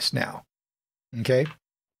understand this now. Okay,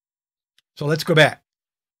 so let's go back.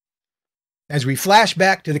 As we flash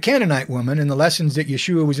back to the Canaanite woman and the lessons that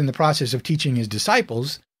Yeshua was in the process of teaching his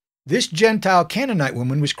disciples, this Gentile Canaanite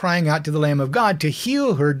woman was crying out to the Lamb of God to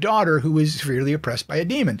heal her daughter who was severely oppressed by a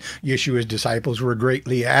demon. Yeshua's disciples were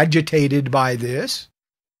greatly agitated by this.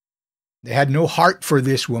 They had no heart for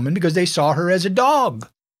this woman because they saw her as a dog,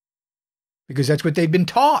 because that's what they'd been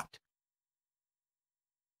taught.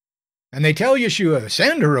 And they tell Yeshua,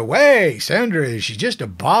 send her away, send her, she's just a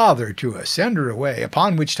bother to us, send her away,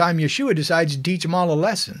 upon which time Yeshua decides to teach them all a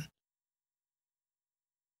lesson.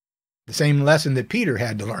 The same lesson that Peter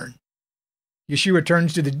had to learn. Yeshua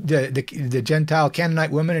turns to the Gentile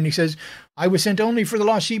Canaanite woman and he says, I was sent only for the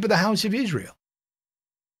lost sheep of the house of Israel.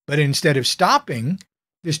 But instead of stopping,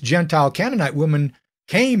 this Gentile Canaanite woman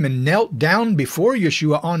came and knelt down before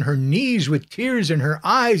Yeshua on her knees with tears in her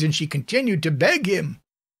eyes, and she continued to beg him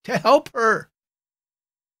to help her.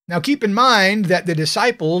 Now keep in mind that the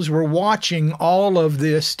disciples were watching all of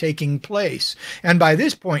this taking place. And by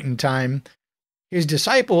this point in time, his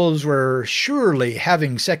disciples were surely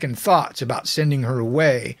having second thoughts about sending her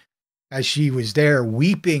away, as she was there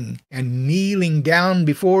weeping and kneeling down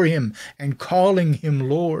before him and calling him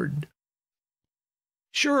Lord.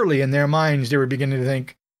 Surely in their minds they were beginning to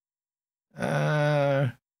think,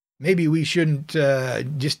 maybe we shouldn't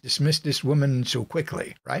just dismiss this woman so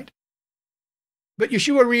quickly, right? But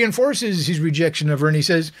Yeshua reinforces his rejection of her, and he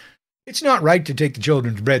says, it's not right to take the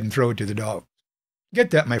children's bread and throw it to the dogs.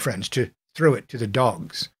 Get that, my friends, to throw it to the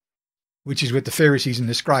dogs, which is what the Pharisees and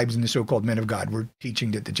the scribes and the so-called men of God were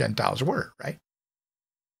teaching that the Gentiles were, right?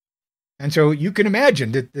 And so you can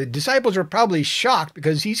imagine that the disciples are probably shocked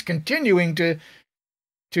because he's continuing to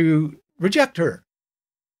reject her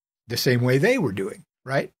the same way they were doing,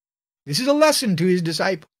 right? This is a lesson to his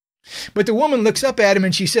disciples. But the woman looks up at him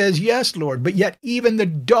and she says, yes, Lord, but yet even the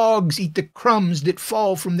dogs eat the crumbs that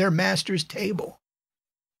fall from their master's table.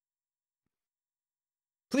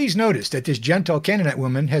 Please notice that this Gentile Canaanite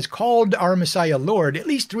woman has called our Messiah Lord at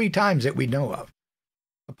least 3 times that we know of,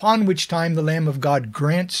 upon which time the Lamb of God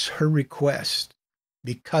grants her request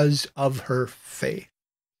because of her faith.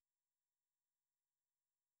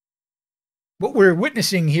 What we're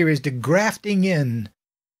witnessing here is the grafting in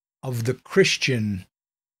of the Christian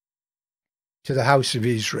to the house of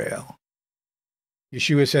Israel.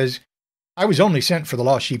 Yeshua says, I was only sent for the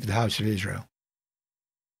lost sheep of the house of Israel.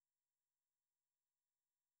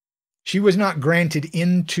 She was not granted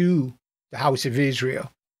into the house of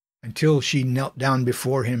Israel until she knelt down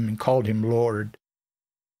before him and called him Lord.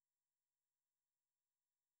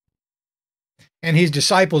 And his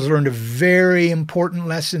disciples learned a very important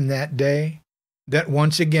lesson that day, that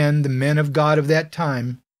once again the men of God of that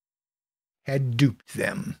time had duped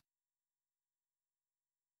them.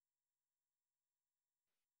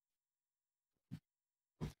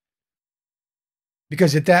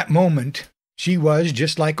 Because at that moment, she was,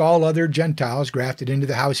 just like all other Gentiles, grafted into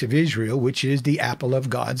the house of Israel, which is the apple of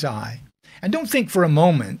God's eye. And don't think for a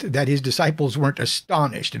moment that his disciples weren't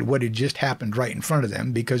astonished at what had just happened right in front of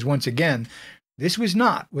them, because once again, this was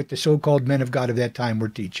not what the so-called men of God of that time were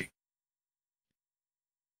teaching.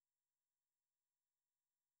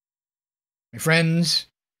 My friends,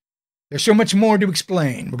 there's so much more to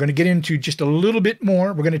explain. We're going to get into just a little bit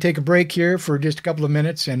more. We're going to take a break here for just a couple of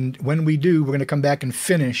minutes, and when we do, we're going to come back and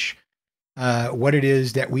finish what it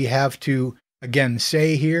is that we have to, again,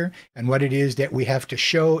 say here, and what it is that we have to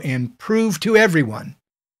show and prove to everyone,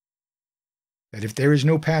 that if there is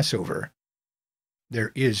no Passover,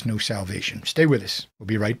 there is no salvation. Stay with us. We'll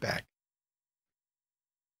be right back.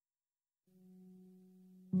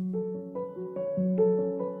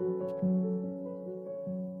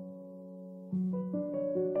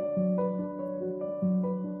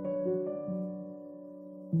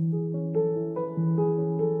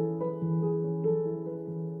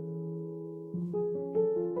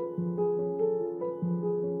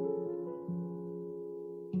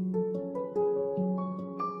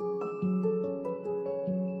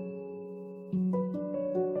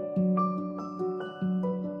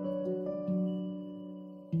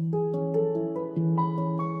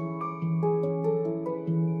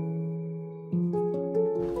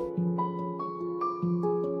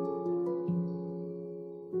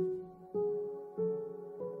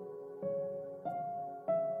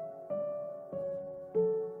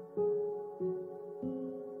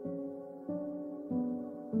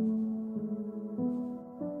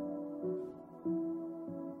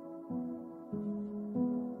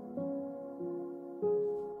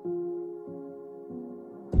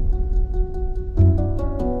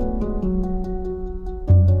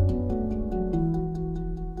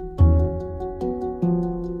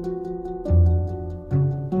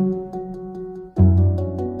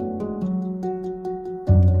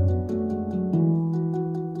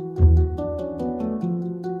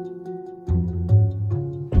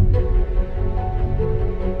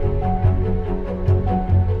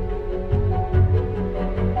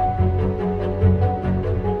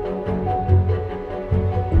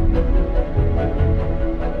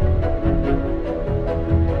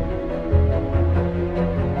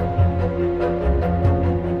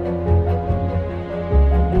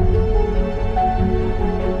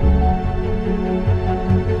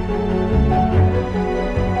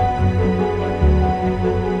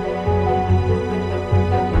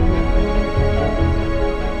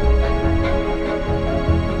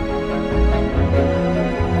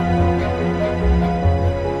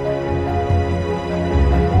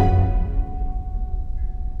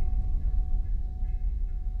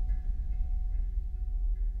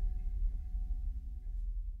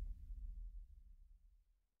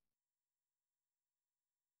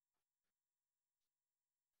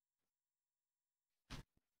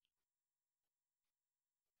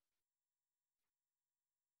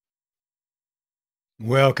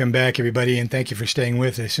 Welcome back, everybody, and thank you for staying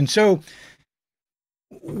with us. And so,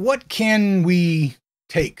 what can we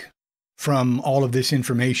take from all of this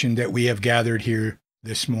information that we have gathered here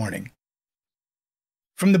this morning?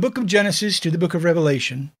 From the book of Genesis to the book of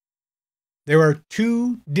Revelation, there are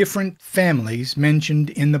two different families mentioned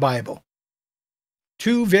in the Bible.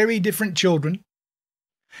 Two very different children.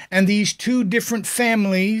 And these two different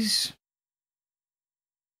families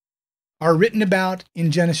are written about in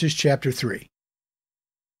Genesis chapter 3.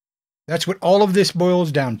 That's what all of this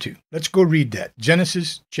boils down to. Let's go read that.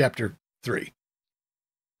 Genesis chapter 3.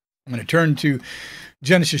 I'm going to turn to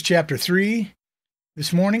Genesis chapter 3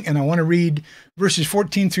 this morning, and I want to read verses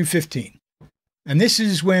 14 through 15. And this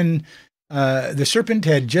is when the serpent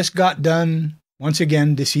had just got done, once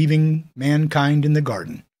again, deceiving mankind in the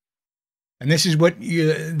garden. And this is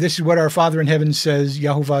what our Father in heaven says,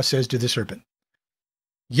 Yahovah says to the serpent.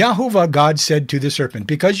 Yahovah God said to the serpent,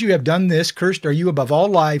 because you have done this, cursed are you above all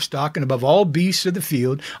livestock and above all beasts of the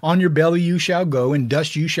field. On your belly you shall go, and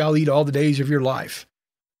dust you shall eat all the days of your life.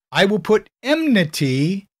 I will put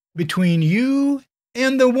enmity between you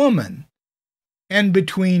and the woman, and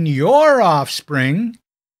between your offspring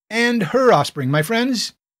and her offspring. My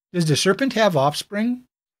friends, does the serpent have offspring?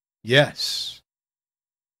 Yes.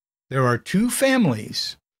 There are two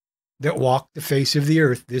families that walk the face of the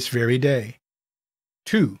earth this very day.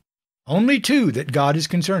 Two. Only two that God is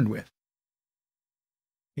concerned with.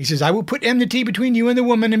 He says, I will put enmity between you and the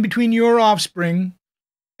woman, and between your offspring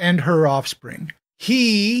and her offspring.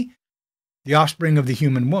 He, the offspring of the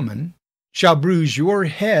human woman, shall bruise your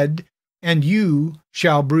head, and you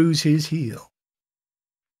shall bruise his heel.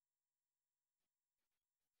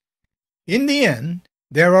 In the end,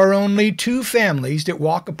 there are only two families that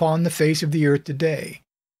walk upon the face of the earth today.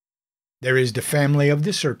 There is the family of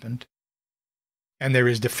the serpent, and there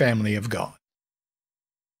is the family of God.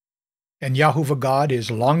 And Yahuwah God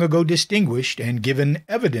is long ago distinguished and given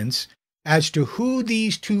evidence as to who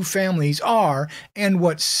these two families are and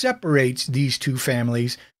what separates these two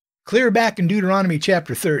families, clear back in Deuteronomy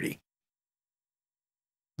chapter 30.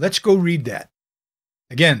 Let's go read that.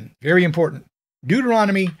 Again, very important.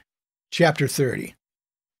 Deuteronomy chapter 30.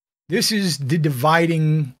 This is the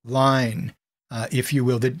dividing line, if you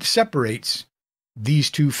will, that separates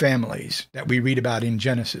these two families that we read about in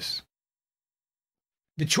Genesis.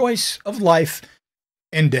 The choice of life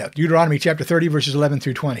and death. Deuteronomy chapter 30, verses 11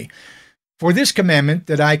 through 20. For this commandment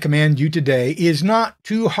that I command you today is not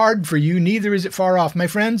too hard for you, neither is it far off. My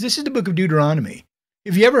friends, this is the book of Deuteronomy.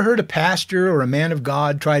 Have you ever heard a pastor or a man of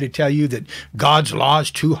God try to tell you that God's law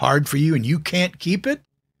is too hard for you and you can't keep it?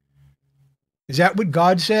 Is that what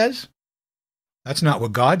God says? That's not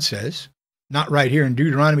what God says. Not right here in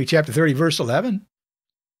Deuteronomy chapter 30, verse 11.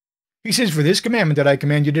 He says, for this commandment that I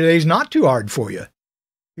command you today is not too hard for you.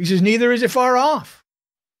 He says, neither is it far off.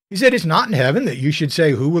 He said, it's not in heaven that you should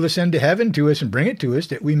say, who will ascend to heaven to us and bring it to us,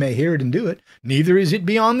 that we may hear it and do it. Neither is it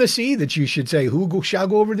beyond the sea that you should say, who shall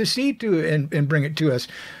go over the sea to and bring it to us,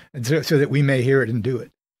 so that we may hear it and do it.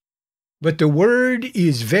 But the word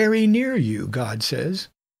is very near you, God says.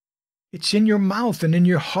 It's in your mouth and in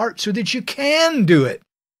your heart so that you can do it.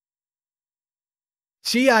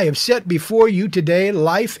 See, I have set before you today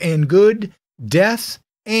life and good, death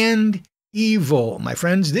and evil. My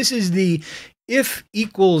friends, this is the if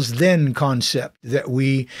equals then concept that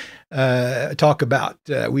we talk about.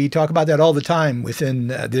 We talk about that all the time within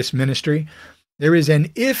this ministry. There is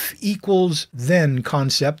an if equals then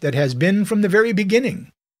concept that has been from the very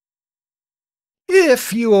beginning.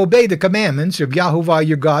 If you obey the commandments of Yahuwah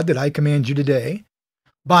your God that I command you today,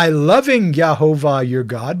 by loving Yahuwah your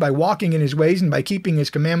God, by walking in his ways and by keeping his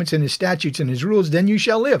commandments and his statutes and his rules, then you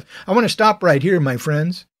shall live. I want to stop right here, my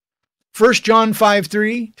friends. 1 John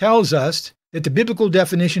 5:3 tells us that the biblical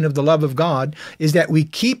definition of the love of God is that we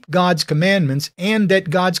keep God's commandments and that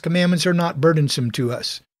God's commandments are not burdensome to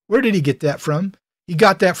us. Where did he get that from? He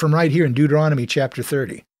got that from right here in Deuteronomy chapter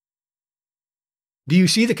 30. Do you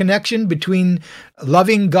see the connection between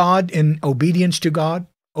loving God and obedience to God?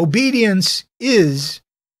 Obedience is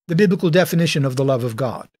the biblical definition of the love of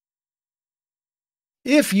God.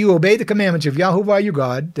 If you obey the commandments of Yahuwah your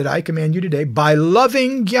God that I command you today, by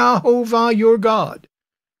loving Yahuwah your God,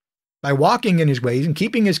 by walking in his ways and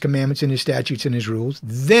keeping his commandments and his statutes and his rules,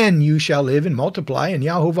 then you shall live and multiply, and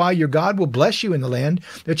Yahuwah your God will bless you in the land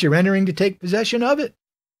that you're entering to take possession of it.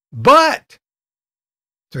 But,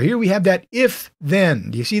 so here we have that if-then.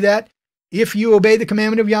 Do you see that? If you obey the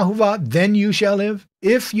commandment of Yahuwah, then you shall live.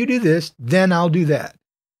 If you do this, then I'll do that.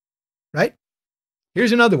 Right?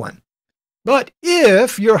 Here's another one. But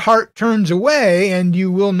if your heart turns away and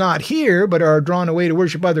you will not hear, but are drawn away to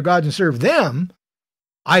worship other gods and serve them,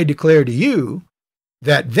 I declare to you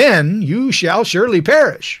that then you shall surely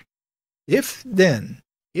perish. If then.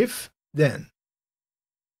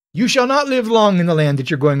 You shall not live long in the land that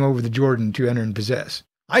you're going over the Jordan to enter and possess.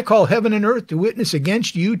 I call heaven and earth to witness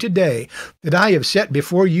against you today that I have set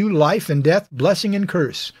before you life and death, blessing and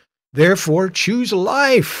curse. Therefore choose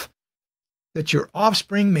life, that your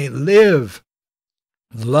offspring may live,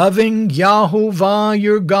 loving Yahuwah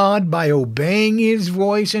your God by obeying his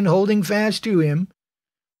voice and holding fast to him.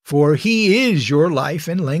 For he is your life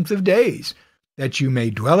and length of days, that you may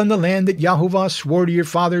dwell in the land that Yahuwah swore to your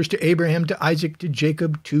fathers, to Abraham, to Isaac, to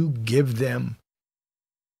Jacob, to give them.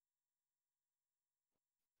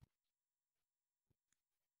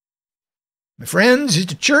 My friends, is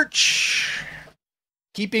the church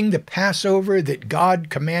keeping the Passover that God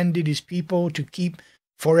commanded his people to keep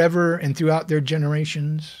forever and throughout their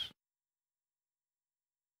generations?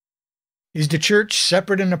 Is the church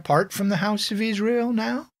separate and apart from the house of Israel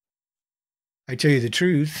now? I tell you the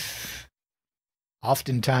truth,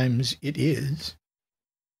 oftentimes it is.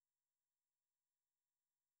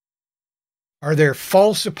 Are there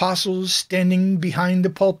false apostles standing behind the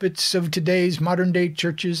pulpits of today's modern-day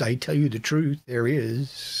churches? I tell you the truth, there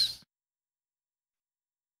is.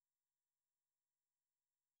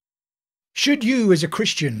 Should you, as a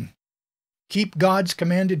Christian, keep God's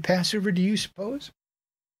commanded Passover, do you suppose?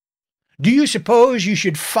 Do you suppose you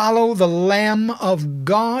should follow the Lamb of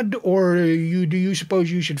God, or do you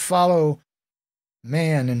suppose you should follow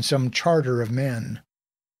man and some charter of men?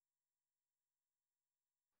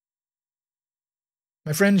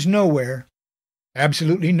 My friends, nowhere,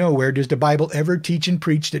 absolutely nowhere, does the Bible ever teach and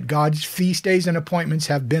preach that God's feast days and appointments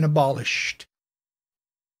have been abolished.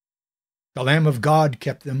 The Lamb of God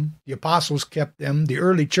kept them, the apostles kept them, the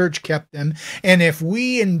early church kept them, and if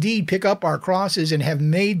we indeed pick up our crosses and have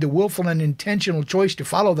made the willful and intentional choice to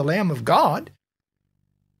follow the Lamb of God,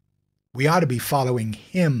 we ought to be following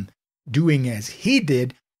him, doing as he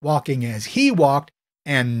did, walking as he walked,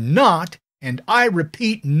 and not, and I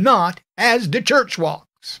repeat, not as the church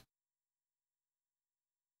walks.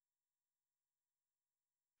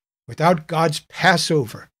 Without God's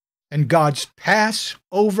Passover and God's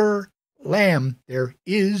Passover Lamb, there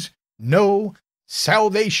is no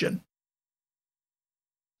salvation.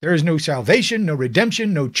 There is no salvation, no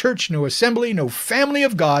redemption, no church, no assembly, no family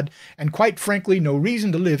of God, and quite frankly, no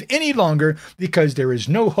reason to live any longer, because there is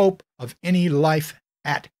no hope of any life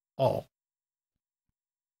at all.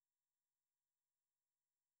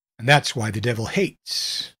 And that's why the devil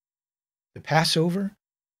hates the Passover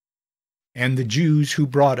and the Jews who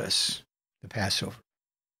brought us the Passover.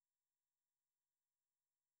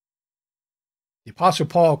 The Apostle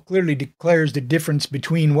Paul clearly declares the difference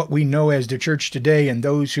between what we know as the church today and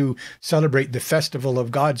those who celebrate the festival of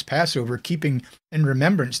God's Passover, keeping in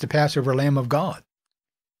remembrance the Passover Lamb of God.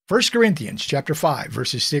 1 Corinthians chapter 5,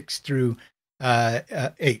 verses 6 through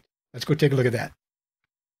 8. Let's go take a look at that.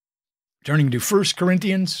 Turning to 1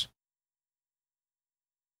 Corinthians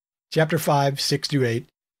chapter 5, 6 through 8.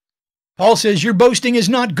 Paul says, "Your boasting is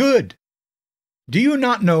not good. Do you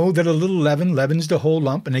not know that a little leaven leavens the whole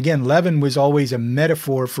lump?" And again, leaven was always a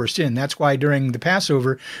metaphor for sin. That's why during the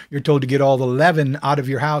Passover, you're told to get all the leaven out of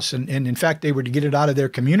your house. And in fact, they were to get it out of their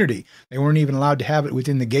community. They weren't even allowed to have it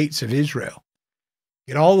within the gates of Israel.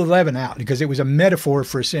 Get all the leaven out, because it was a metaphor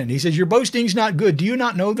for sin. He says, your boasting's not good. Do you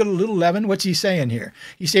not know that a little leaven? What's he saying here?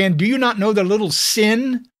 He's saying, do you not know that a little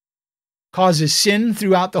sin causes sin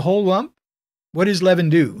throughout the whole lump? What does leaven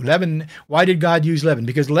do? Leaven, why did God use leaven?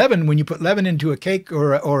 Because leaven, when you put leaven into a cake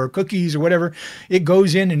or cookies or whatever, it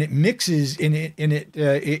goes in and it mixes in it, and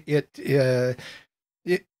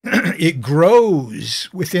it grows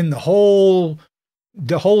within the whole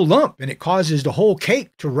lump, and it causes the whole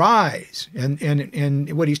cake to rise. And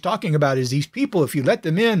what he's talking about is these people, if you let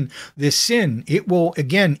them in this sin, it will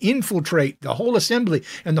again infiltrate the whole assembly,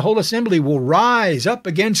 and the whole assembly will rise up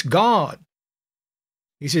against God.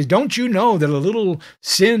 He says, don't you know that a little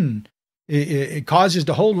sin, it causes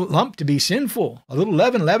the whole lump to be sinful? A little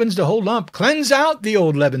leaven leavens the whole lump. Cleanse out the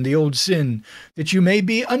old leaven, the old sin, that you may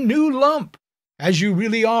be a new lump, as you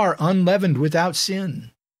really are, unleavened without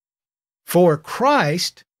sin. For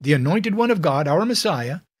Christ, the anointed one of God, our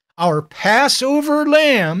Messiah, our Passover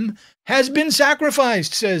lamb, has been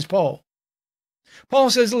sacrificed, says Paul.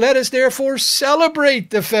 Paul says, let us therefore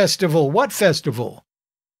celebrate the festival. What festival?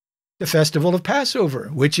 The festival of Passover,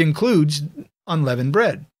 which includes unleavened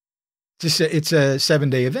bread. It's a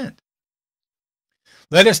 7-day event.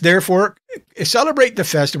 Let us therefore celebrate the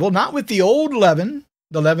festival, not with the old leaven,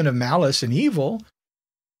 the leaven of malice and evil,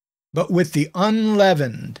 but with the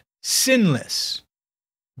unleavened, sinless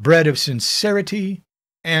bread of sincerity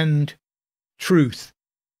and truth,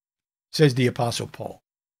 says the Apostle Paul.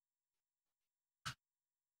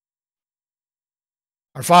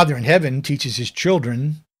 Our Father in heaven teaches his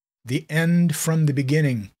children the end from the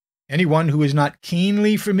beginning. Anyone who is not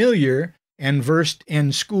keenly familiar and versed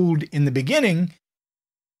and schooled in the beginning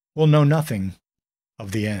will know nothing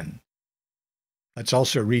of the end. Let's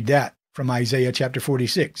also read that from Isaiah chapter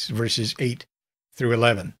 46, verses 8 through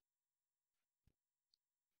 11.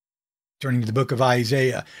 Turning to the book of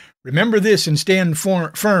Isaiah. Remember this and stand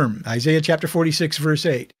firm. Isaiah chapter 46, verse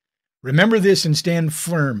 8. Remember this and stand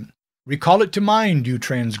firm. Recall it to mind, you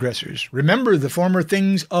transgressors. Remember the former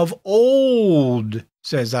things of old,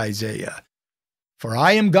 says Isaiah. For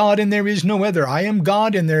I am God and there is no other. I am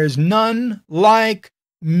God and there is none like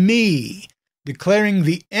me, declaring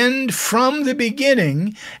the end from the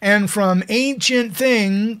beginning, and from ancient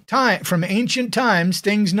times,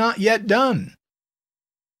 things not yet done.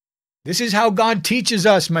 This is how God teaches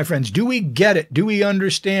us, my friends. Do we get it? Do we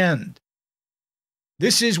understand?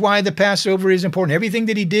 This is why the Passover is important. Everything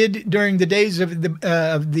that he did during the days of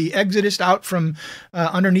the Exodus out from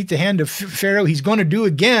underneath the hand of Pharaoh, he's going to do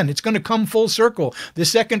again. It's going to come full circle. The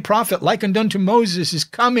second prophet, likened unto Moses, is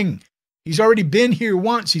coming. He's already been here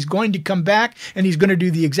once. He's going to come back, and he's going to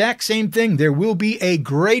do the exact same thing. There will be a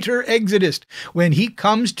greater exodus when he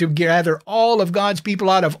comes to gather all of God's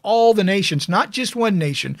people out of all the nations, not just one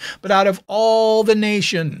nation, but out of all the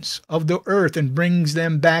nations of the earth, and brings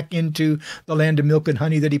them back into the land of milk and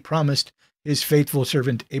honey that he promised his faithful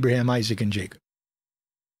servant Abraham, Isaac, and Jacob.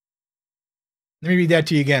 Let me read that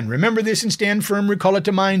to you again. Remember this and stand firm. Recall it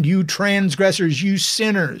to mind, you transgressors, you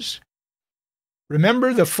sinners.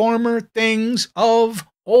 Remember the former things of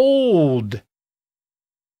old.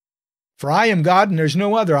 For I am God and there's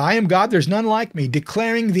no other. I am God, there's none like me,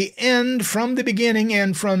 declaring the end from the beginning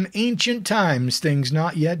and from ancient times, things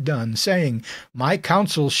not yet done, saying, my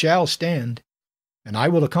counsel shall stand, and I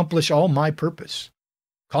will accomplish all my purpose.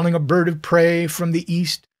 Calling a bird of prey from the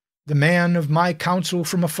east, the man of my counsel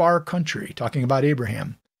from a far country, talking about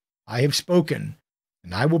Abraham. I have spoken,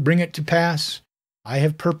 and I will bring it to pass. I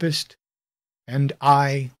have purposed, and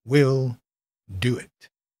I will do it.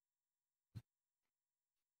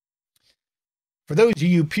 For those of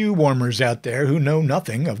you pew warmers out there who know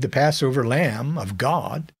nothing of the Passover Lamb of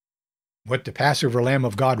God, what the Passover Lamb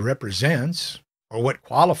of God represents, or what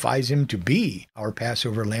qualifies him to be our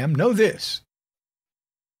Passover Lamb, know this.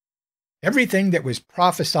 Everything that was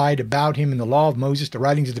prophesied about him in the law of Moses, the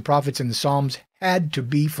writings of the prophets, and the Psalms had to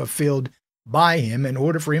be fulfilled by him in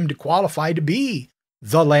order for him to qualify to be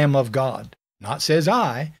the Lamb of God. Not says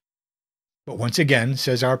I, but once again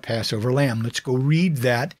says our Passover Lamb. Let's go read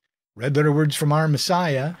that. Red letter words from our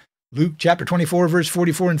Messiah. Luke chapter 24, verse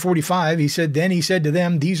 44 and 45. He said, then he said to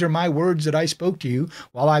them, these are my words that I spoke to you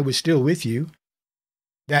while I was still with you,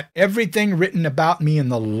 that everything written about me in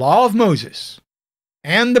the law of Moses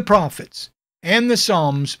and the prophets and the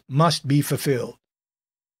Psalms must be fulfilled.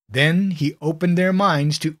 Then he opened their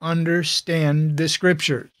minds to understand the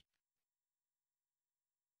Scriptures.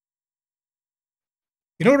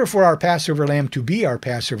 In order for our Passover Lamb to be our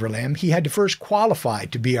Passover Lamb, he had to first qualify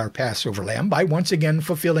to be our Passover Lamb by once again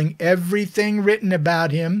fulfilling everything written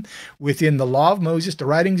about him within the law of Moses, the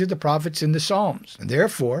writings of the prophets, and the Psalms. And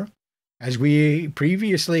therefore, as we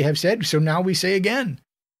previously have said, so now we say again,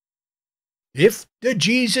 if the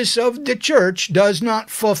Jesus of the church does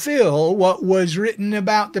not fulfill what was written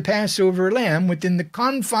about the Passover Lamb within the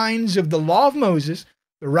confines of the law of Moses,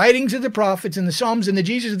 the writings of the prophets and the Psalms, and the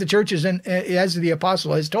Jesus of the church, is as the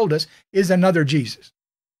apostle has told us, is another Jesus.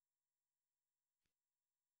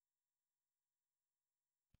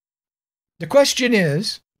 The question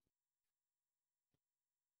is,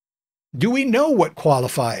 do we know what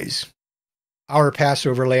qualifies our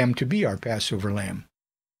Passover Lamb to be our Passover Lamb?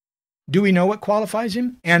 Do we know what qualifies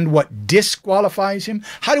him and what disqualifies him?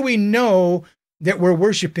 How do we know that we're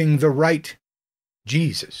worshiping the right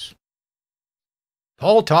Jesus?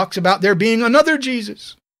 Paul talks about there being another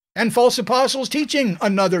Jesus and false apostles teaching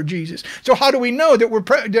another Jesus. So how do we know that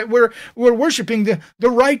we're worshiping the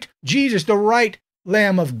right Jesus, the right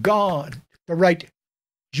Lamb of God, the right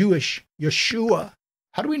Jewish Yeshua?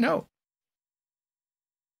 How do we know?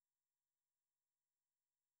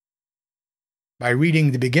 By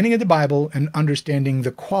reading the beginning of the Bible and understanding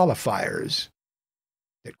the qualifiers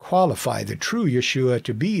that qualify the true Yeshua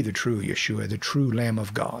to be the true Yeshua, the true Lamb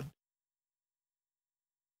of God.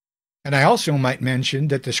 And I also might mention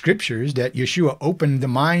that the scriptures that Yeshua opened the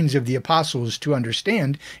minds of the apostles to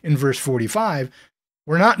understand in verse 45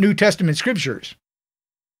 were not New Testament scriptures,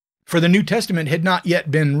 for the New Testament had not yet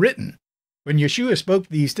been written when Yeshua spoke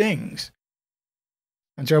these things.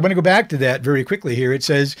 And so I want to go back to that very quickly here. It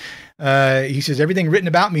says, he says, everything written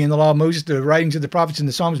about me in the law of Moses, the writings of the prophets and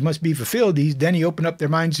the Psalms must be fulfilled. Then he opened up their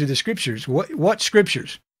minds to the scriptures. What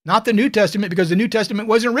scriptures? Not the New Testament, because the New Testament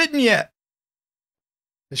wasn't written yet.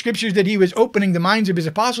 The scriptures that he was opening the minds of his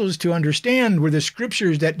apostles to understand were the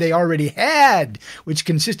scriptures that they already had, which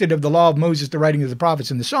consisted of the law of Moses, the writings of the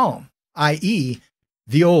prophets and the Psalm, i.e.,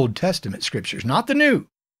 the Old Testament scriptures, not the New,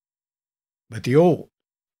 but the Old.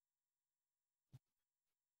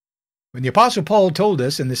 When the Apostle Paul told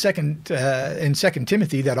us in 2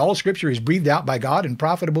 Timothy that all Scripture is breathed out by God and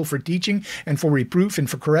profitable for teaching and for reproof and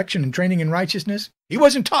for correction and training in righteousness, he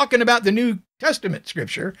wasn't talking about the New Testament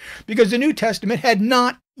Scripture, because the New Testament had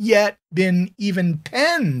not yet been even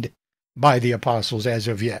penned by the apostles as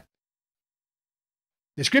of yet.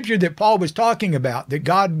 The Scripture that Paul was talking about, that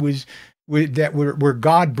God was that were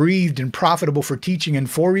God-breathed and profitable for teaching and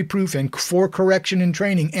for reproof and for correction and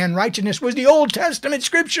training and righteousness, was the Old Testament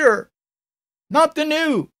Scripture, not the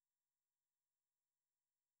New.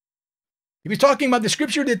 He was talking about the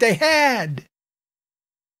Scripture that they had.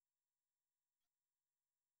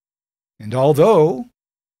 And although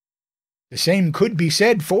the same could be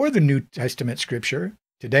said for the New Testament Scripture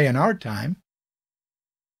today in our time,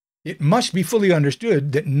 It must be fully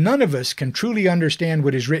understood that none of us can truly understand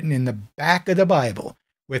what is written in the back of the Bible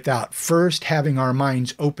without first having our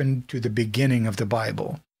minds open to the beginning of the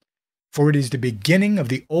Bible. For it is the beginning of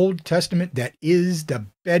the Old Testament that is the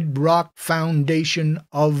bedrock foundation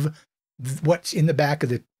of what's in the back of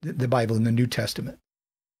the Bible in the New Testament.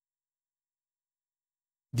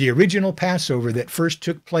 The original Passover that first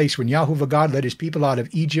took place when Yahuwah God led his people out of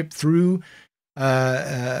Egypt through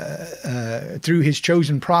his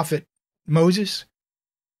chosen prophet Moses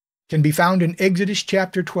can be found in Exodus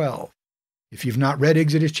chapter 12. If you've not read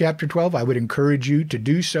Exodus chapter 12, I would encourage you to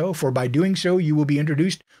do so, for by doing so, you will be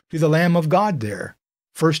introduced to the Lamb of God there,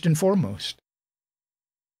 first and foremost.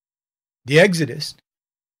 The Exodus,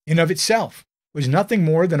 in of itself, was nothing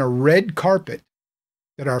more than a red carpet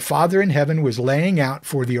that our Father in heaven was laying out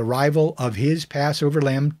for the arrival of his Passover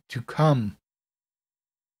lamb to come.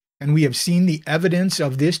 And we have seen the evidence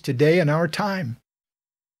of this today in our time.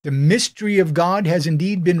 The mystery of God has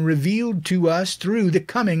indeed been revealed to us through the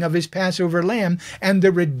coming of his Passover lamb and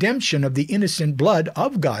the redemption of the innocent blood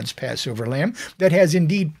of God's Passover lamb that has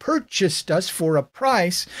indeed purchased us for a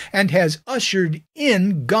price and has ushered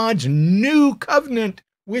in God's new covenant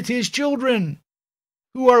with his children,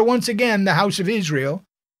 who are once again the house of Israel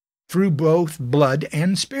through both blood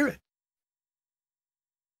and spirit.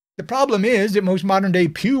 The problem is that most modern-day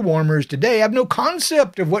pew warmers today have no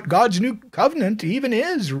concept of what God's new covenant even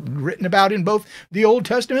is, written about in both the Old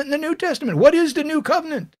Testament and the New Testament. What is the new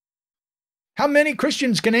covenant? How many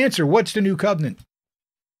Christians can answer what's the new covenant?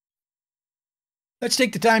 Let's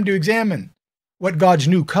take the time to examine what God's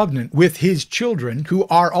new covenant with his children, who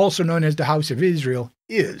are also known as the house of Israel,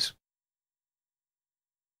 is.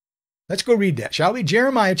 Let's go read that, shall we?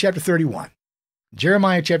 Jeremiah chapter 31.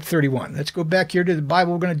 Jeremiah chapter 31. Let's go back here to the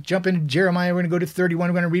Bible. We're going to jump into Jeremiah. We're going to go to 31.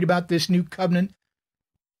 We're going to read about this new covenant.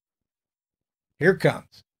 Here it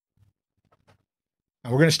comes.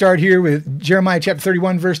 Now we're going to start here with Jeremiah chapter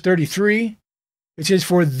 31, verse 33. It says,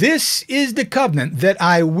 "For this is the covenant that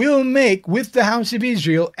I will make with the house of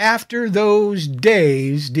Israel after those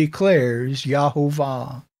days, declares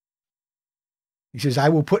Yahuwah." He says, "I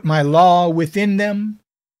will put my law within them,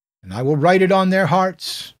 and I will write it on their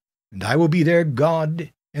hearts, and I will be their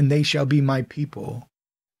God, and they shall be my people.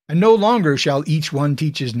 And no longer shall each one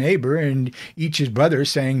teach his neighbor and each his brother,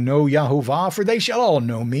 saying, Know Yahuwah, for they shall all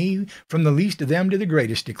know me, from the least of them to the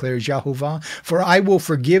greatest, declares Yahuwah. For I will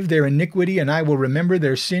forgive their iniquity, and I will remember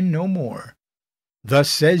their sin no more. Thus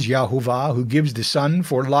says Yahuwah, who gives the sun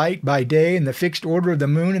for light by day, and the fixed order of the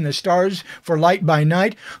moon and the stars for light by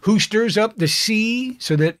night, who stirs up the sea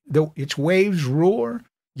so that its waves roar.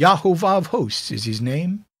 Yahuwah of hosts is his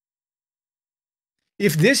name.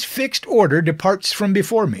 If this fixed order departs from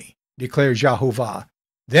before me, declares Yahuwah,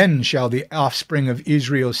 then shall the offspring of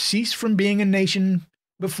Israel cease from being a nation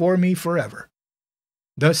before me forever.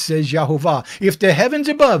 Thus says Yahuwah, if the heavens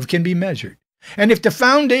above can be measured, and if the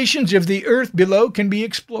foundations of the earth below can be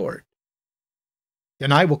explored,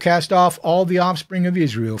 then I will cast off all the offspring of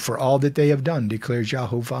Israel for all that they have done, declares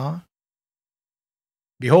Yahuwah.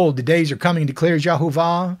 Behold, the days are coming, declares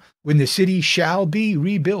Yahuwah, when the city shall be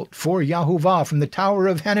rebuilt for Yahuwah from the tower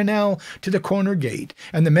of Hananel to the corner gate,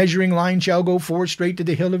 and the measuring line shall go forth straight to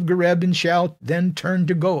the hill of Gareb, and shall then turn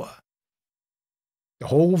to Goah. The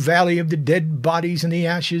whole valley of the dead bodies and the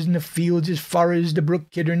ashes and the fields as far as the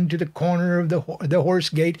brook Kidron to the corner of the horse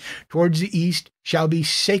gate towards the east shall be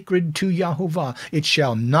sacred to Yahuwah. It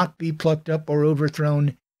shall not be plucked up or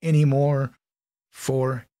overthrown any more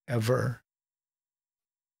forever.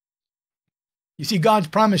 You see, God's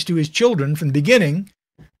promise to his children from the beginning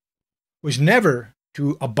was never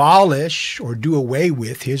to abolish or do away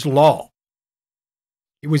with his law.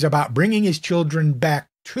 It was about bringing his children back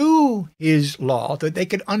to his law so that they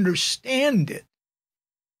could understand it.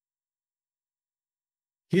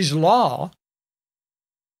 His law,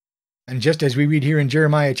 and just as we read here in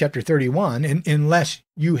Jeremiah chapter 31, unless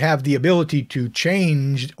you have the ability to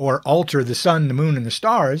change or alter the sun, the moon, and the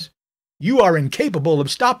stars, you are incapable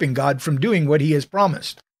of stopping God from doing what he has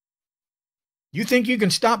promised. You think you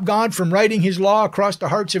can stop God from writing his law across the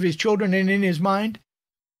hearts of his children and in his mind?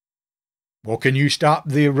 Well, can you stop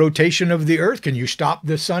the rotation of the earth? Can you stop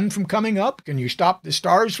the sun from coming up? Can you stop the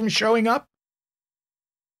stars from showing up?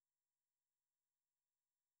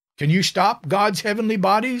 Can you stop God's heavenly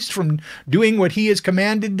bodies from doing what he has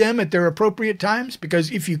commanded them at their appropriate times?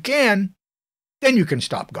 Because if you can, then you can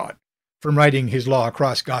stop God from writing his law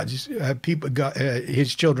across God's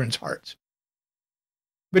his children's hearts.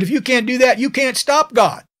 But if you can't do that, you can't stop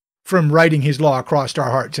God from writing his law across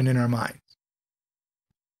our hearts and in our minds.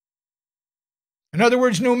 In other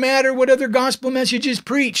words, no matter what other gospel message is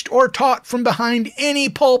preached or taught from behind any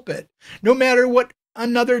pulpit, no matter what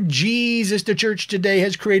another Jesus the church today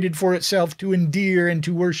has created for itself to endear and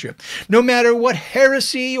to worship, no matter what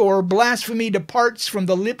heresy or blasphemy departs from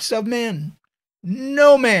the lips of men,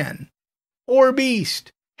 no man or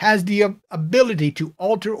beast has the ability to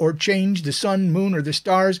alter or change the sun, moon, or the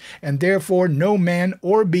stars, and therefore no man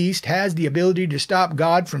or beast has the ability to stop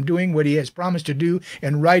God from doing what he has promised to do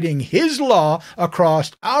and writing his law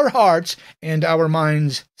across our hearts and our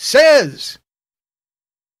minds, says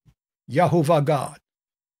Yahovah God.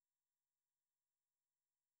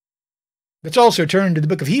 Let's also turn to the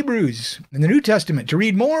book of Hebrews in the New Testament to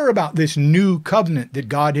read more about this new covenant that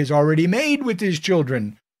God has already made with his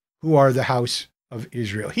children, who are the house of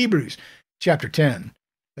Israel. Hebrews chapter 10.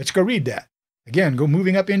 Let's go read that. Again, go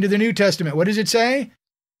moving up into the New Testament. What does it say?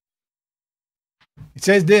 It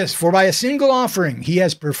says this, "For by a single offering he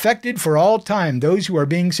has perfected for all time those who are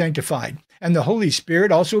being sanctified. And the Holy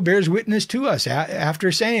Spirit also bears witness to us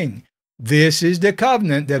after saying, 'This is the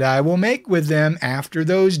covenant that I will make with them after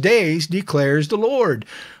those days, declares the Lord.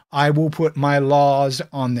 I will put my laws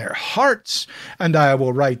on their hearts, and I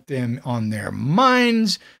will write them on their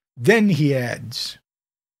minds.'" Then he adds,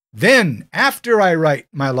 "Then, after I write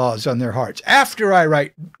my laws on their hearts, after I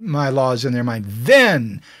write my laws on their mind,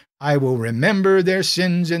 then I will remember their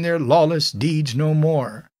sins and their lawless deeds no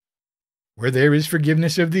more. Where there is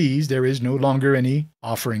forgiveness of these, there is no longer any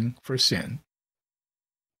offering for sin."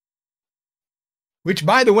 Which,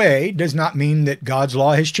 by the way, does not mean that God's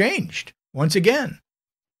law has changed. Once again,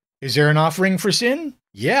 is there an offering for sin?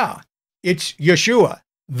 Yeah, it's Yeshua,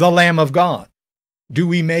 the Lamb of God. Do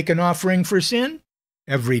we make an offering for sin?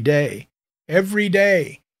 Every day. Every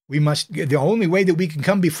day. The only way that we can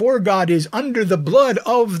come before God is under the blood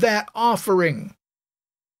of that offering.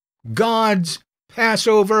 God's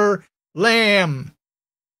Passover lamb.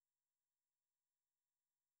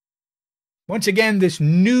 Once again, this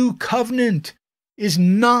new covenant is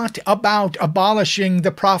not about abolishing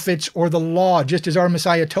the prophets or the law, just as our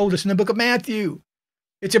Messiah told us in the book of Matthew.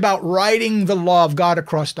 It's about writing the law of God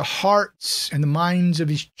across the hearts and the minds of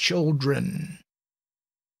his children.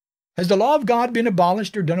 Has the law of God been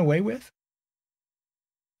abolished or done away with?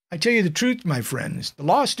 I tell you the truth, my friends, the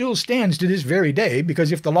law still stands to this very day,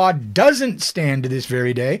 because if the law doesn't stand to this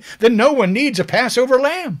very day, then no one needs a Passover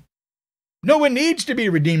lamb. No one needs to be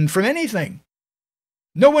redeemed from anything.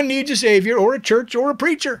 No one needs a Savior or a church or a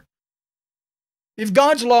preacher. If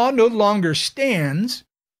God's law no longer stands,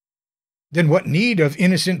 then what need of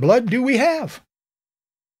innocent blood do we have?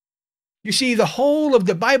 You see, the whole of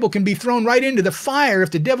the Bible can be thrown right into the fire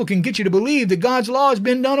if the devil can get you to believe that God's law has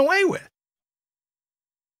been done away with.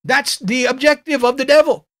 That's the objective of the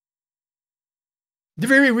devil. The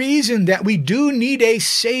very reason that we do need a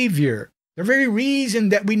Savior, the very reason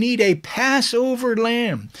that we need a Passover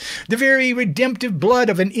lamb, the very redemptive blood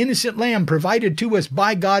of an innocent lamb provided to us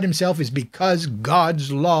by God himself, is because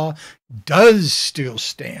God's law does still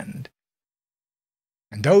stand.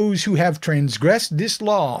 And those who have transgressed this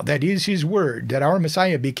law, that is his word, that our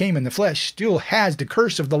Messiah became in the flesh, still has the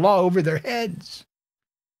curse of the law over their heads.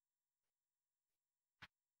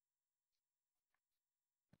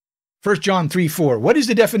 1 John 3:4. What is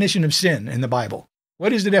the definition of sin in the Bible?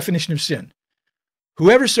 What is the definition of sin?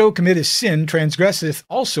 "Whoever so committeth sin transgresseth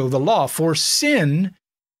also the law, for sin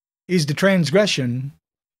is the transgression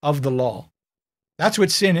of the law." That's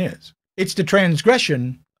what sin is. It's the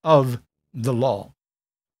transgression of the law.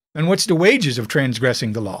 And what's the wages of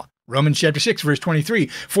transgressing the law? Romans chapter 6, verse 23.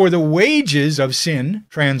 "For the wages of sin,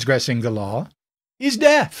 transgressing the law, is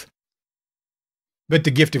death. But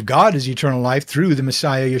the gift of God is eternal life through the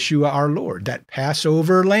Messiah Yeshua our Lord," that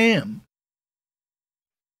Passover lamb.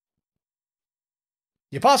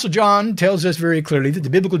 The Apostle John tells us very clearly that the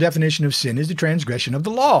biblical definition of sin is the transgression of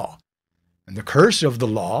the law. And the curse of the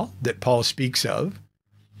law that Paul speaks of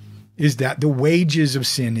is that the wages of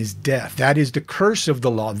sin is death. That is the curse of the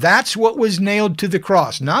law. That's what was nailed to the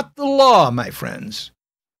cross, not the law, my friends.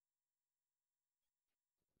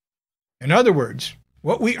 In other words,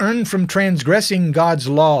 what we earn from transgressing God's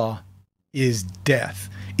law is death.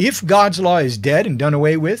 If God's law is dead and done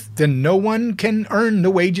away with, then no one can earn the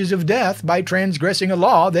wages of death by transgressing a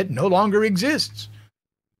law that no longer exists.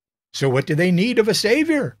 So what do they need of a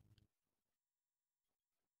Savior?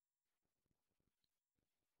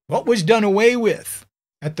 What was done away with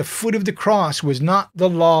at the foot of the cross was not the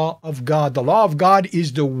law of God. The law of God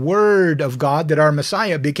is the word of God that our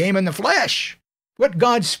Messiah became in the flesh. What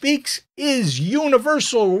God speaks is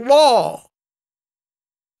universal law.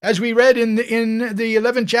 As we read in the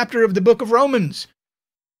 11th chapter of the book of Romans,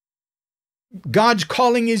 God's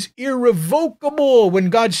calling is irrevocable. When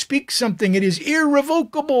God speaks something, it is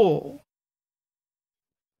irrevocable.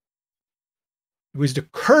 It was the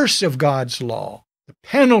curse of God's law, the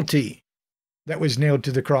penalty that was nailed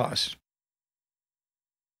to the cross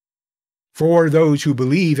for those who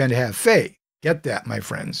believe and have faith. Get that, my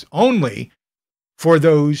friends. Only for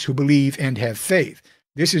those who believe and have faith.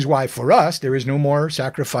 This is why for us there is no more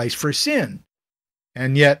sacrifice for sin.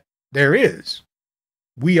 And yet there is.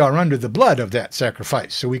 We are under the blood of that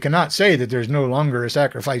sacrifice. So we cannot say that there's no longer a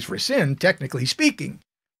sacrifice for sin, technically speaking.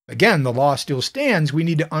 Again, the law still stands. We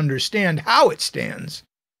need to understand how it stands.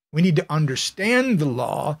 We need to understand the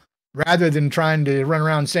law rather than trying to run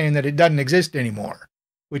around saying that it doesn't exist anymore,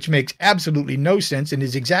 which makes absolutely no sense and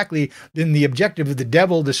is exactly then the objective of the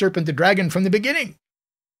devil, the serpent, the dragon from the beginning.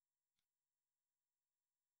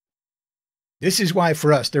 This is why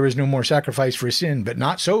for us there is no more sacrifice for sin, but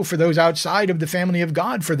not so for those outside of the family of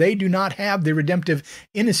God, for they do not have the redemptive,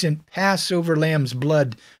 innocent Passover lamb's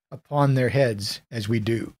blood upon their heads as we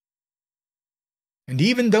do. And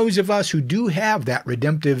even those of us who do have that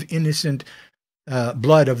redemptive, innocent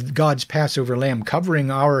blood of God's Passover lamb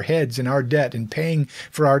covering our heads and our debt and paying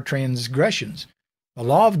for our transgressions, the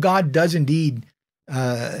law of God does indeed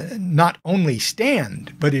not only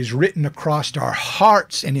stand, but is written across our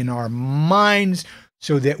hearts and in our minds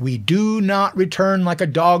so that we do not return like a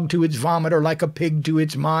dog to its vomit or like a pig to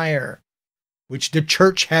its mire, which the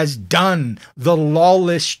church has done, the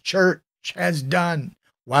lawless church has done,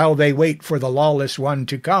 while they wait for the lawless one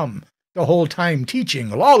to come, the whole time teaching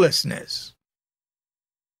lawlessness.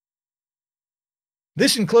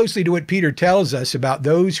 Listen closely to what Peter tells us about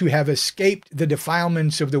those who have escaped the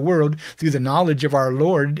defilements of the world through the knowledge of our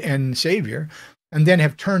Lord and Savior, and then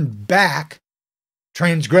have turned back,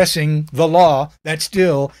 transgressing the law that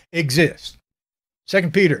still exists.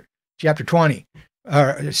 2 Peter chapter 2,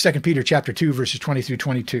 verses 20 through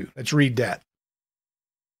 22. Let's read that.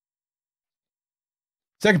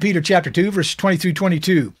 2 Peter chapter 2, verses 20 through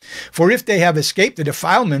 22. For if they have escaped the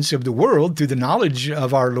defilements of the world through the knowledge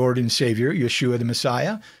of our Lord and Savior, Yeshua the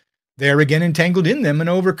Messiah, they are again entangled in them and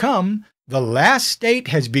overcome. The last state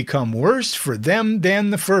has become worse for them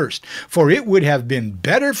than the first. For it would have been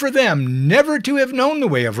better for them never to have known the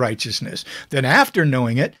way of righteousness than after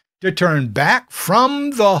knowing it to turn back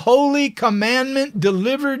from the holy commandment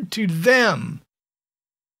delivered to them.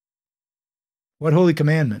 What holy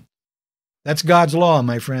commandment? That's God's law,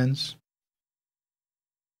 my friends.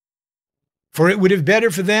 For it would have been better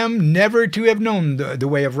for them never to have known the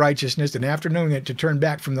way of righteousness than after knowing it to turn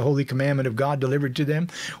back from the holy commandment of God delivered to them.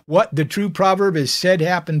 What the true proverb has said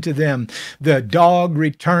happened to them. The dog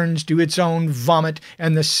returns to its own vomit,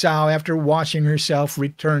 and the sow, after washing herself,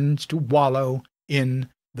 returns to wallow in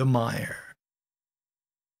the mire.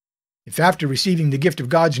 If after receiving the gift of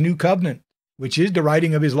God's new covenant, which is the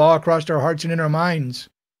writing of his law across our hearts and in our minds,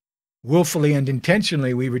 willfully and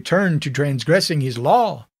intentionally we return to transgressing his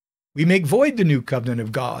law, we make void the new covenant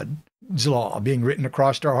of God's law being written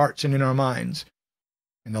across our hearts and in our minds.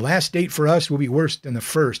 And the last state for us will be worse than the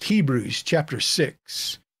first. Hebrews chapter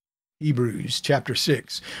 6. Hebrews chapter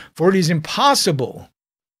 6. For it is impossible,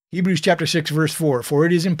 Hebrews chapter 6, verse 4, for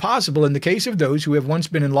it is impossible in the case of those who have once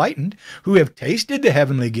been enlightened, who have tasted the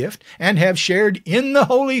heavenly gift, and have shared in the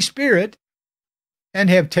Holy Spirit, and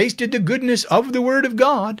have tasted the goodness of the Word of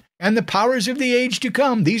God and the powers of the age to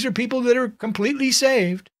come. These are people that are completely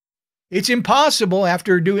saved. It's impossible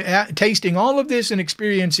after tasting all of this and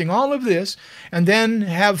experiencing all of this and then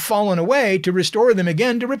have fallen away to restore them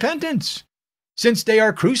again to repentance, since they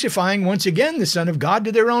are crucifying once again the Son of God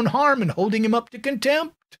to their own harm and holding him up to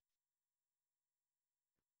contempt.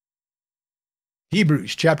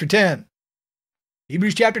 Hebrews chapter 10.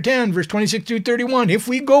 Hebrews chapter 10, verse 26 through 31. If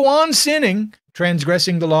we go on sinning,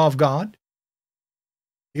 transgressing the law of God,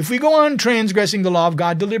 if we go on transgressing the law of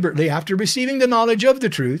God deliberately after receiving the knowledge of the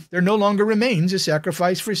truth, there no longer remains a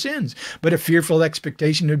sacrifice for sins, but a fearful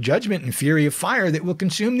expectation of judgment and fury of fire that will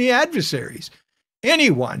consume the adversaries.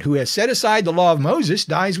 Anyone who has set aside the law of Moses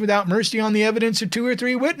dies without mercy on the evidence of 2 or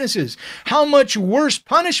 3 witnesses. How much worse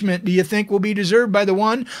punishment do you think will be deserved by the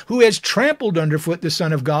one who has trampled underfoot the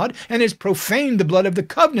Son of God and has profaned the blood of the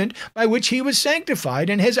covenant by which he was sanctified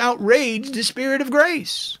and has outraged the Spirit of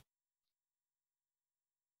grace?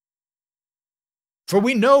 For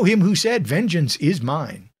we know him who said, vengeance is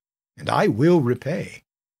mine, and I will repay.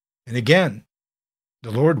 And again,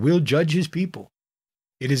 the Lord will judge his people.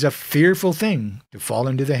 It is a fearful thing to fall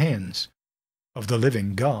into the hands of the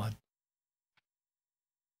living God.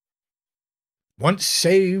 Once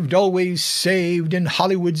saved, always saved, and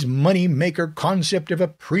Hollywood's money-maker concept of a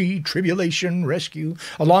pre-tribulation rescue,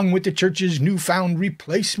 along with the church's newfound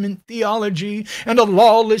replacement theology and a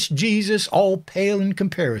lawless Jesus, all pale in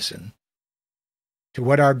comparison to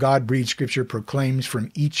what our God-breathed Scripture proclaims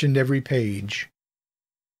from each and every page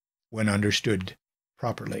when understood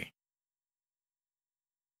properly.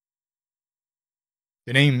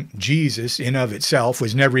 The name Jesus in of itself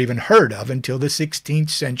was never even heard of until the 16th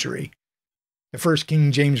century. The first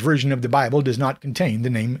King James Version of the Bible does not contain the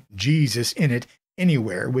name Jesus in it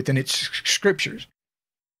anywhere within its scriptures.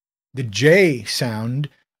 The J sound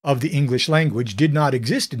of the English language did not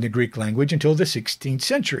exist in the Greek language until the 16th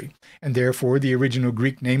century, and therefore the original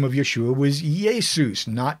Greek name of Yeshua was Jesus,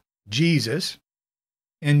 not Jesus.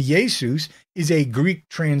 And Jesus is a Greek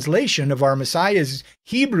translation of our Messiah's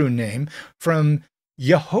Hebrew name from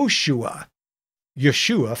Yehoshua,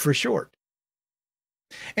 Yeshua for short.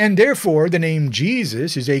 And therefore, the name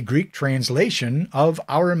Jesus is a Greek translation of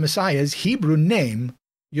our Messiah's Hebrew name,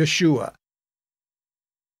 Yeshua.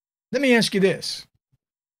 Let me ask you this.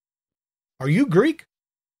 Are you Greek?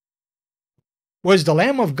 Was the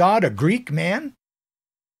Lamb of God a Greek man?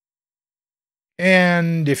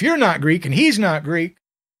 And if you're not Greek and he's not Greek,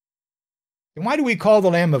 then why do we call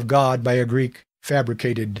the Lamb of God by a Greek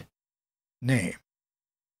fabricated name?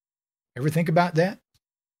 Ever think about that?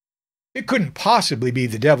 It couldn't possibly be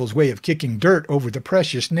the devil's way of kicking dirt over the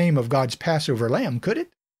precious name of God's Passover lamb, could it?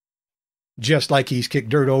 Just like he's kicked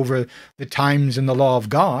dirt over the times and the law of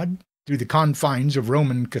God through the confines of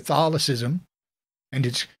Roman Catholicism and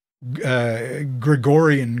its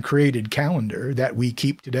Gregorian-created calendar that we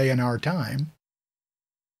keep today in our time.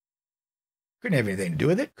 Couldn't have anything to do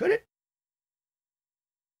with it, could it?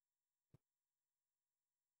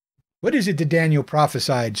 What is it that Daniel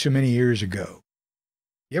prophesied so many years ago?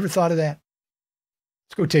 You ever thought of that?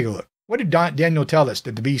 Let's go take a look. What did Daniel tell us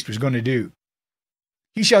that the beast was going to do?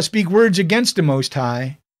 He shall speak words against the Most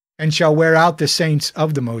High, and shall wear out the saints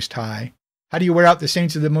of the Most High. How do you wear out the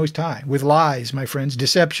saints of the Most High? With lies, my friends,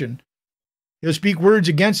 deception. He'll speak words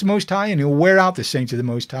against the Most High, and he'll wear out the saints of the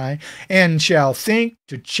Most High, and shall think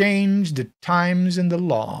to change the times and the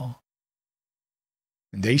law.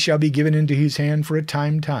 And they shall be given into his hand for a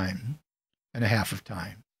time, and a half of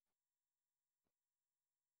time.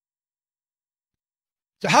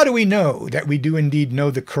 So how do we know that we do indeed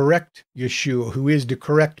know the correct Yeshua, who is the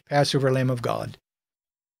correct Passover Lamb of God?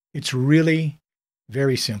 It's really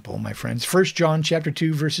very simple, my friends. 1 John chapter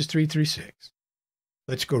 2, verses 3 through 6.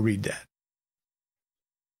 Let's go read that.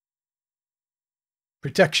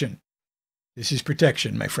 Protection. This is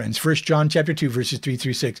protection, my friends. 1 John chapter 2, verses 3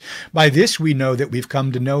 through 6. By this we know that we've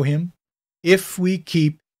come to know him, if we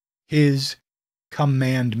keep his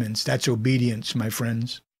commandments. That's obedience, my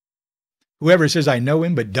friends. Whoever says, I know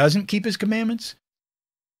him, but doesn't keep his commandments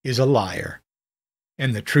is a liar,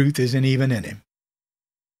 and the truth isn't even in him.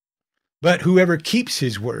 But whoever keeps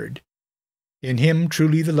his word, in him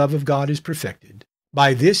truly the love of God is perfected.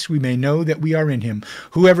 By this we may know that we are in him.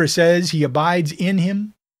 Whoever says he abides in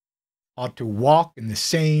him ought to walk in the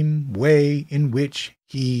same way in which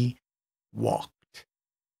he walked.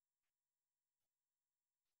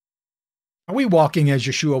 Are we walking as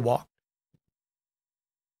Yeshua walked?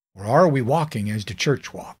 Or are we walking as the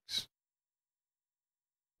church walks?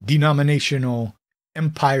 Denominational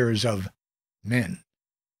empires of men.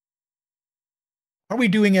 Are we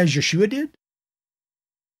doing as Yeshua did?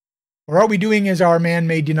 Or are we doing as our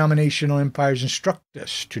man-made denominational empires instruct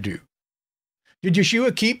us to do? Did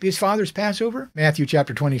Yeshua keep his father's Passover? Matthew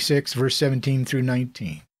chapter 26, verse 17 through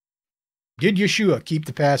 19. Did Yeshua keep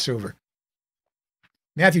the Passover?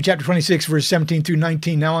 Matthew chapter 26, verse 17 through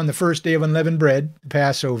 19. Now on the first day of unleavened bread, the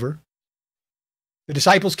Passover, the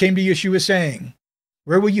disciples came to Yeshua saying,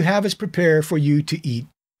 where will you have us prepare for you to eat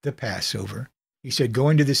the Passover? He said, go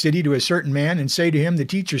into the city to a certain man and say to him, the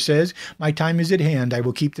teacher says, my time is at hand. I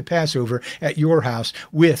will keep the Passover at your house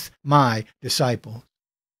with my disciples.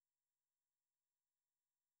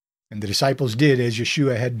 And the disciples did as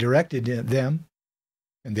Yeshua had directed them,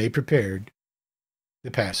 and they prepared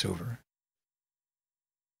the Passover.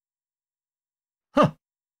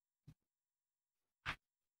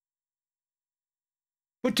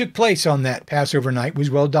 What took place on that Passover night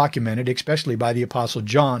was well documented, especially by the Apostle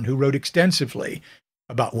John, who wrote extensively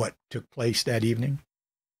about what took place that evening.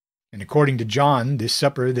 And according to John, this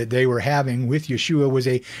supper that they were having with Yeshua was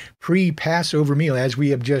a pre-Passover meal, as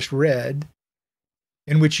we have just read,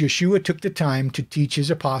 in which Yeshua took the time to teach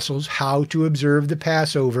his apostles how to observe the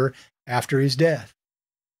Passover after his death.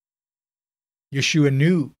 Yeshua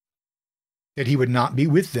knew that he would not be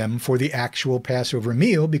with them for the actual Passover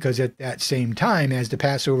meal, because at that same time as the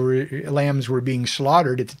Passover lambs were being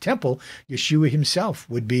slaughtered at the temple, Yeshua himself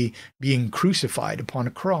would be being crucified upon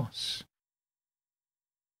a cross.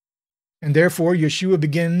 And therefore, Yeshua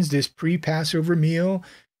begins this pre-Passover meal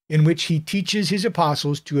in which he teaches his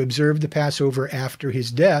apostles to observe the Passover after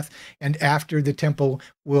his death and after the temple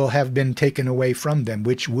will have been taken away from them,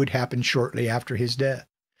 which would happen shortly after his death.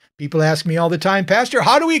 People ask me all the time, Pastor,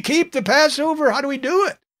 how do we keep the Passover? How do we do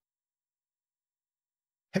it?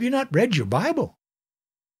 Have you not read your Bible?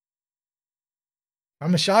 Our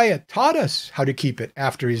Messiah taught us how to keep it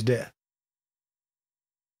after his death.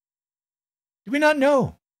 Do we not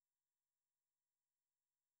know?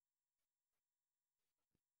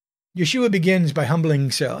 Yeshua begins by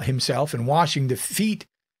humbling himself and washing the feet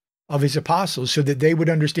of his apostles so that they would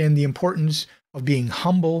understand the importance of being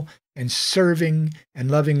humble and serving and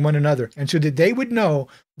loving one another, and so that they would know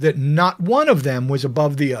that not one of them was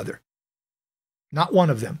above the other. Not one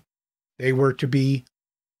of them. They were to be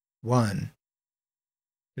one.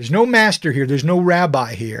 There's no master here. There's no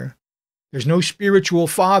rabbi here. There's no spiritual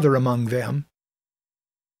father among them.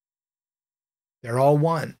 They're all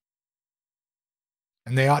one.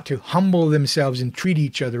 And they ought to humble themselves and treat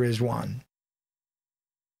each other as one.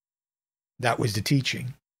 That was the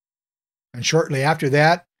teaching. And shortly after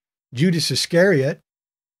that, Judas Iscariot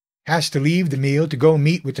has to leave the meal to go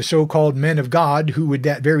meet with the so-called men of God who would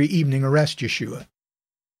that very evening arrest Yeshua.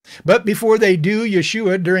 But before they do,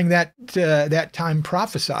 Yeshua, during that time,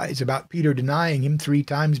 prophesies about Peter denying him 3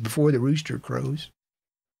 times before the rooster crows.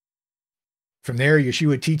 From there,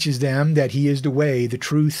 Yeshua teaches them that he is the way, the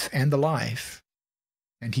truth, and the life.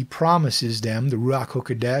 And he promises them the Ruach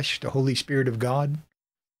HaKodesh, the Holy Spirit of God,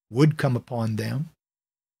 would come upon them.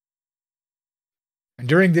 And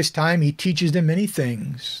during this time, he teaches them many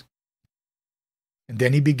things. And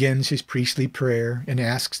then he begins his priestly prayer and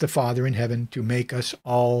asks the Father in heaven to make us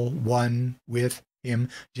all one with him,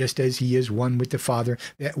 just as he is one with the Father,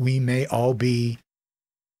 that we may all be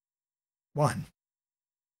one.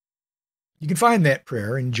 You can find that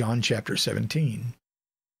prayer in John chapter 17.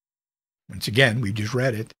 Once again, we just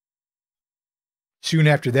read it. Soon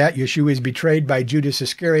after that, Yeshua is betrayed by Judas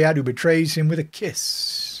Iscariot, who betrays him with a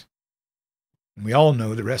kiss. And we all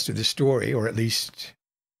know the rest of the story, or at least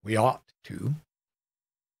we ought to.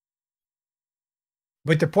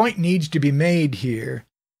 But the point needs to be made here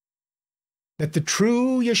that the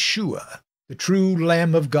true Yeshua, the true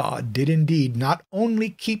Lamb of God, did indeed not only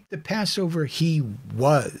keep the Passover, he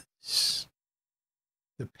was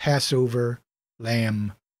the Passover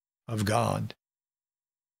Lamb of God.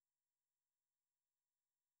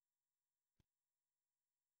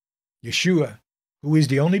 Yeshua, who is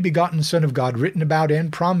the only begotten Son of God, written about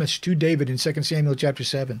and promised to David in 2 Samuel chapter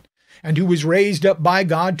 7, and who was raised up by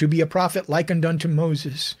God to be a prophet likened unto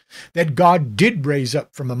Moses, that God did raise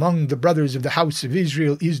up from among the brothers of the house of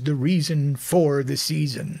Israel, is the reason for the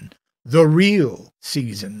season, the real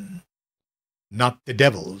season, not the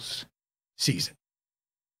devil's season.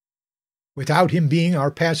 Without him being our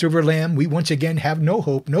Passover lamb, we once again have no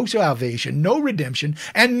hope, no salvation, no redemption,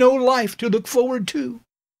 and no life to look forward to.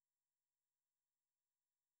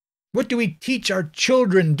 What do we teach our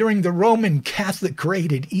children during the Roman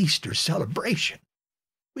Catholic-created Easter celebration?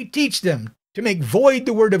 We teach them to make void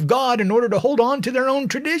the Word of God in order to hold on to their own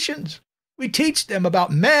traditions. We teach them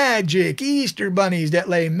about magic, Easter bunnies that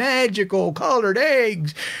lay magical colored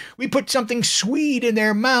eggs. We put something sweet in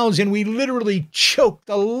their mouths and we literally choke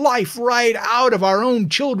the life right out of our own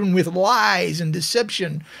children with lies and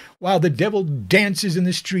deception, while the devil dances in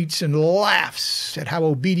the streets and laughs at how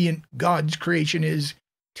obedient God's creation is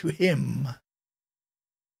to him.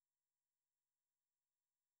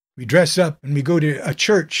 We dress up and we go to a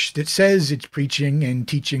church that says it's preaching and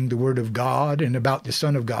teaching the Word of God and about the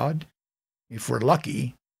Son of God, if we're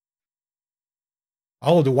lucky,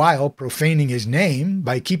 all the while profaning his name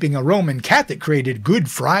by keeping a Roman Catholic-created Good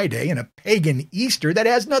Friday and a pagan Easter that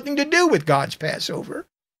has nothing to do with God's Passover.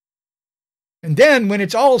 And then, when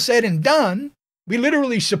it's all said and done, we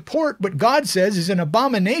literally support what God says is an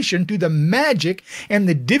abomination to the magic and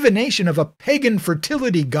the divination of a pagan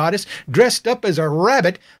fertility goddess dressed up as a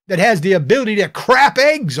rabbit that has the ability to crap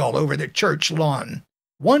eggs all over the church lawn.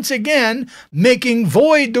 Once again, making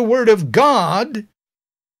void the Word of God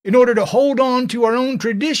in order to hold on to our own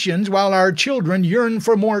traditions while our children yearn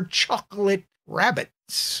for more chocolate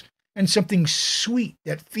rabbits and something sweet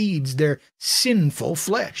that feeds their sinful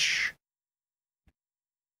flesh.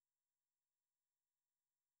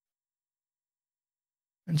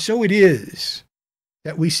 And so it is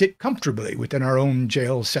that we sit comfortably within our own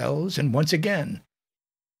jail cells, and once again,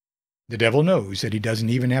 The devil knows that he doesn't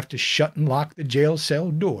even have to shut and lock the jail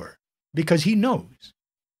cell door, because he knows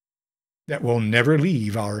that we'll never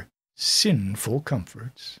leave our sinful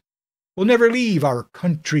comforts. We'll never leave our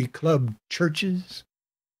country club churches.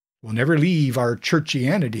 We'll never leave our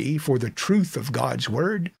churchianity for the truth of God's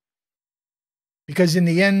word. Because in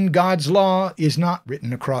the end, God's law is not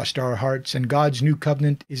written across our hearts, and God's new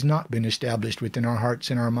covenant has not been established within our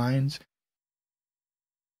hearts and our minds.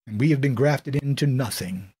 And we have been grafted into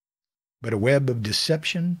nothing but a web of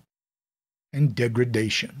deception and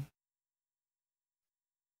degradation.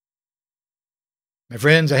 My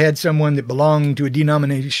friends, I had someone that belonged to a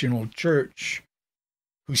denominational church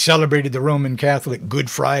who celebrated the Roman Catholic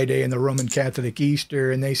Good Friday and the Roman Catholic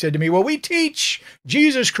Easter, and they said to me, well, we teach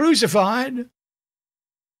Jesus crucified.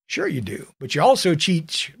 Sure you do, but you also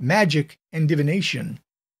teach magic and divination.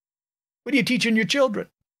 What are you teaching your children?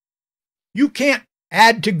 You can't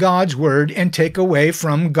add to God's word and take away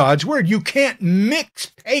from God's word. You can't mix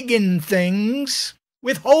pagan things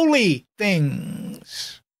with holy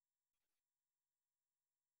things.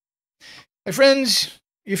 My friends,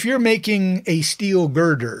 if you're making a steel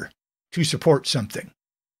girder to support something,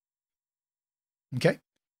 okay?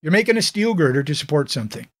 You're making a steel girder to support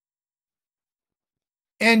something.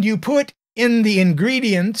 And you put in the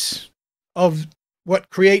ingredients of what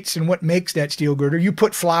creates and what makes that steel girder, you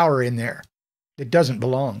put flour in there. It doesn't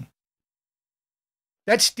belong.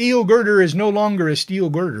 That steel girder is no longer a steel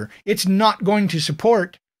girder. It's not going to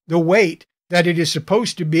support the weight that it is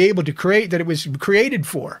supposed to be able to create, that it was created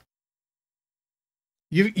for.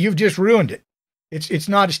 You've just ruined it. It's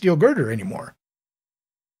not a steel girder anymore.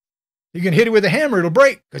 You can hit it with a hammer, it'll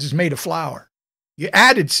break because it's made of flour. You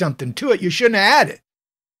added something to it you shouldn't have added.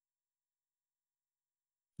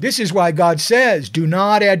 This is why God says, do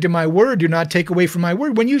not add to my word, do not take away from my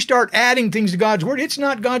word. When you start adding things to God's word, it's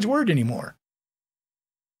not God's word anymore.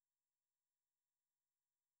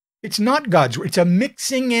 It's not God's word. It's a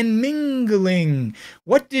mixing and mingling.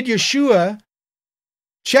 What did Yeshua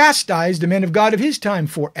chastise the men of God of his time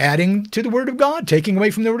for? Adding to the word of God, taking away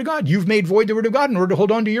from the word of God. You've made void the word of God in order to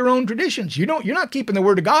hold on to your own traditions. You're not keeping the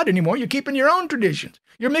word of God anymore. You're keeping your own traditions.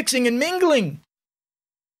 You're mixing and mingling.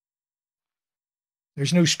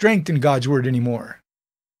 There's no strength in God's word anymore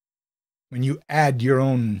when you add your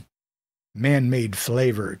own man-made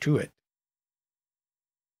flavor to it.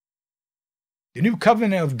 The new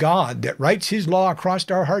covenant of God that writes his law across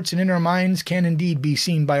our hearts and in our minds can indeed be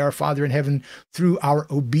seen by our Father in heaven through our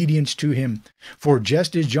obedience to him. For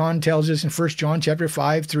just as John tells us in 1 John chapter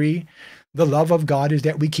 5:3, the love of God is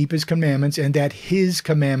that we keep his commandments, and that his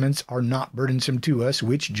commandments are not burdensome to us,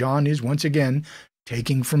 which John is once again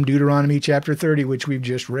taking from Deuteronomy chapter 30, which we've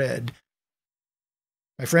just read.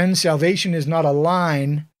 My friends, salvation is not a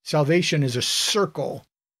line. Salvation is a circle.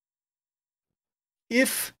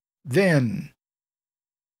 If then,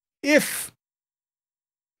 if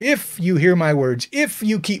you hear my words, if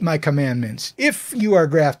you keep my commandments, if you are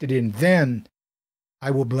grafted in, then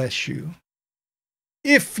I will bless you.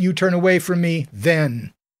 If you turn away from me,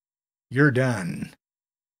 then you're done.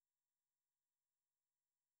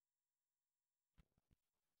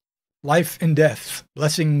 Life and death,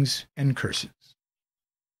 blessings and curses.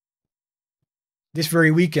 This very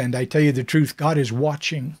weekend, I tell you the truth, God is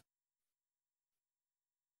watching.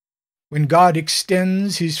 When God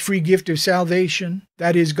extends his free gift of salvation,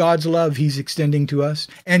 that is God's love he's extending to us,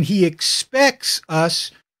 and he expects us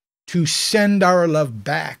to send our love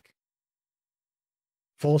back.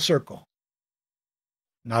 Full circle,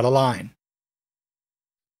 not a line.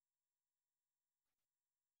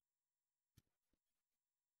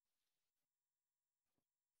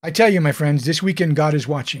 I tell you, my friends, this weekend God is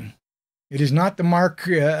watching. It is not the mark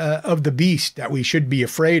of the beast that we should be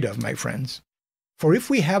afraid of, my friends. For if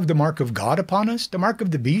we have the mark of God upon us, the mark of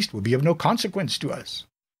the beast will be of no consequence to us.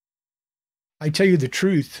 I tell you the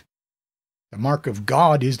truth, the mark of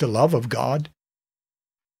God is the love of God.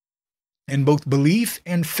 And both belief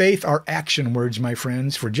and faith are action words, my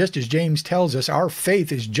friends. For just as James tells us, our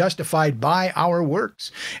faith is justified by our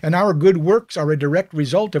works, and our good works are a direct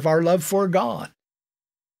result of our love for God.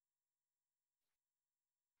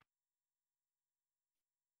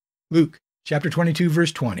 Luke chapter 22,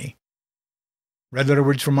 verse 20. Red letter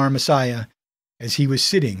words from our Messiah as he was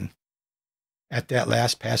sitting at that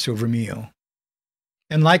last Passover meal.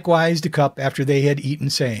 And likewise the cup after they had eaten,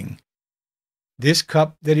 saying, this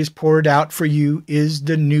cup that is poured out for you is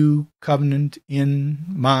the new covenant in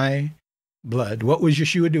my blood. What was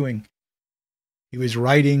Yeshua doing? He was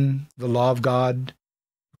writing the law of God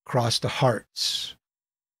across the hearts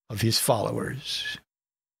of his followers,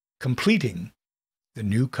 completing the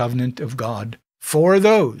new covenant of God for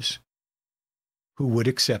those who would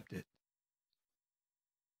accept it.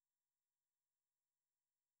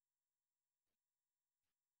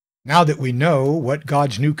 Now that we know what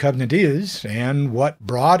God's new covenant is and what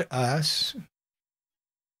brought us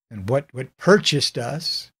and what purchased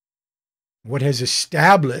us, what has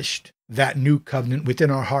established that new covenant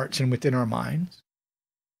within our hearts and within our minds,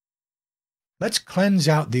 let's cleanse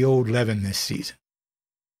out the old leaven this season.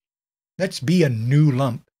 Let's be a new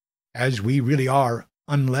lump, as we really are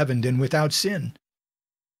unleavened and without sin.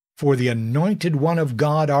 For the anointed one of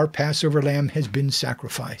God, our Passover lamb, has been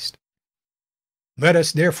sacrificed. Let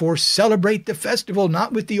us therefore celebrate the festival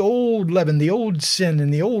not with the old leaven, the old sin,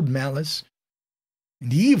 and the old malice,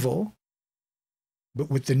 and evil, but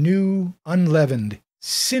with the new, unleavened,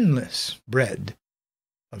 sinless bread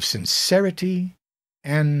of sincerity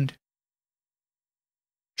and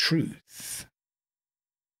truth.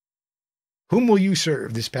 Whom will you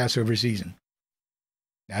serve this Passover season?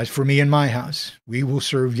 As for me and my house, we will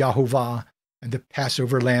serve Yahovah and the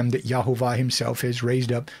Passover lamb that Yahovah himself has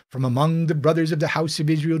raised up from among the brothers of the house of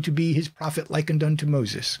Israel to be his prophet likened unto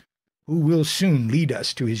Moses, who will soon lead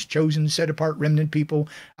us to his chosen, set-apart remnant people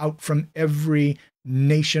out from every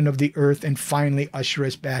nation of the earth and finally usher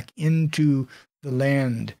us back into the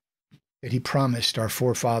land that he promised our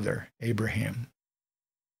forefather Abraham.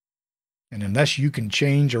 And unless you can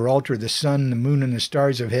change or alter the sun, the moon, and the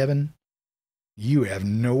stars of heaven, you have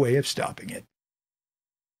no way of stopping it.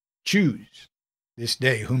 Choose this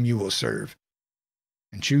day whom you will serve,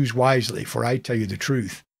 and choose wisely, for I tell you the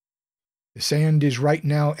truth. The sand is right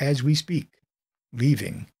now, as we speak,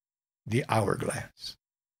 leaving the hourglass.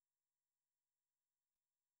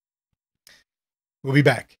 We'll be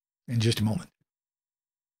back in just a moment.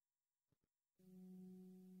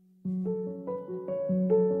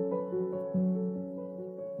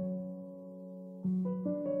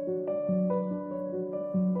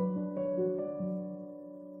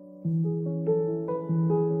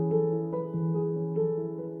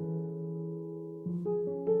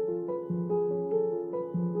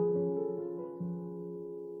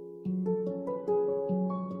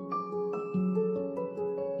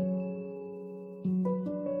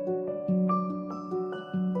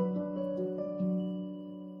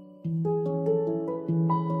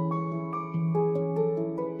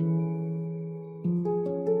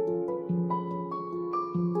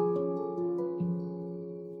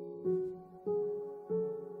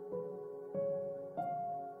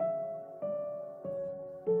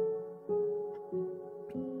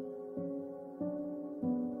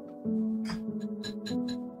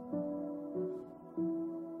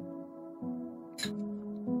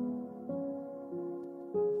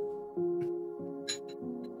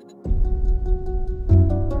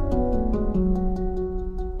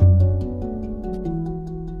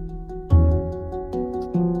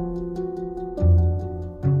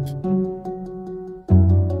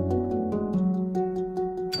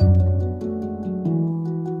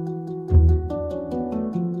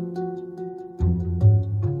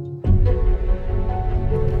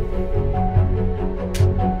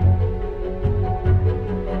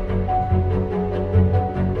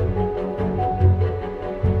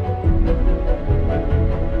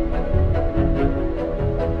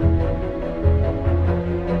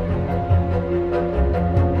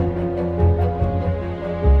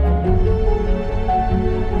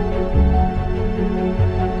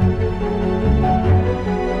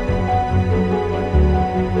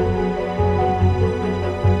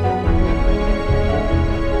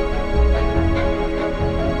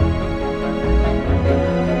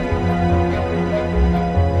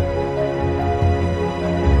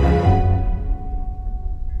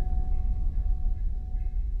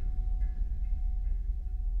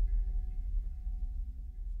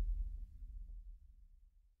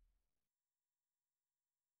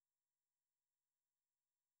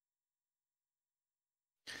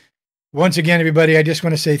 Once again, everybody, I just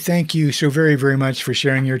want to say thank you so very, very much for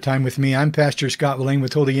sharing your time with me. I'm Pastor Scott Velain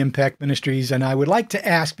with Holy Impact Ministries, and I would like to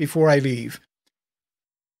ask before I leave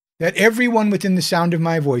that everyone within the sound of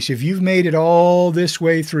my voice, if you've made it all this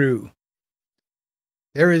way through,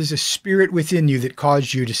 there is a spirit within you that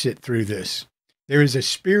caused you to sit through this. There is a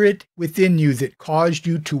spirit within you that caused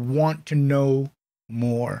you to want to know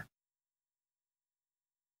more.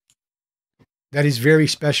 That is very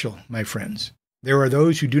special, my friends. There are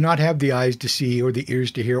those who do not have the eyes to see or the ears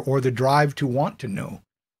to hear or the drive to want to know.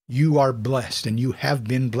 You are blessed, and you have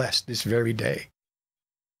been blessed this very day.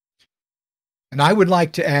 And I would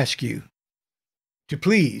like to ask you to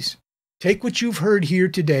please take what you've heard here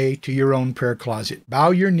today to your own prayer closet. Bow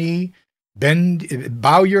your head,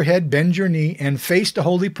 bend your knee, and face the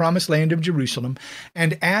holy promised land of Jerusalem,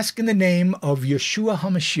 and ask in the name of Yeshua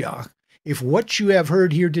HaMashiach if what you have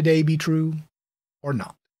heard here today be true or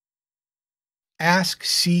not. Ask,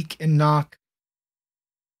 seek, and knock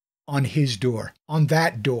on his door, on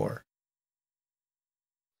that door,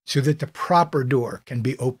 so that the proper door can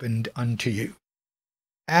be opened unto you.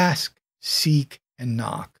 Ask, seek, and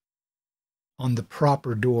knock on the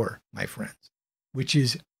proper door, my friends, which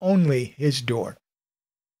is only his door.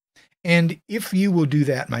 And if you will do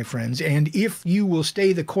that, my friends, and if you will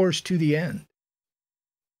stay the course to the end,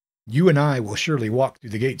 you and I will surely walk through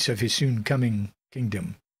the gates of his soon coming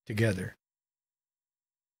kingdom together.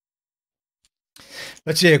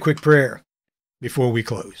 Let's say a quick prayer before we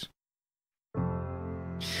close.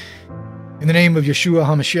 In the name of Yeshua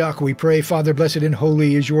HaMashiach, we pray, Father, blessed and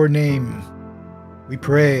holy is your name. We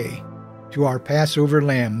pray to our Passover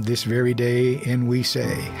lamb this very day, and we say,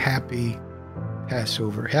 Happy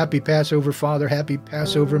Passover. Happy Passover, Father. Happy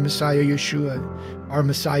Passover, Messiah Yeshua, our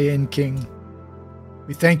Messiah and King.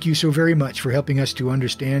 We thank you so very much for helping us to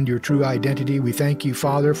understand your true identity. We thank you,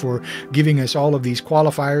 Father, for giving us all of these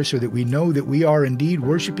qualifiers so that we know that we are indeed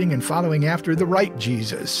worshiping and following after the right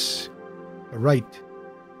Jesus, the right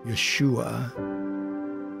Yeshua.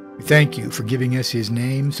 We thank you for giving us his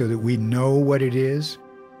name so that we know what it is.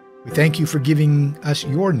 We thank you for giving us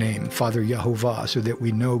your name, Father Yehovah, so that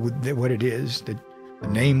we know what it is, the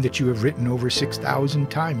name that you have written over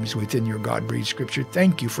 6,000 times within your God-breathed scripture.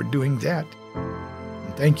 Thank you for doing that.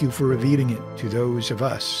 And thank you for revealing it to those of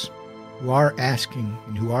us who are asking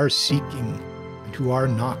and who are seeking and who are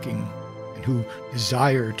knocking and who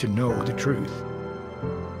desire to know the truth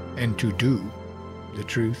and to do the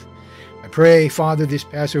truth. I pray, Father, this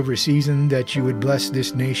Passover season that you would bless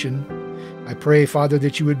this nation. I pray, Father,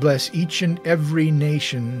 that you would bless each and every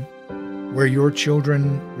nation where your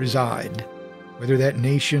children reside, whether that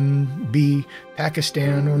nation be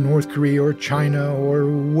Pakistan or North Korea or China or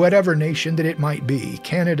whatever nation that it might be,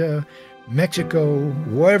 Canada, Mexico,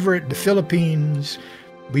 wherever the Philippines.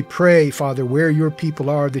 We pray, Father, where your people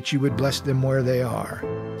are, that you would bless them where they are.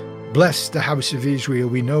 Bless the house of Israel.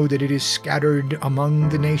 We know that it is scattered among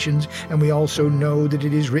the nations, and we also know that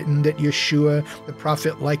it is written that Yeshua, the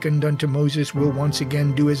prophet likened unto Moses, will once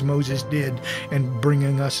again do as Moses did, and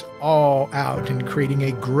bringing us all out and creating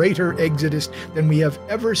a greater exodus than we have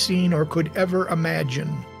ever seen or could ever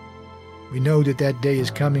imagine. We know that that day is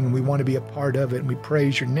coming, and we want to be a part of it, and we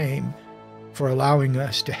praise your name for allowing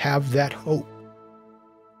us to have that hope.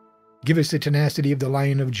 Give us the tenacity of the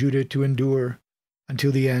Lion of Judah to endure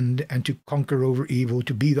until the end, and to conquer over evil,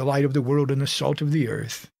 to be the light of the world and the salt of the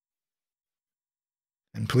earth.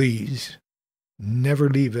 And please, never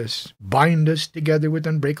leave us. Bind us together with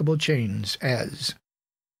unbreakable chains as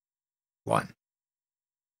one.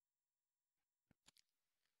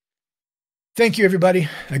 Thank you, everybody.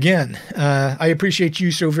 Again, I appreciate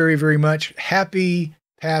you so very, very much. Happy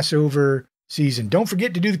Passover season. Don't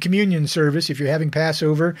forget to do the communion service if you're having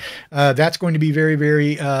Passover. That's going to be very,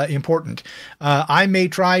 very important. I may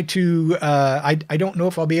try to, I don't know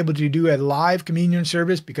if I'll be able to do a live communion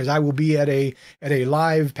service because I will be at a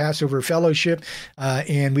live Passover fellowship,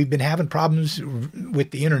 and we've been having problems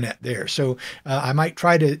with the internet there. So I might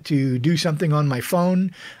try to do something on my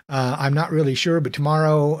phone. I'm not really sure, but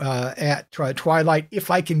tomorrow at twilight,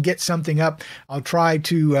 if I can get something up, I'll try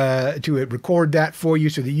to record that for you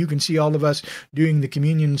so that you can see all of us doing the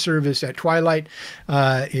communion service at twilight.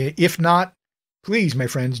 If not, please, my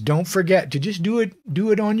friends, don't forget to just do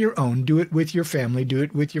it on your own. Do it with your family. Do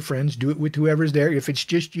it with your friends. Do it with whoever's there. If it's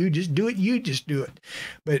just you, just do it. You just do it.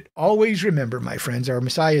 But always remember, my friends, our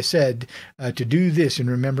Messiah said to do this in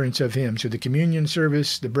remembrance of him. So the communion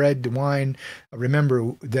service, the bread, the wine,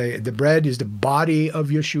 remember the bread is the body of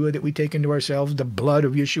Yeshua that we take into ourselves, the blood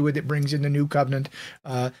of Yeshua that brings in the new covenant.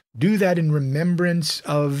 Do that in remembrance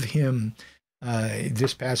of him.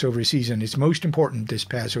 This Passover season. It's most important this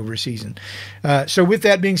Passover season. So with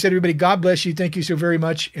that being said, everybody, God bless you. Thank you so very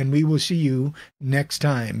much, and we will see you next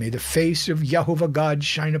time. May the face of Yehovah God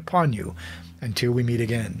shine upon you until we meet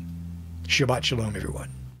again. Shabbat Shalom,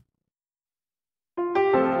 everyone.